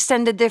and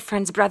understand the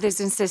difference, brothers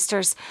and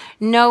sisters.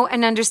 Know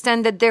and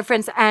understand the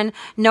difference, and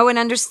know and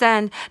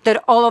understand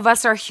that all of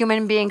us are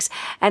human beings.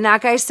 And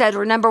like I said,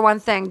 remember one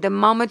thing: the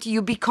moment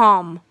you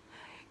become,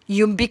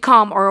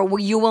 or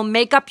you will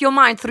make up your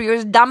mind through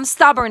your dumb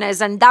stubbornness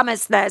and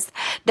dumbness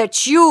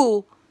that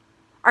you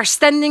are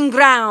standing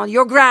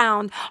your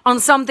ground on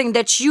something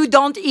that you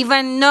don't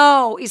even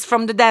know is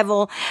from the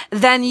devil,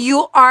 then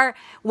you are,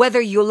 whether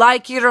you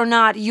like it or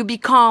not, you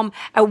become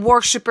a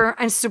worshiper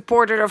and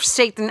supporter of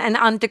Satan and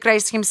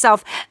Antichrist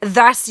himself.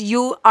 Thus,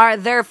 you are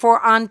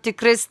therefore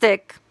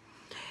antichristic.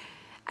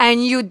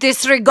 and you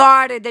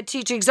disregarded the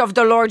teachings of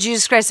the Lord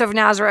Jesus Christ of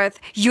Nazareth.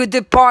 You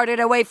departed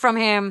away from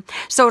him.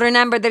 So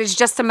remember that it's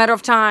just a matter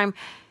of time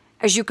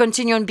as you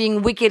continue on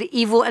being wicked,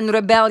 evil, and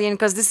rebellion,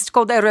 because this is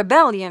called a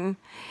rebellion.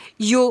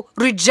 You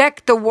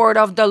reject the word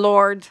of the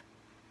Lord.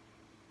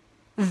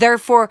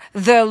 Therefore,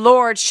 the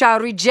Lord shall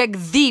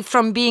reject thee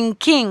from being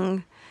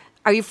king.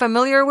 Are you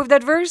familiar with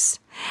that verse?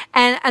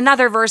 And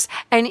another verse,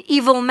 an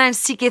evil man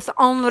seeketh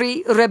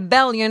only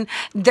rebellion,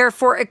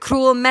 therefore a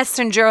cruel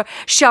messenger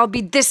shall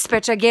be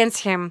dispatched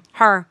against him,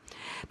 her.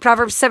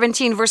 Proverbs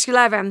 17, verse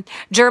 11.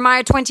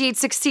 Jeremiah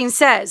 28:16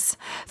 says,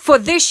 for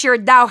this year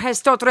thou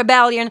hast taught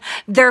rebellion,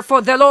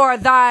 therefore the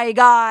Lord thy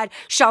God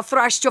shall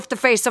thrust you off the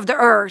face of the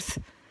earth.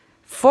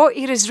 For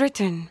it is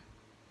written.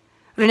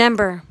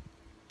 Remember,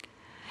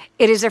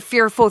 it is a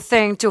fearful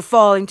thing to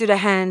fall into the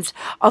hands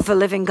of a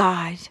living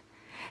God.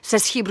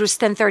 Says Hebrews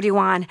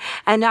 10:31,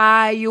 and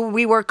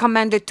we were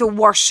commanded to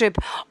worship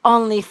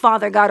only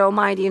Father God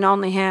Almighty and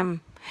only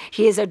him.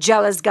 He is a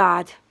jealous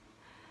God.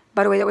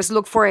 By the way, that was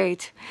Luke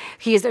 4:8.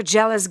 He is a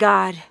jealous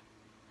God.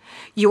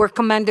 You were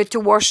commanded to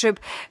worship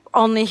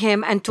only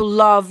him and to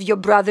love your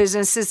brothers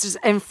and sisters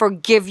and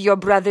forgive your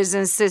brothers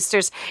and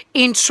sisters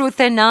in truth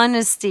and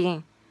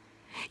honesty.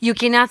 You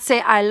cannot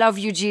say, I love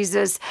you,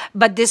 Jesus,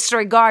 but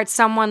disregard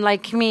someone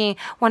like me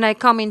when I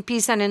come in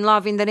peace and in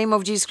love in the name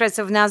of Jesus Christ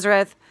of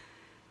Nazareth.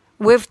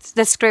 With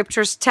the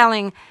scriptures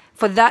telling,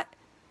 for that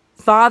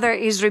Father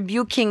is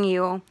rebuking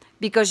you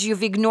because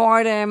you've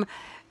ignored him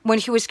when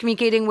he was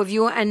communicating with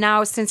you, and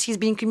now since he's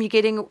been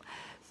communicating,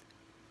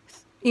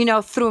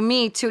 through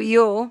me to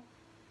you,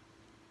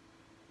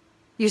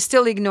 you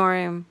still ignore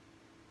him.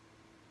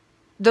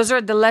 Those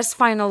are the less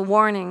final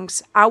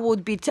warnings.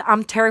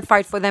 I'm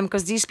terrified for them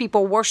because these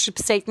people worship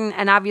Satan,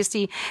 and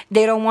obviously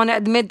they don't want to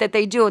admit that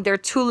they do. They're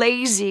too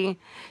lazy,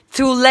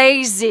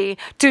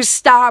 too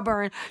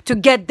stubborn to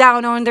get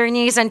down on their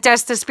knees and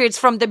test the spirits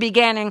from the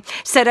beginning.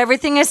 Set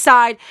everything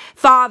aside.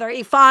 Father,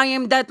 if I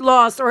am that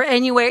lost, or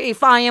anywhere,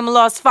 if I am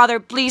lost, Father,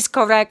 please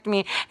correct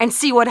me, and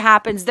see what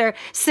happens. They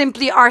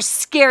simply are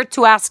scared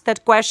to ask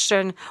that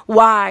question.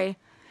 Why?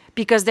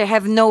 Because they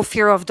have no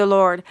fear of the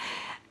Lord.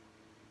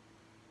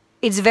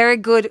 It's very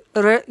good,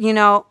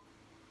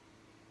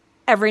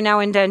 every now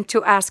and then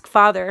to ask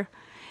Father,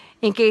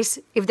 in case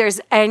if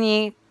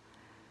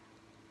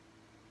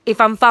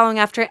I'm following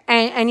after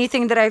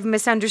anything that I've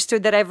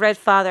misunderstood, that I've read,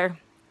 Father,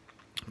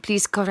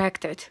 please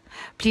correct it.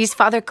 Please,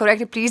 Father,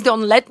 correct it. Please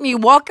don't let me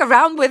walk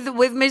around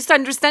with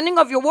misunderstanding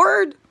of your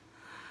word.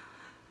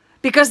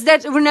 Because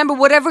remember,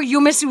 whatever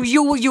you miss,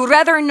 you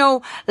rather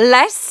know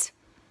less,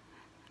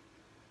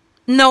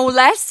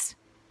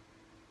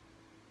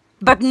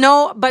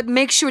 but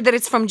make sure that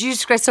it's from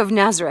Jesus Christ of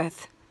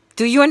Nazareth.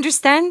 Do you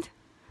understand?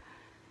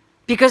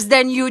 Because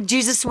then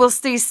Jesus will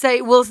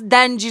say,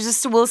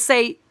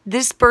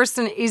 this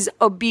person is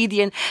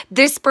obedient.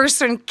 This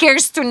person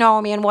cares to know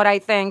me and what I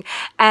think,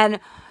 and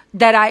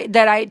that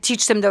I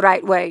teach them the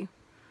right way.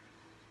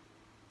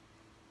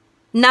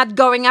 Not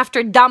going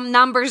after dumb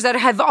numbers that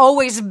have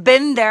always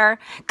been there,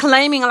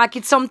 claiming like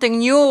it's something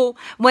new,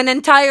 when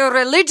entire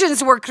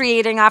religions were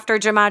creating after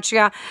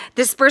Gematria.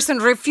 This person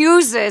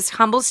refuses,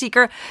 humble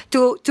seeker,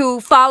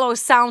 to follow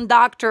sound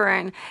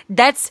doctrine.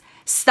 That's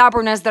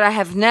stubbornness that I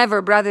have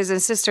never, brothers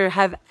and sisters,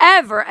 have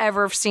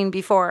ever seen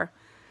before.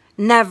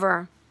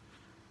 Never.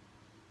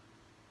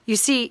 You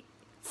see,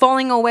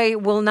 falling away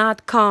will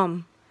not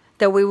come.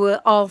 That we will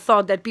all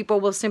thought that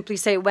people will simply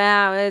say,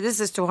 well, this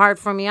is too hard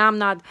for me.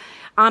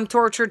 I'm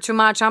tortured too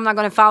much. I'm not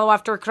going to follow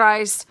after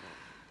Christ.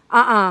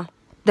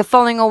 The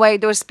falling away,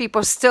 those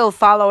people still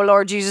follow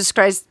Lord Jesus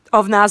Christ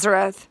of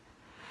Nazareth.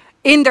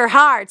 In their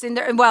hearts, in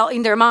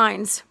their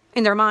minds,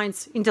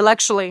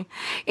 intellectually.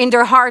 In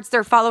their hearts,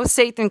 they follow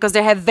Satan because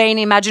they have vain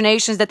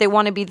imaginations that they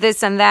want to be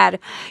this and that.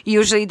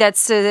 Usually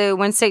that's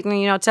when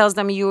Satan, tells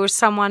them you are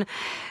someone,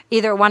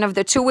 either one of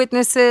the two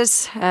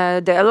witnesses,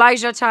 the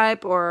Elijah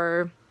type,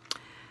 or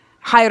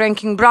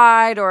high-ranking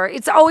bride, or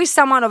it's always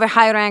someone of a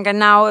high rank. And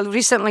now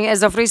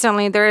as of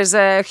recently, there is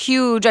a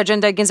huge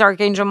agenda against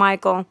Archangel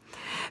Michael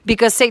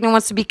because Satan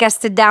wants to be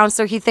casted down.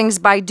 So he thinks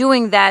by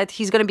doing that,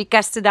 he's going to be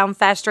casted down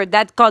faster.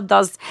 That God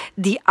does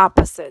the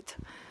opposite.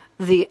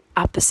 The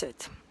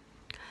opposite.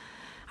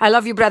 I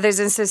love you, brothers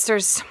and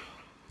sisters.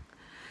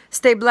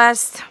 Stay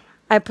blessed.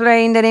 I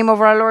pray in the name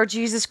of our Lord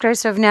Jesus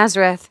Christ of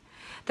Nazareth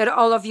that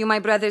all of you, my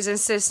brothers and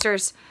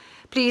sisters,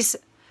 please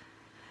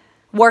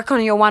work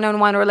on your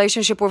one-on-one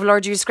relationship with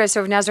Lord Jesus Christ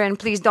of Nazareth, and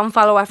please don't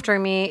follow after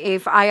me.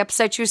 If I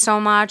upset you so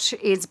much,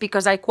 it's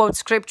because I quote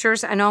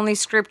scriptures, and only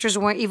scriptures,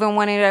 even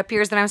when it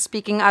appears that I'm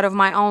speaking out of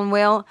my own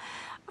will.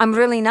 I'm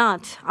really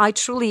not. I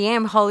truly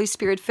am Holy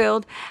Spirit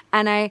filled,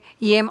 and I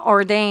am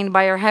ordained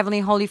by our Heavenly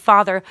Holy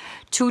Father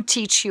to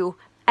teach you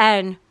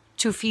and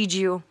to feed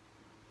you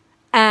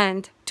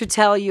and to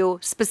tell you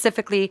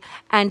specifically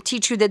and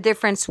teach you the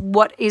difference.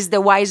 What is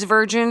the wise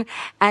virgin,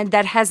 and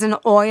that has an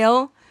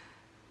oil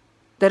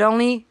that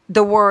only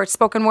the word,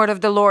 spoken word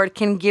of the Lord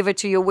can give it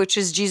to you, which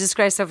is Jesus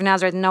Christ of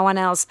Nazareth, no one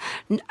else.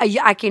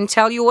 I can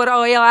tell you what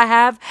oil I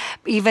have,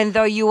 even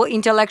though you will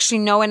intellectually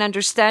know and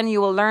understand,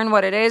 you will learn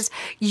what it is.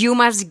 You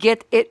must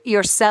get it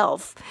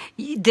yourself.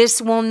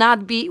 This will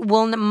not be,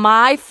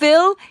 my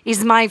fill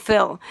is my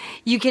fill.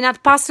 You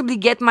cannot possibly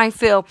get my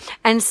fill.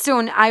 And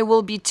soon I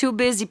will be too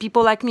busy.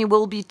 People like me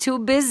will be too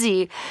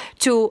busy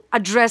to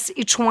address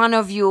each one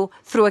of you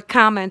through a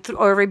comment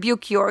or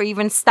rebuke you or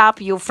even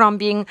stop you from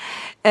being,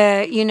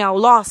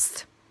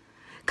 lost.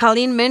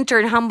 Colleen, Minter,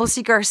 and Humble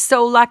Seeker are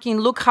so lucky,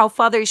 and look how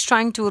Father is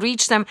trying to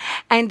reach them,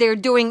 and they're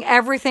doing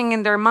everything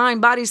in their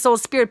mind, body, soul,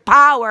 spirit,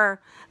 power,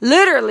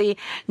 literally,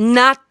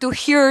 not to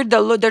hear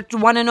the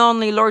one and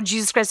only Lord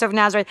Jesus Christ of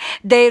Nazareth.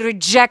 They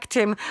reject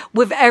him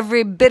with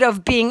every bit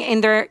of being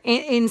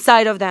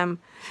inside of them.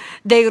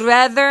 They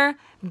rather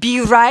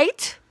be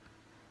right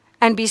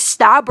and be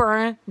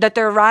stubborn that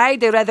they're right.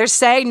 They rather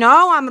say,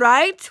 no, I'm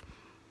right,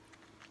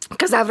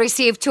 because I've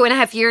received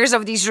 2.5 years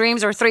of these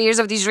dreams or 3 years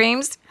of these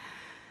dreams,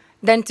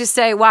 than to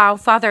say, wow,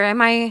 Father,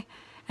 am I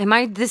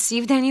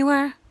deceived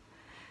anywhere?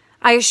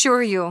 I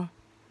assure you,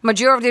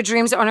 majority of the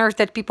dreams on earth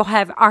that people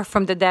have are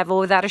from the devil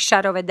without a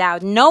shadow of a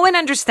doubt. No one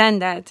understands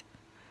that.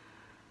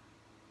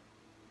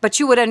 But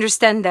you would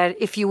understand that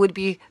if you would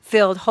be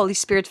filled, Holy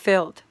Spirit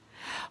filled.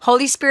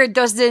 Holy Spirit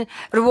does the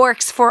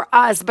works for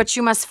us, but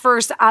you must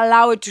first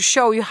allow it to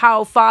show you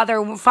how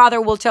Father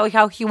will tell you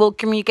how he will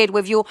communicate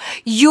with you.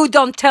 You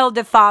don't tell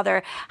the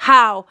Father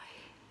how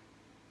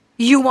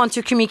you want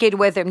to communicate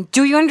with him.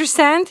 Do you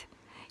understand?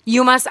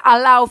 You must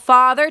allow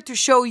Father to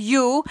show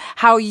you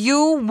how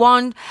you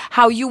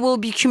will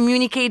be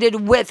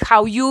communicated with,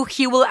 how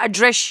he will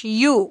address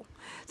you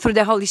through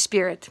the Holy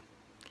Spirit.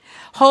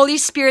 Holy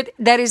Spirit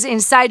that is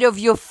inside of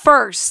you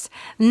first,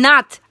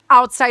 not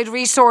outside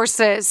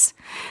resources.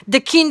 The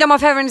kingdom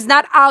of heaven is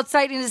not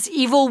outside in this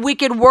evil,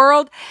 wicked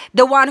world.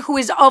 The one who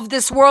is of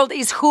this world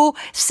is who?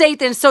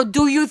 Satan. So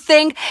do you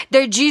think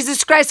that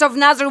Jesus Christ of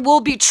Nazareth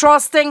will be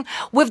trusting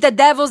with the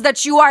devils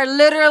that you are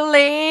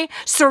literally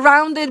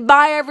surrounded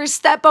by every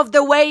step of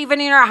the way,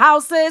 even in our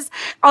houses,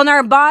 on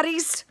our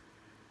bodies?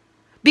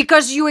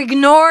 Because you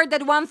ignored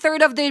that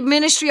 1/3 of the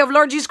ministry of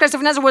Lord Jesus Christ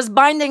of Nazareth was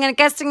binding and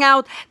casting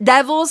out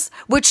devils,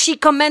 which he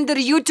commanded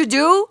you to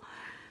do?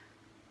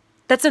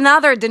 That's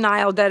another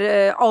denial that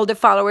all the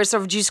followers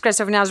of Jesus Christ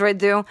of Nazareth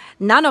do.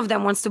 None of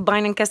them wants to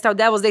bind and cast out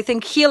devils. They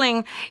think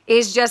healing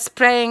is just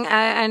praying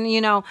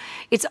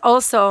it's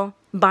also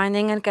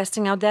binding and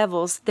casting out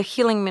devils. The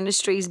healing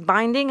ministry is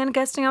binding and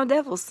casting out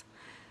devils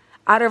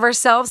out of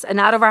ourselves and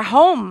out of our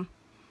home.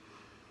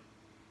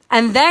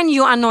 And then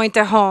you anoint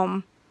the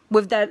home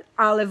with that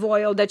olive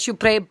oil that you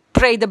pray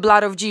the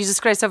blood of Jesus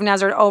Christ of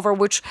Nazareth over,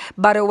 which,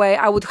 by the way,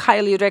 I would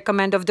highly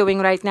recommend of doing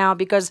right now,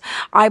 because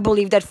I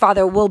believe that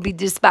Father will be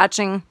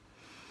dispatching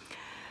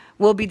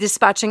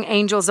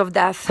angels of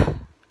death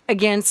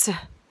against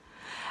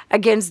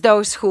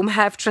those whom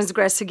have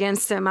transgressed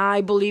against him.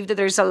 I believe that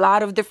there's a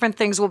lot of different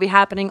things will be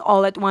happening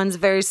all at once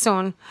very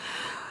soon.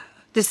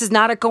 This is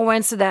not a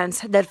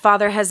coincidence that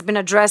Father has been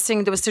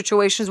addressing those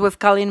situations with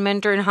Colleen,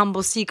 Mentor, and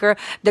Humble Seeker.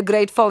 The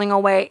great falling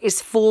away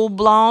is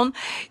full-blown.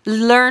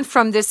 Learn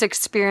from this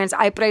experience.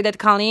 I pray that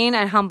Colleen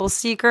and Humble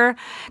Seeker,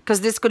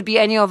 because this could be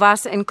any of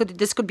us, and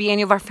this could be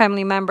any of our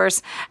family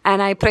members,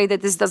 and I pray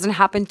that this doesn't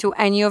happen to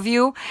any of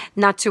you,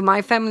 not to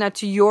my family, not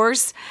to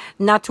yours,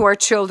 not to our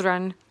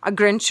children, our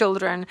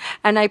grandchildren.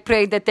 And I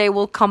pray that they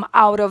will come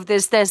out of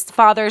this.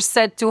 Father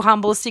said to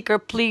Humble Seeker,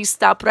 please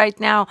stop right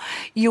now.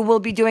 You will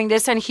be doing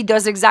this. And he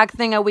does the exact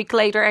thing a week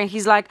later. And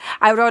he's like,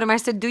 I wrote him, I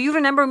said, do you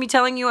remember me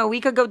telling you a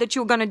week ago that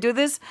you were going to do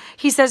this?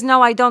 He says,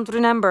 no, I don't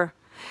remember.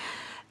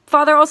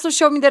 Father also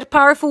showed me that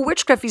powerful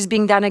witchcraft is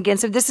being done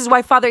against him. This is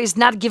why Father is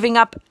not giving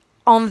up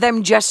on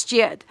them just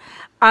yet.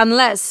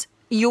 Unless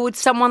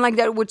someone like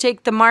that would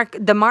take the mark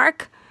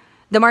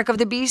of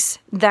the beast,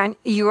 then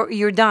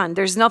you're done.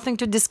 There's nothing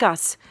to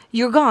discuss.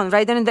 You're gone,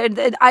 right?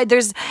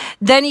 It's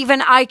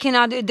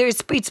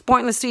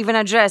pointless to even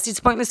address.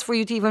 It's pointless for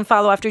you to even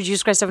follow after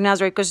Jesus Christ of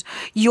Nazareth, because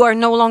you are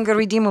no longer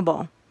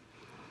redeemable.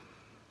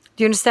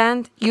 Do you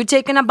understand? You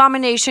take an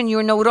abomination,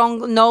 you're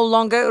no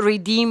longer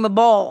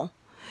redeemable.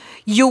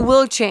 You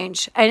will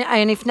change.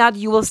 And if not,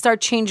 you will start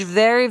change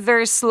very,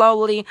 very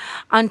slowly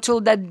until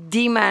that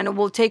demon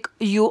will take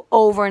you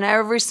over in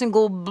every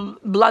single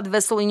blood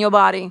vessel in your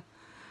body,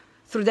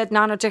 through that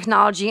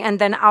nanotechnology, and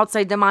then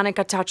outside demonic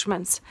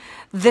attachments.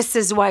 This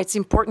is why it's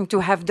important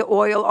to have the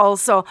oil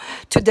also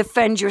to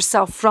defend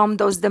yourself from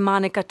those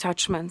demonic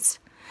attachments.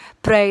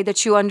 Pray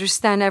that you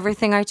understand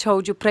everything I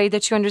told you. Pray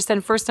that you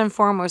understand first and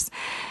foremost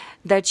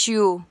that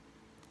you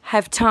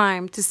have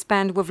time to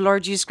spend with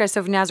Lord Jesus Christ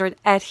of Nazareth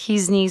at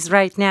his knees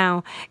right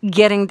now,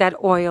 getting that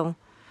oil.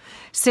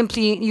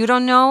 Simply, you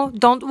don't know?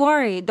 Don't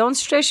worry. Don't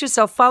stress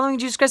yourself. Following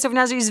Jesus Christ of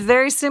Nazareth is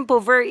very simple,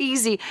 very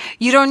easy.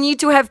 You don't need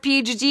to have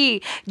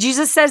PhD.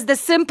 Jesus says the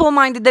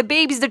simple-minded, the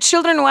babies, the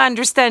children will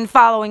understand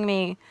following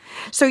me.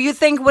 So you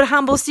think what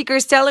Humble Seeker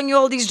is telling you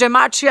all these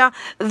gematria,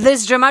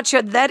 this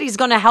gematria, that is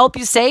going to help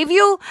you save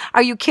you?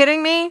 Are you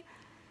kidding me?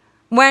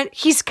 when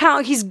he's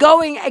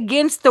going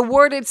against the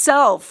word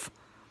itself,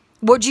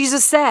 what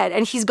Jesus said,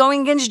 and he's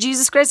going against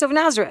Jesus Christ of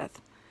Nazareth.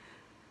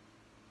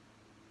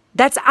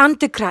 That's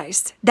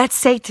Antichrist. That's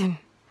Satan.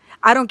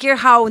 I don't care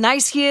how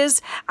nice he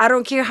is. I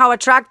don't care how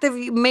attractive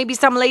maybe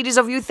some ladies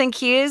of you think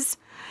he is.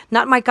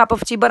 Not my cup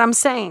of tea, but I'm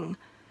saying,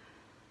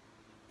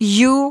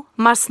 you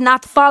must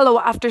not follow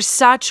after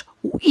such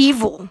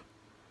evil.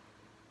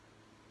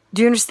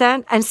 Do you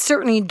understand? And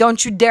certainly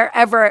don't you dare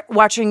ever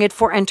watching it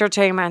for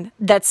entertainment.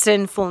 That's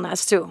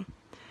sinfulness too.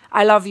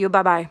 I love you.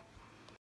 Bye-bye.